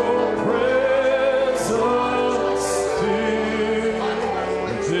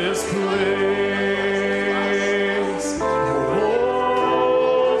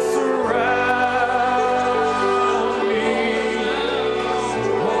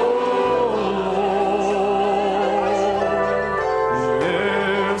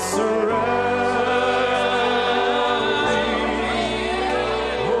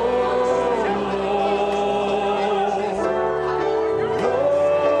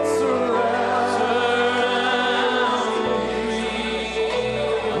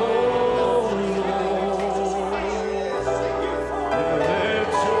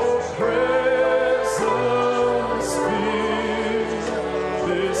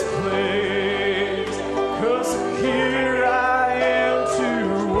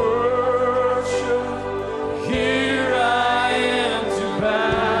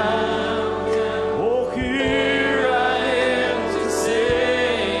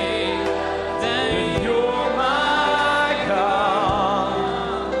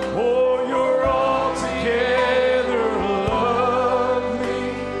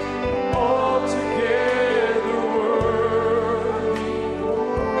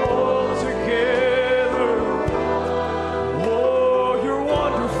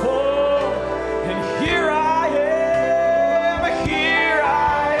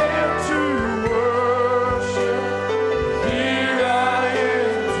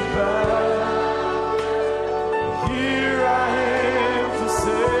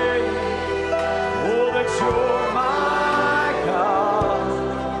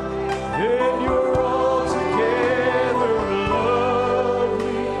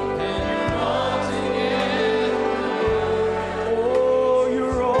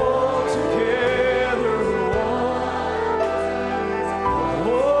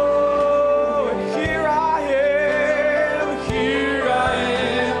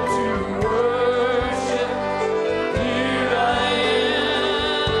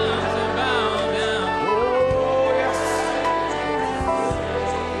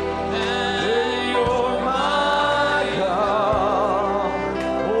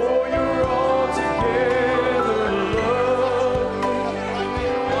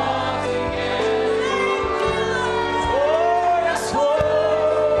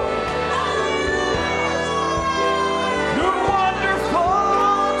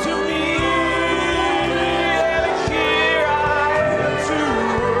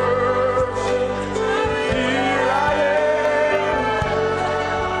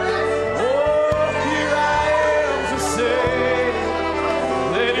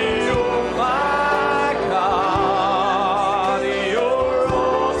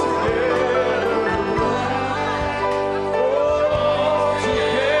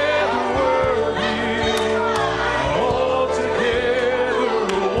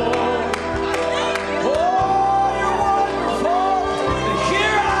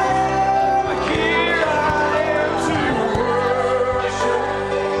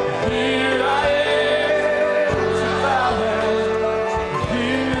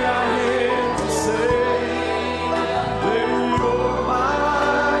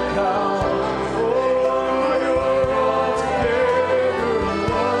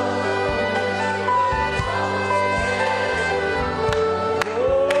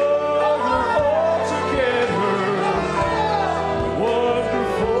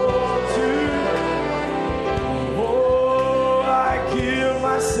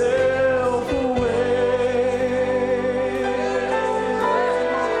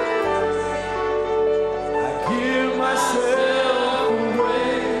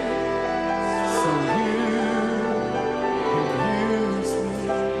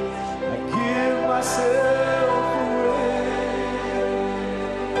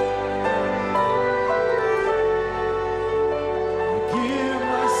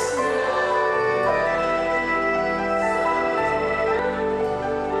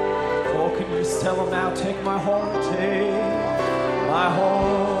 Just tell them now, take my heart, take my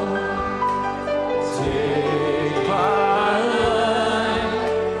heart, take my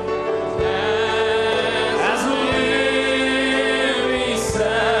life as a living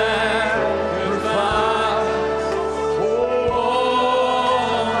sacrifice.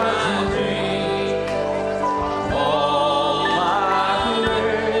 All my dreams, all my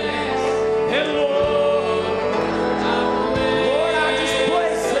praise, and Lord, I just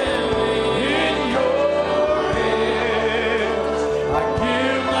place them in your hands. I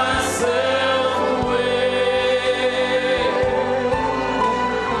give myself away.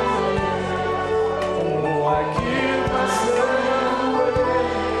 Oh, I give myself away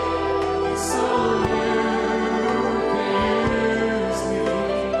so you can use me.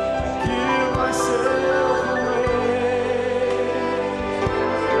 I give myself away.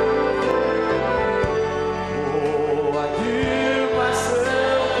 Oh, I give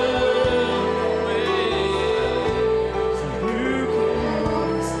myself away so you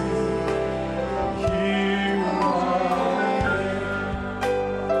can use me. Here I am.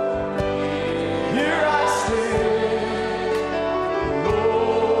 Here I stand.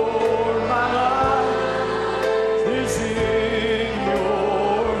 Lord, my life is in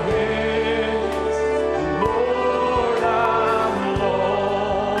your hands. Lord, I'm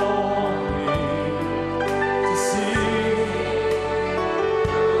longing to see.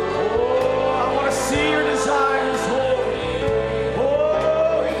 Oh, I want to see your desires, Lord.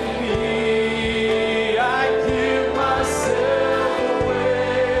 Oh, in me, I give myself away.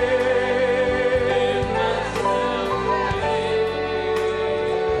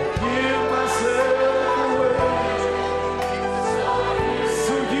 Give myself away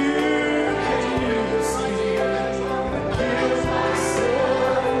so you can use me. I give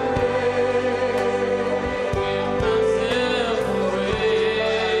myself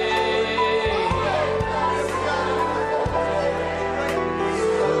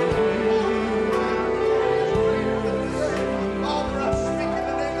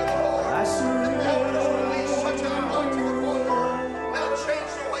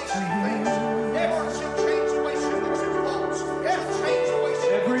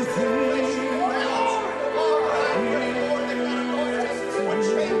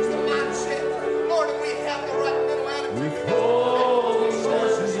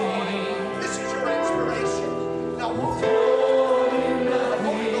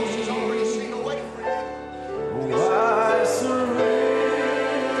I surrender.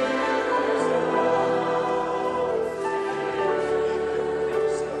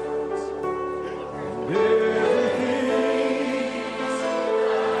 I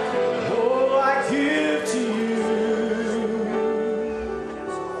oh, I give to you,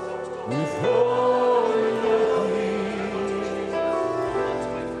 withholding nothing.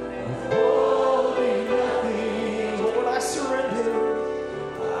 Lord, I surrender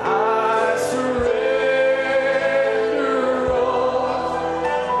all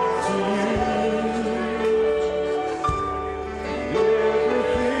to you.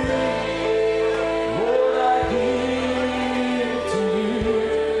 Everything, Lord, I give to you.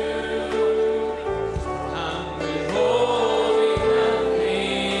 I'm withholding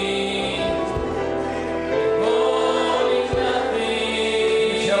nothing.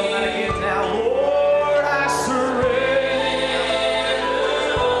 Tell them that again now. Lord, I surrender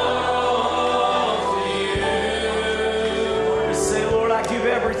all to you. Just say, Lord, I give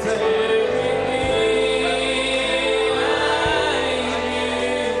everything.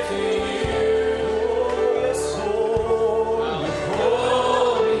 Yes, Lord.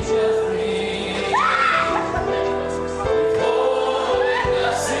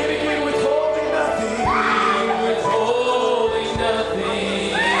 Sing it again, withholding nothing. Withholding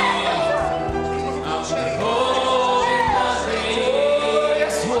nothing. I'm withholding nothing.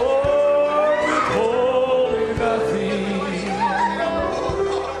 Yes, Lord, withholding nothing.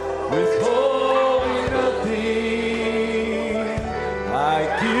 Withholding nothing.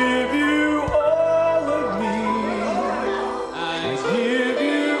 I give you all of me. I give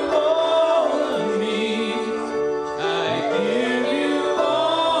you all of me. I give you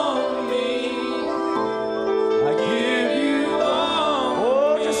all of me. I give you all.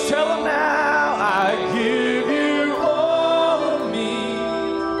 Oh, just tell them now. I give you all of me.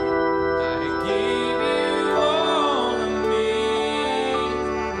 I give you all of me.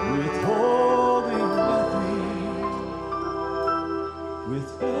 Withholding nothing.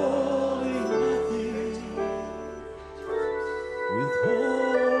 Withholding nothing.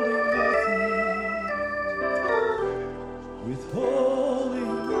 Withholding nothing.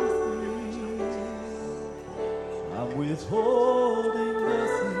 Withholding nothing. I'm withholding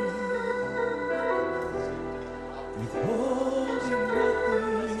nothing.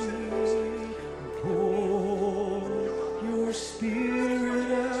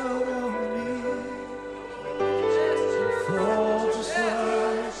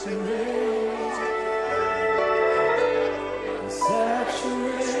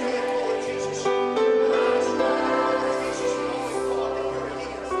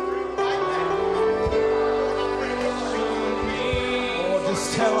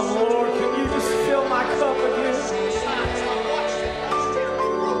 Just tell him, Lord, can you just fill my cup again?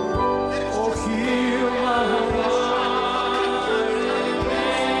 Oh, heal my heart.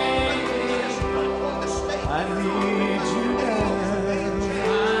 I need you now.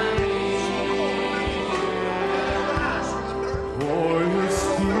 Pour your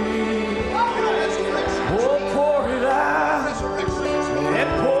spirit. Oh, pour it out. And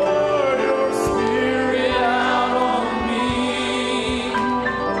pour your spirit out on me.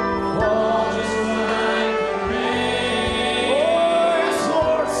 Oh, just like the rain. Oh, yes,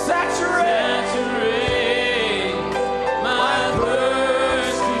 Lord, saturate my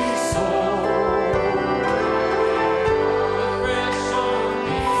thirsty soul.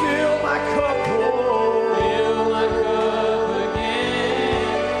 Fill my cup, Lord. Fill my cup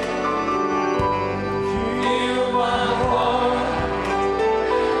again. Heal my heart.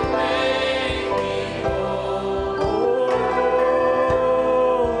 Make me whole. Oh,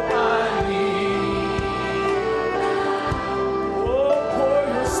 I need. Oh, pour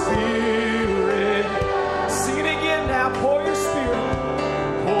your spirit. Sing it again now. Pour your spirit.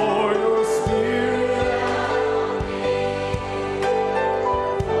 Pour your spirit on me.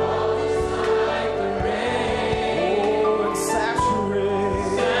 Like the rain. Oh, and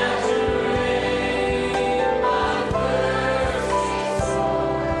saturate my thirsty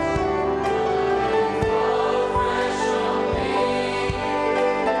soul. Fall fresh on me.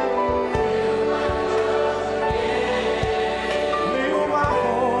 Fill my cup again. Fill my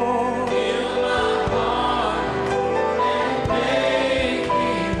heart. Fill my heart and make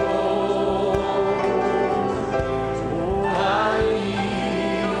me whole. Oh, I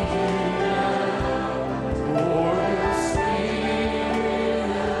need you now. Pour your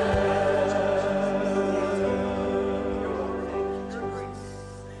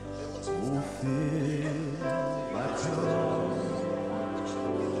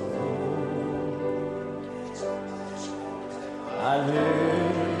I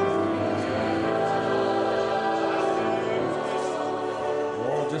live.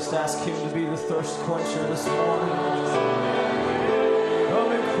 Oh, just ask him to be the thirst quencher this morning.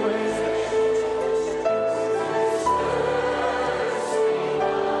 Come and quench.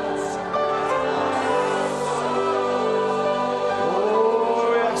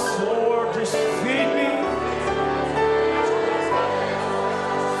 Oh, yes, Lord, just feed me.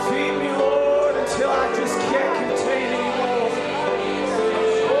 Feed me, Lord, until I just can't contain anymore.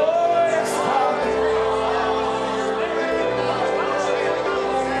 Oh, yes, Father.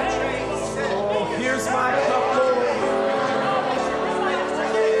 Oh, here's my cup, Lord.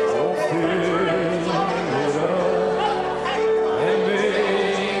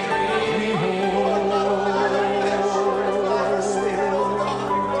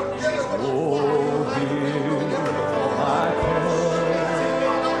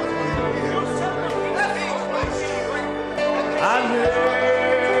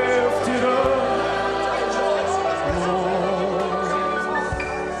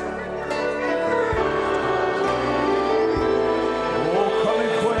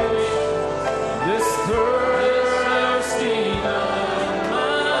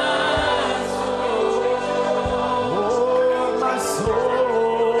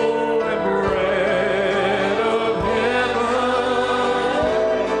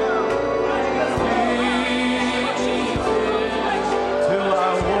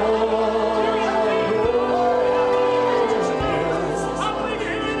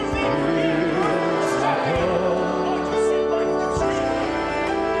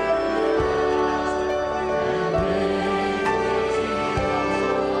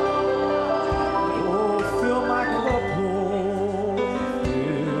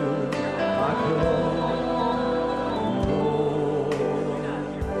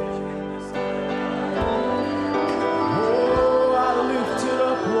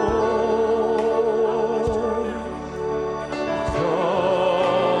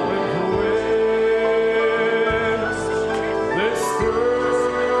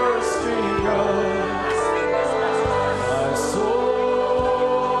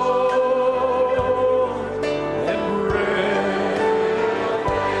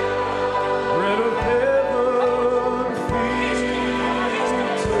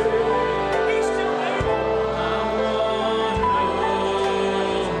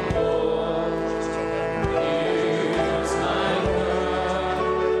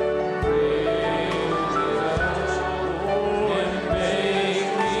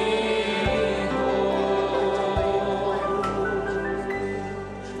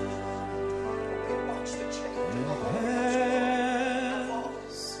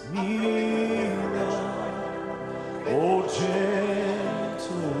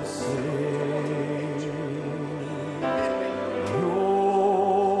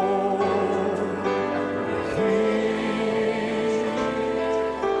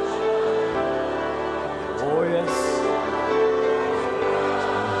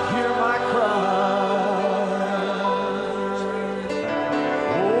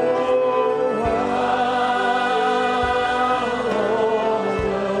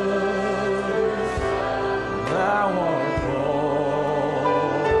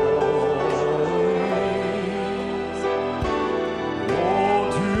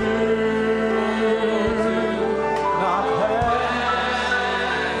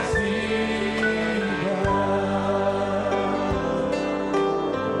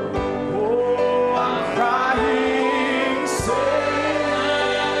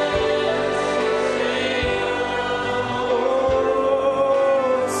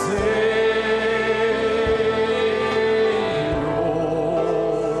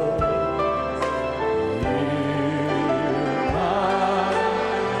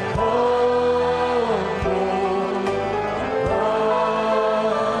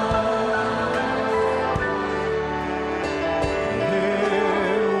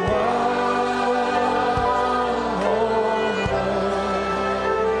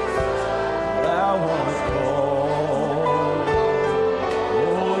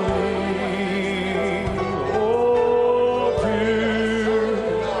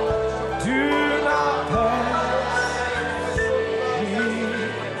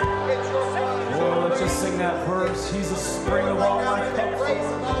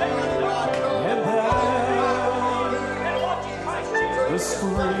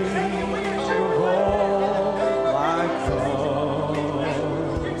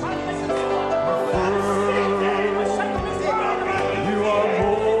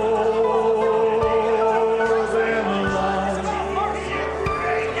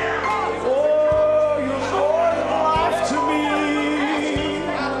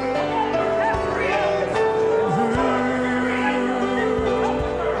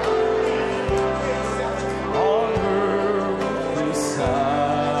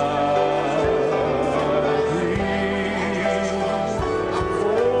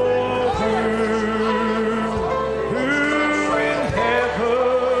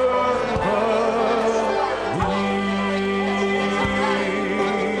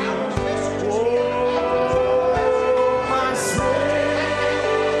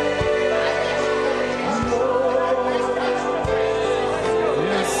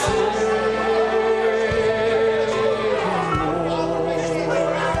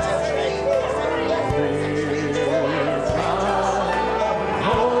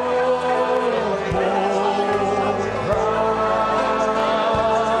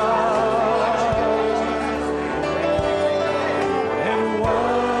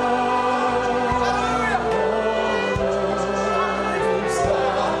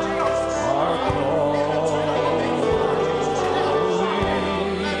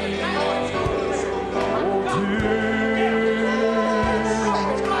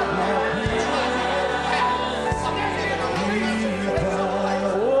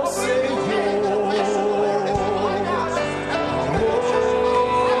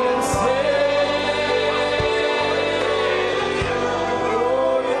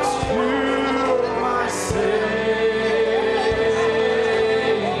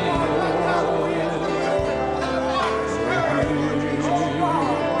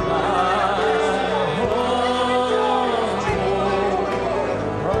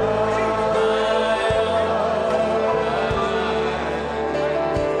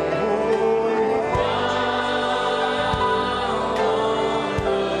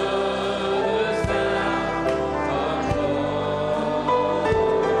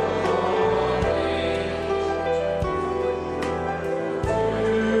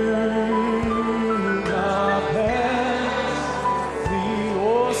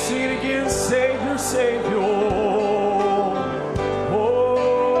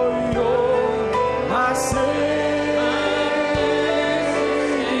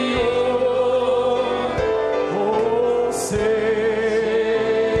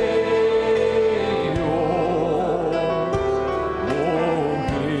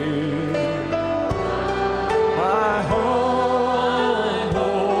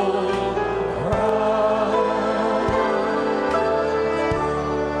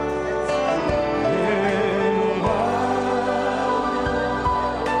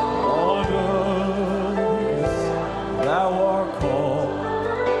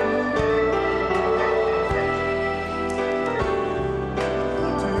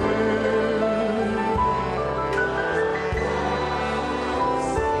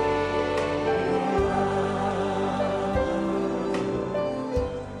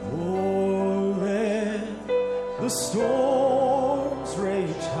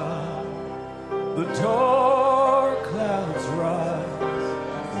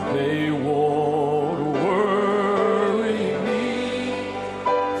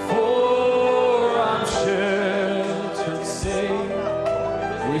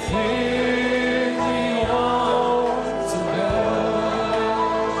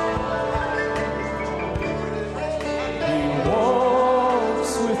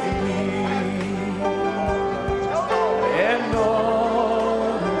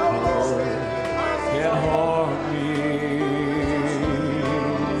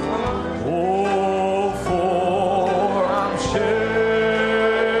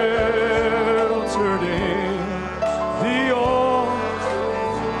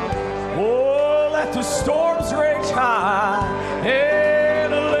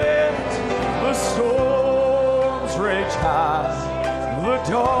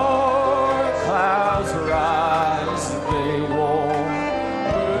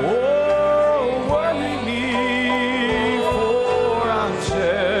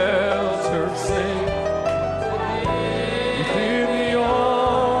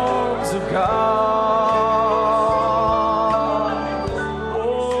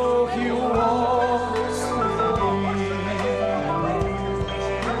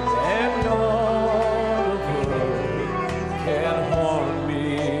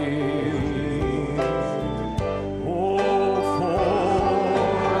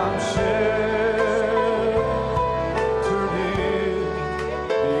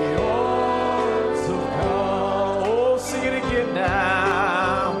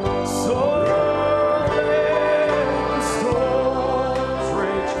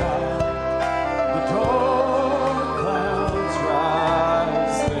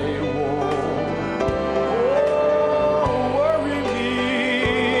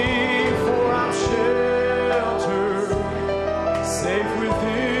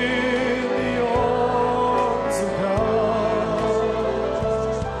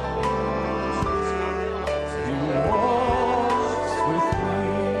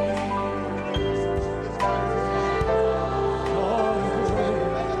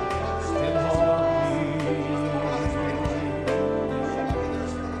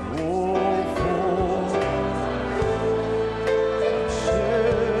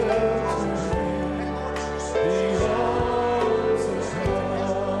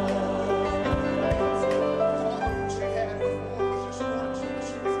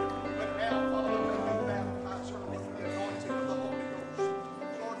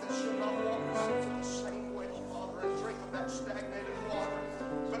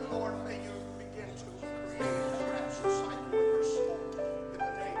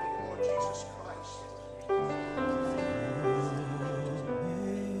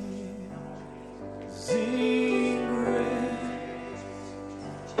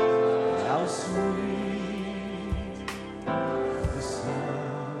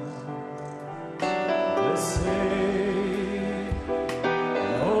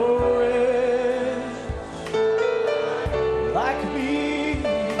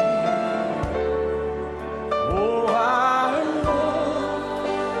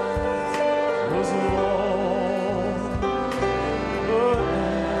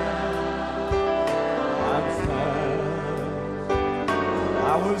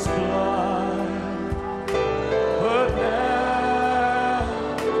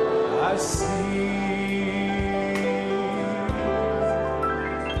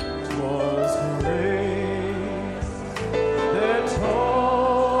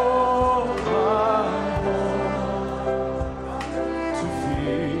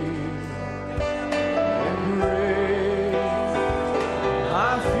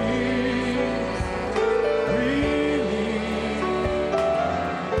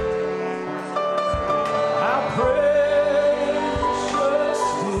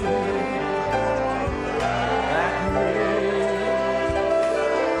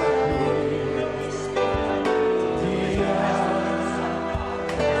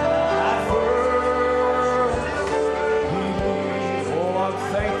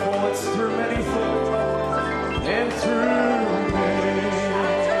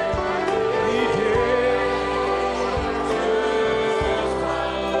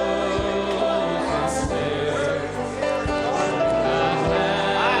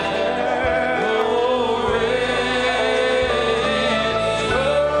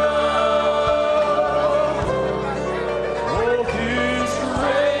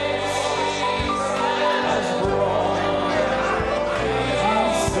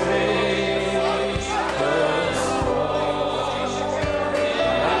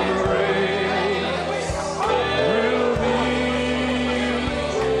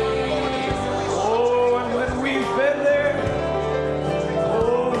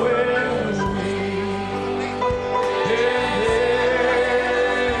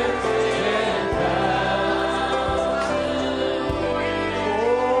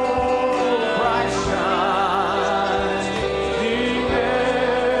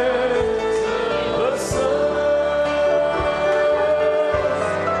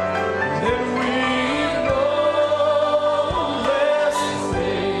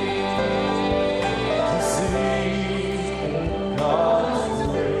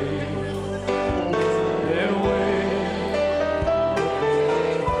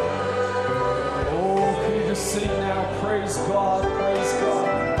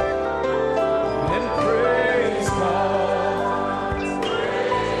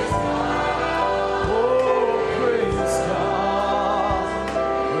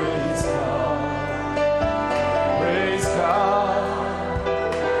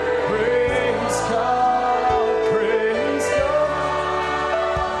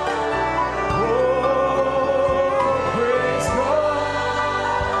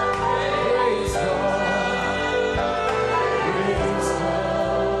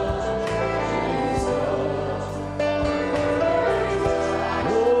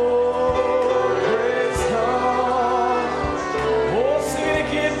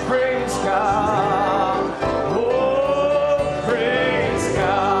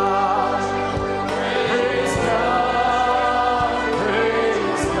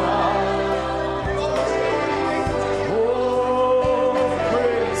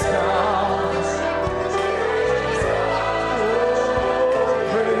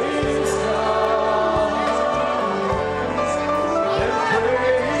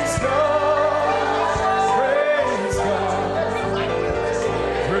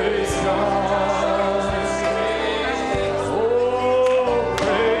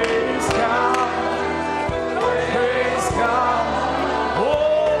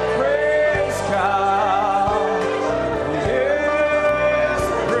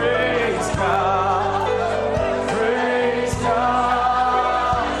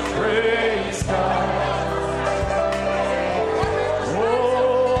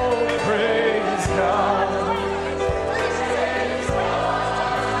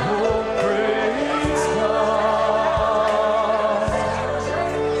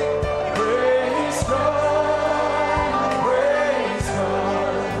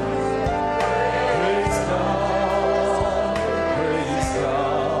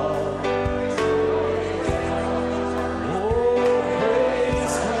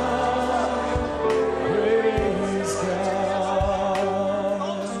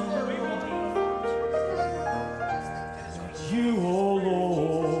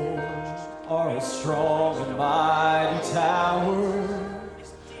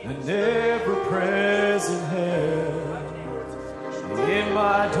 in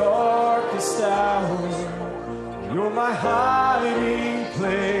my darkest hour. You're my hiding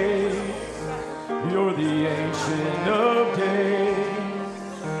place. You're the Ancient of Days.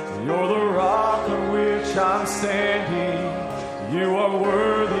 You're the rock on which I'm standing. You are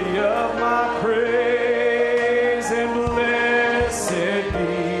worthy of my praise, and blessed be,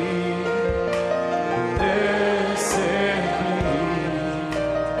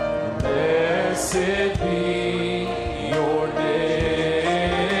 blessed be your name.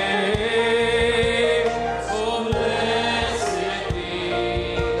 Oh, blessed be,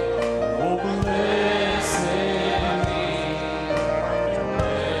 oh, blessed be your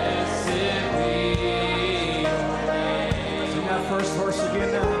name. Sing that first verse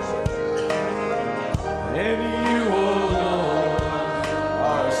again now. And you alone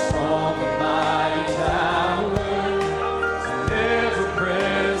are a strong and mighty tower, ever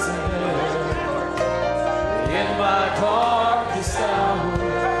present in my darkest hour.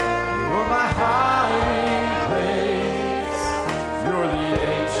 You're my hiding place. You're the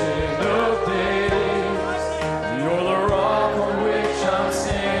Ancient of Days. You're the rock on which I'm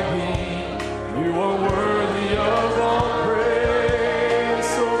standing. You are worthy of all praise.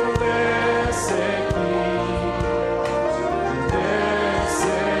 So blessed be,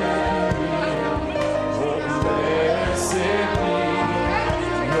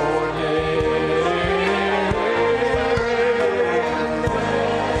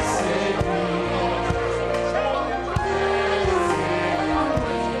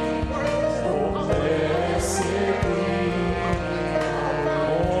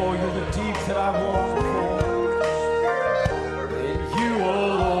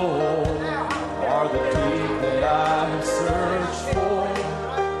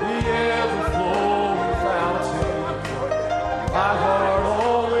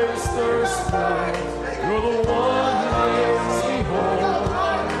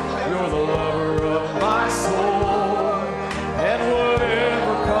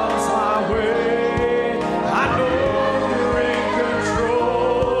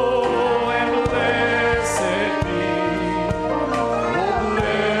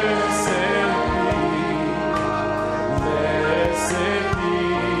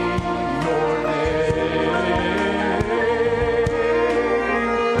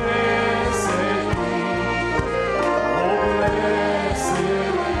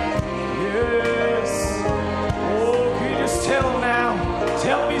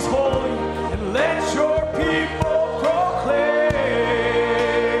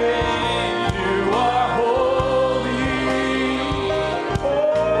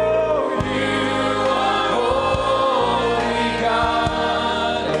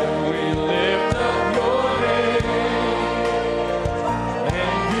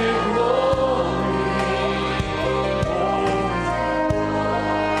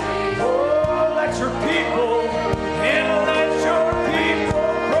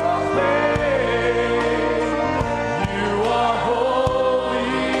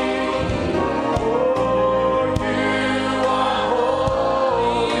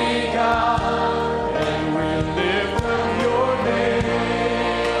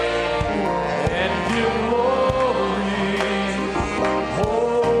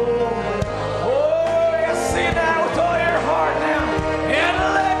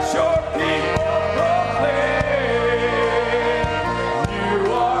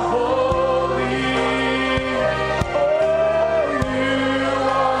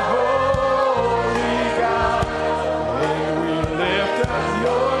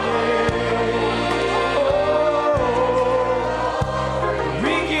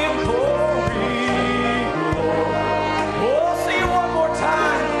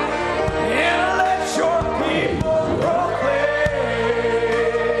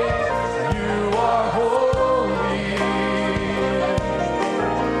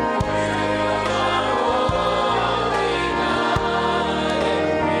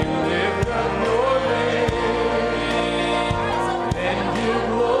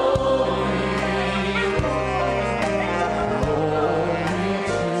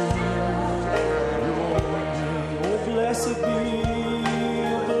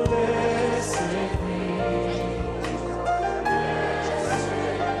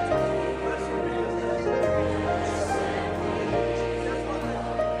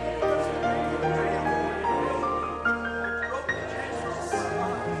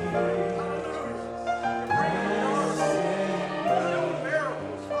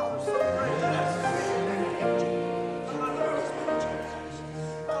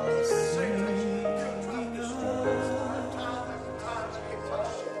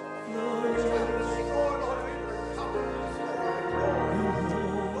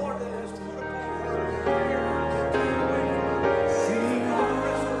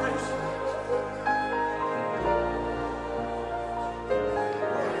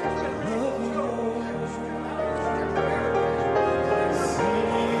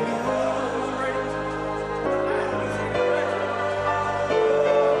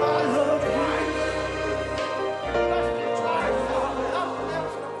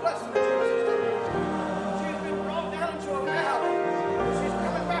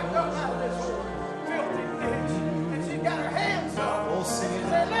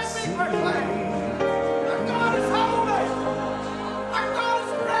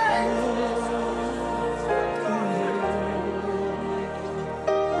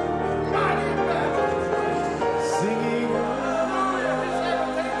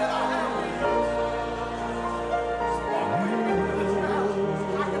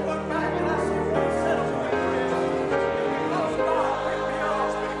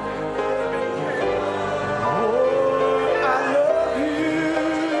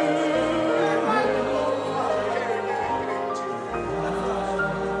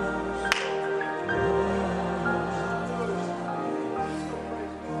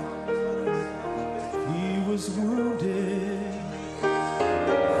 was wounded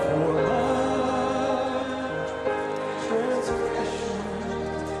for my transgression.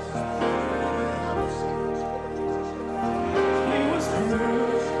 He was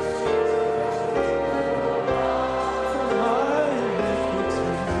bruised for my iniquity.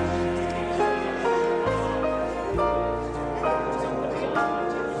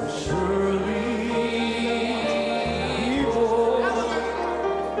 Surely he bore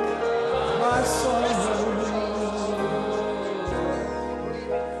my sorrow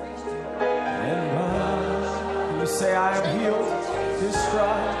and mine. You say, I am healed, his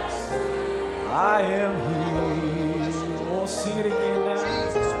stripes, I am healed. Oh, sing it again now.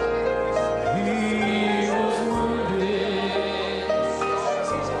 He was wounded for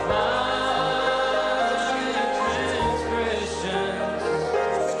my transgressions.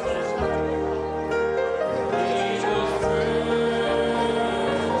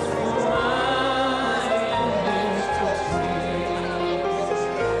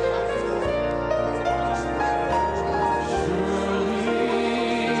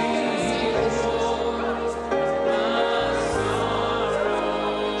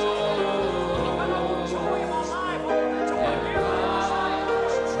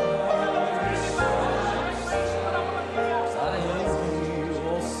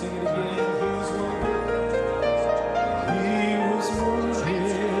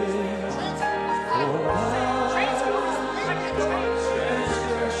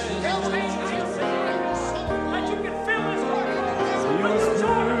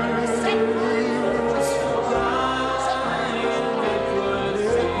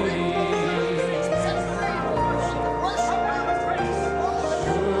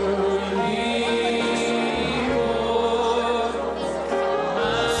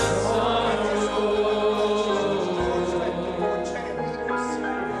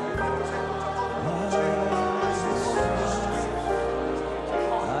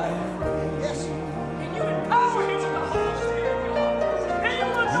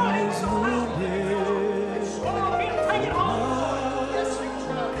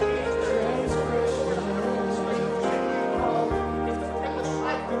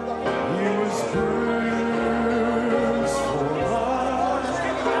 He was bruised for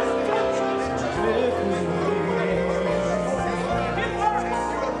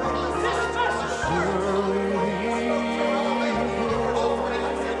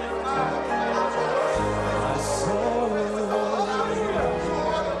my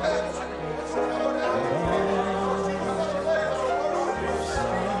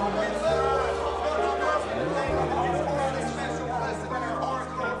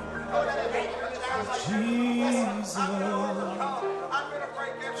iniquity. Surely he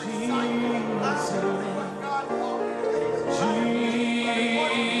bore my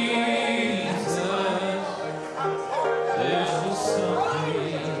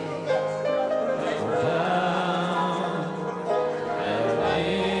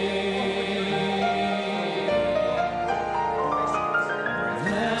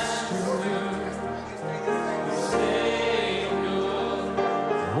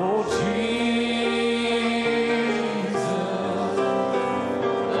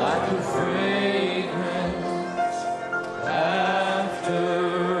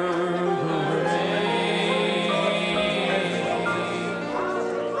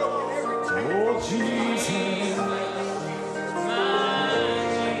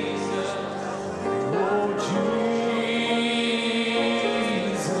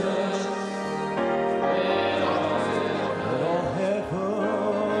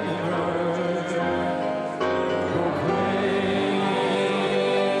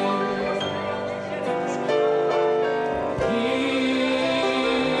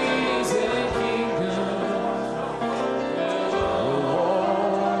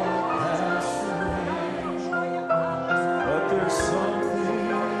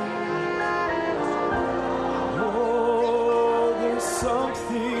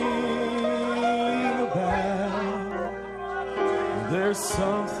There's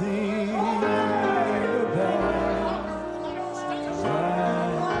something about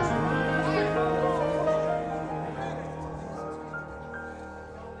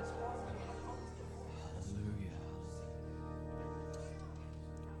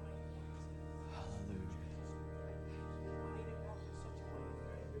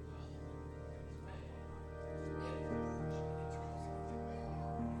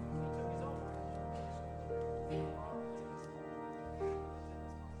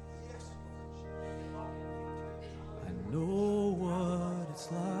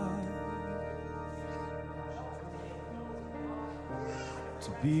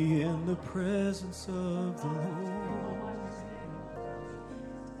be in the presence of the Lord.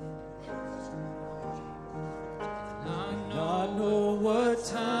 Not know what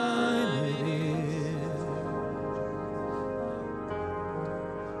time it is,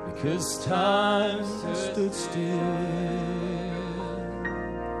 because time stood still.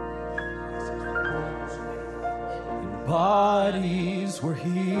 Bodies were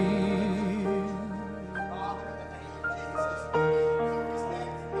healed,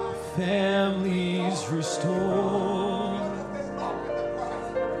 families restored,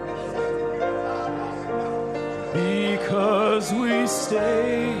 because we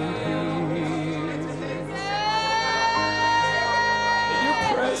stayed here in your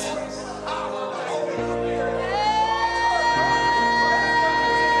presence.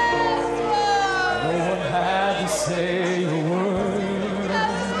 No one had to say a word,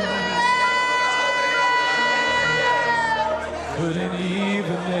 couldn't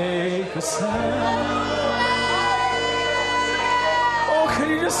even make a sound. Oh, could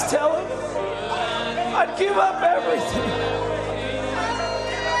you just tell him I'd give up everything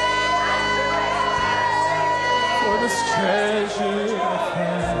for this treasure I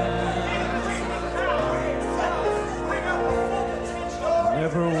found?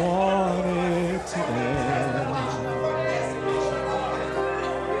 Never wanted to end,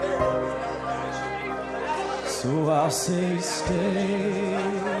 so I'll say stay.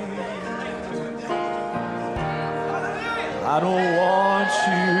 I don't want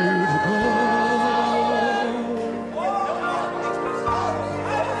you to go,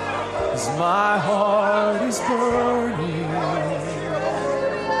 'cause my heart is burning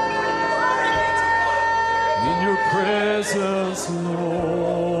in your presence,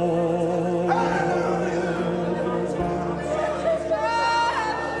 Lord.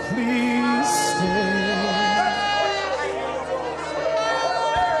 Please stay.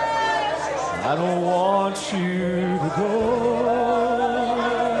 I don't want you to go,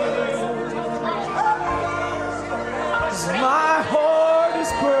 'cause my heart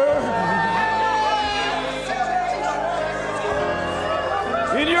is burning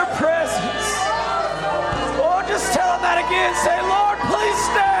in your presence. Oh, just tell him that again. Say, Lord, please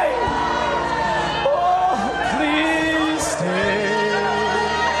stay. Oh, please stay.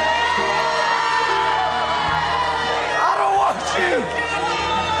 I don't want you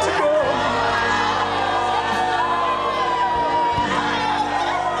to go,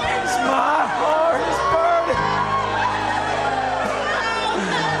 'cause my heart is burning.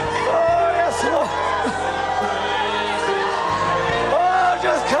 Oh, yes, Lord. Oh,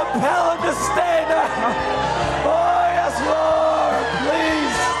 just compel him to stay now. Oh, yes, Lord,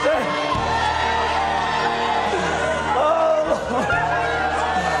 please stay. Oh, Lord,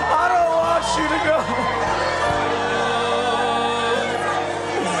 I don't want you to go.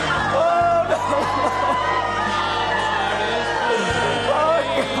 Oh, no. Oh,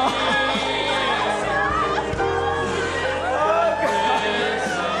 God. Oh, God.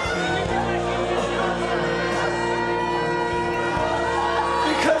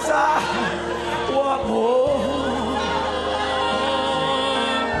 Because I want more.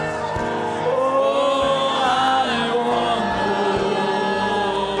 Oh, I want more.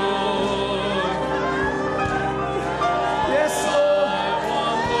 Yes, Lord.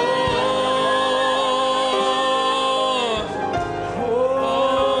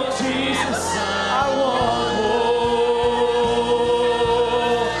 Oh, Jesus, I want more.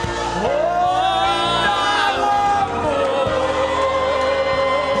 Oh, I want more.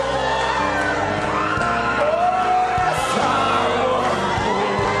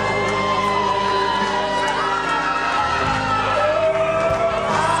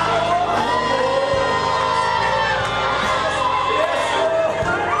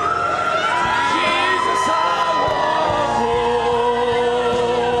 Jesus, I want more.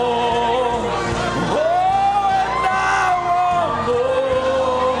 Oh, and I want more.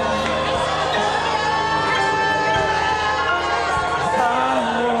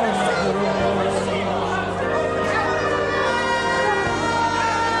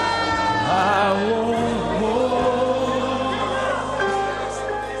 I want more.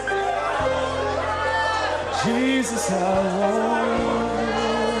 Jesus, I want more.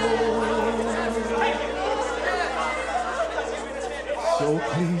 So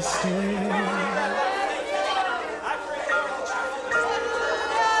please stay.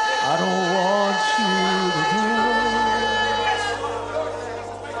 I don't want you to go,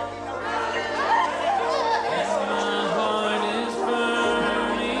 'cause my heart is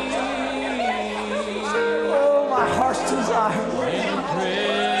burning. Oh, my heart's desire. In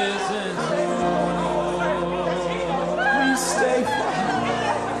presence, Lord. Please stay,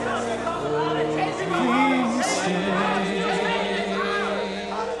 Father.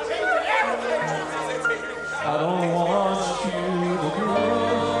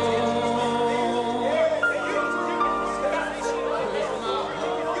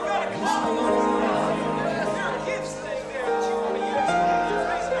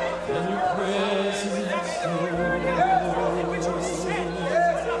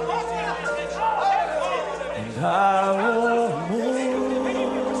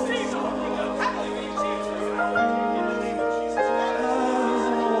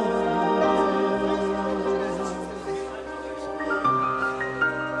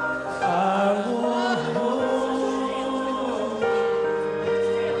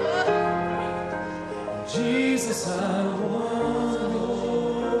 Jesus, I want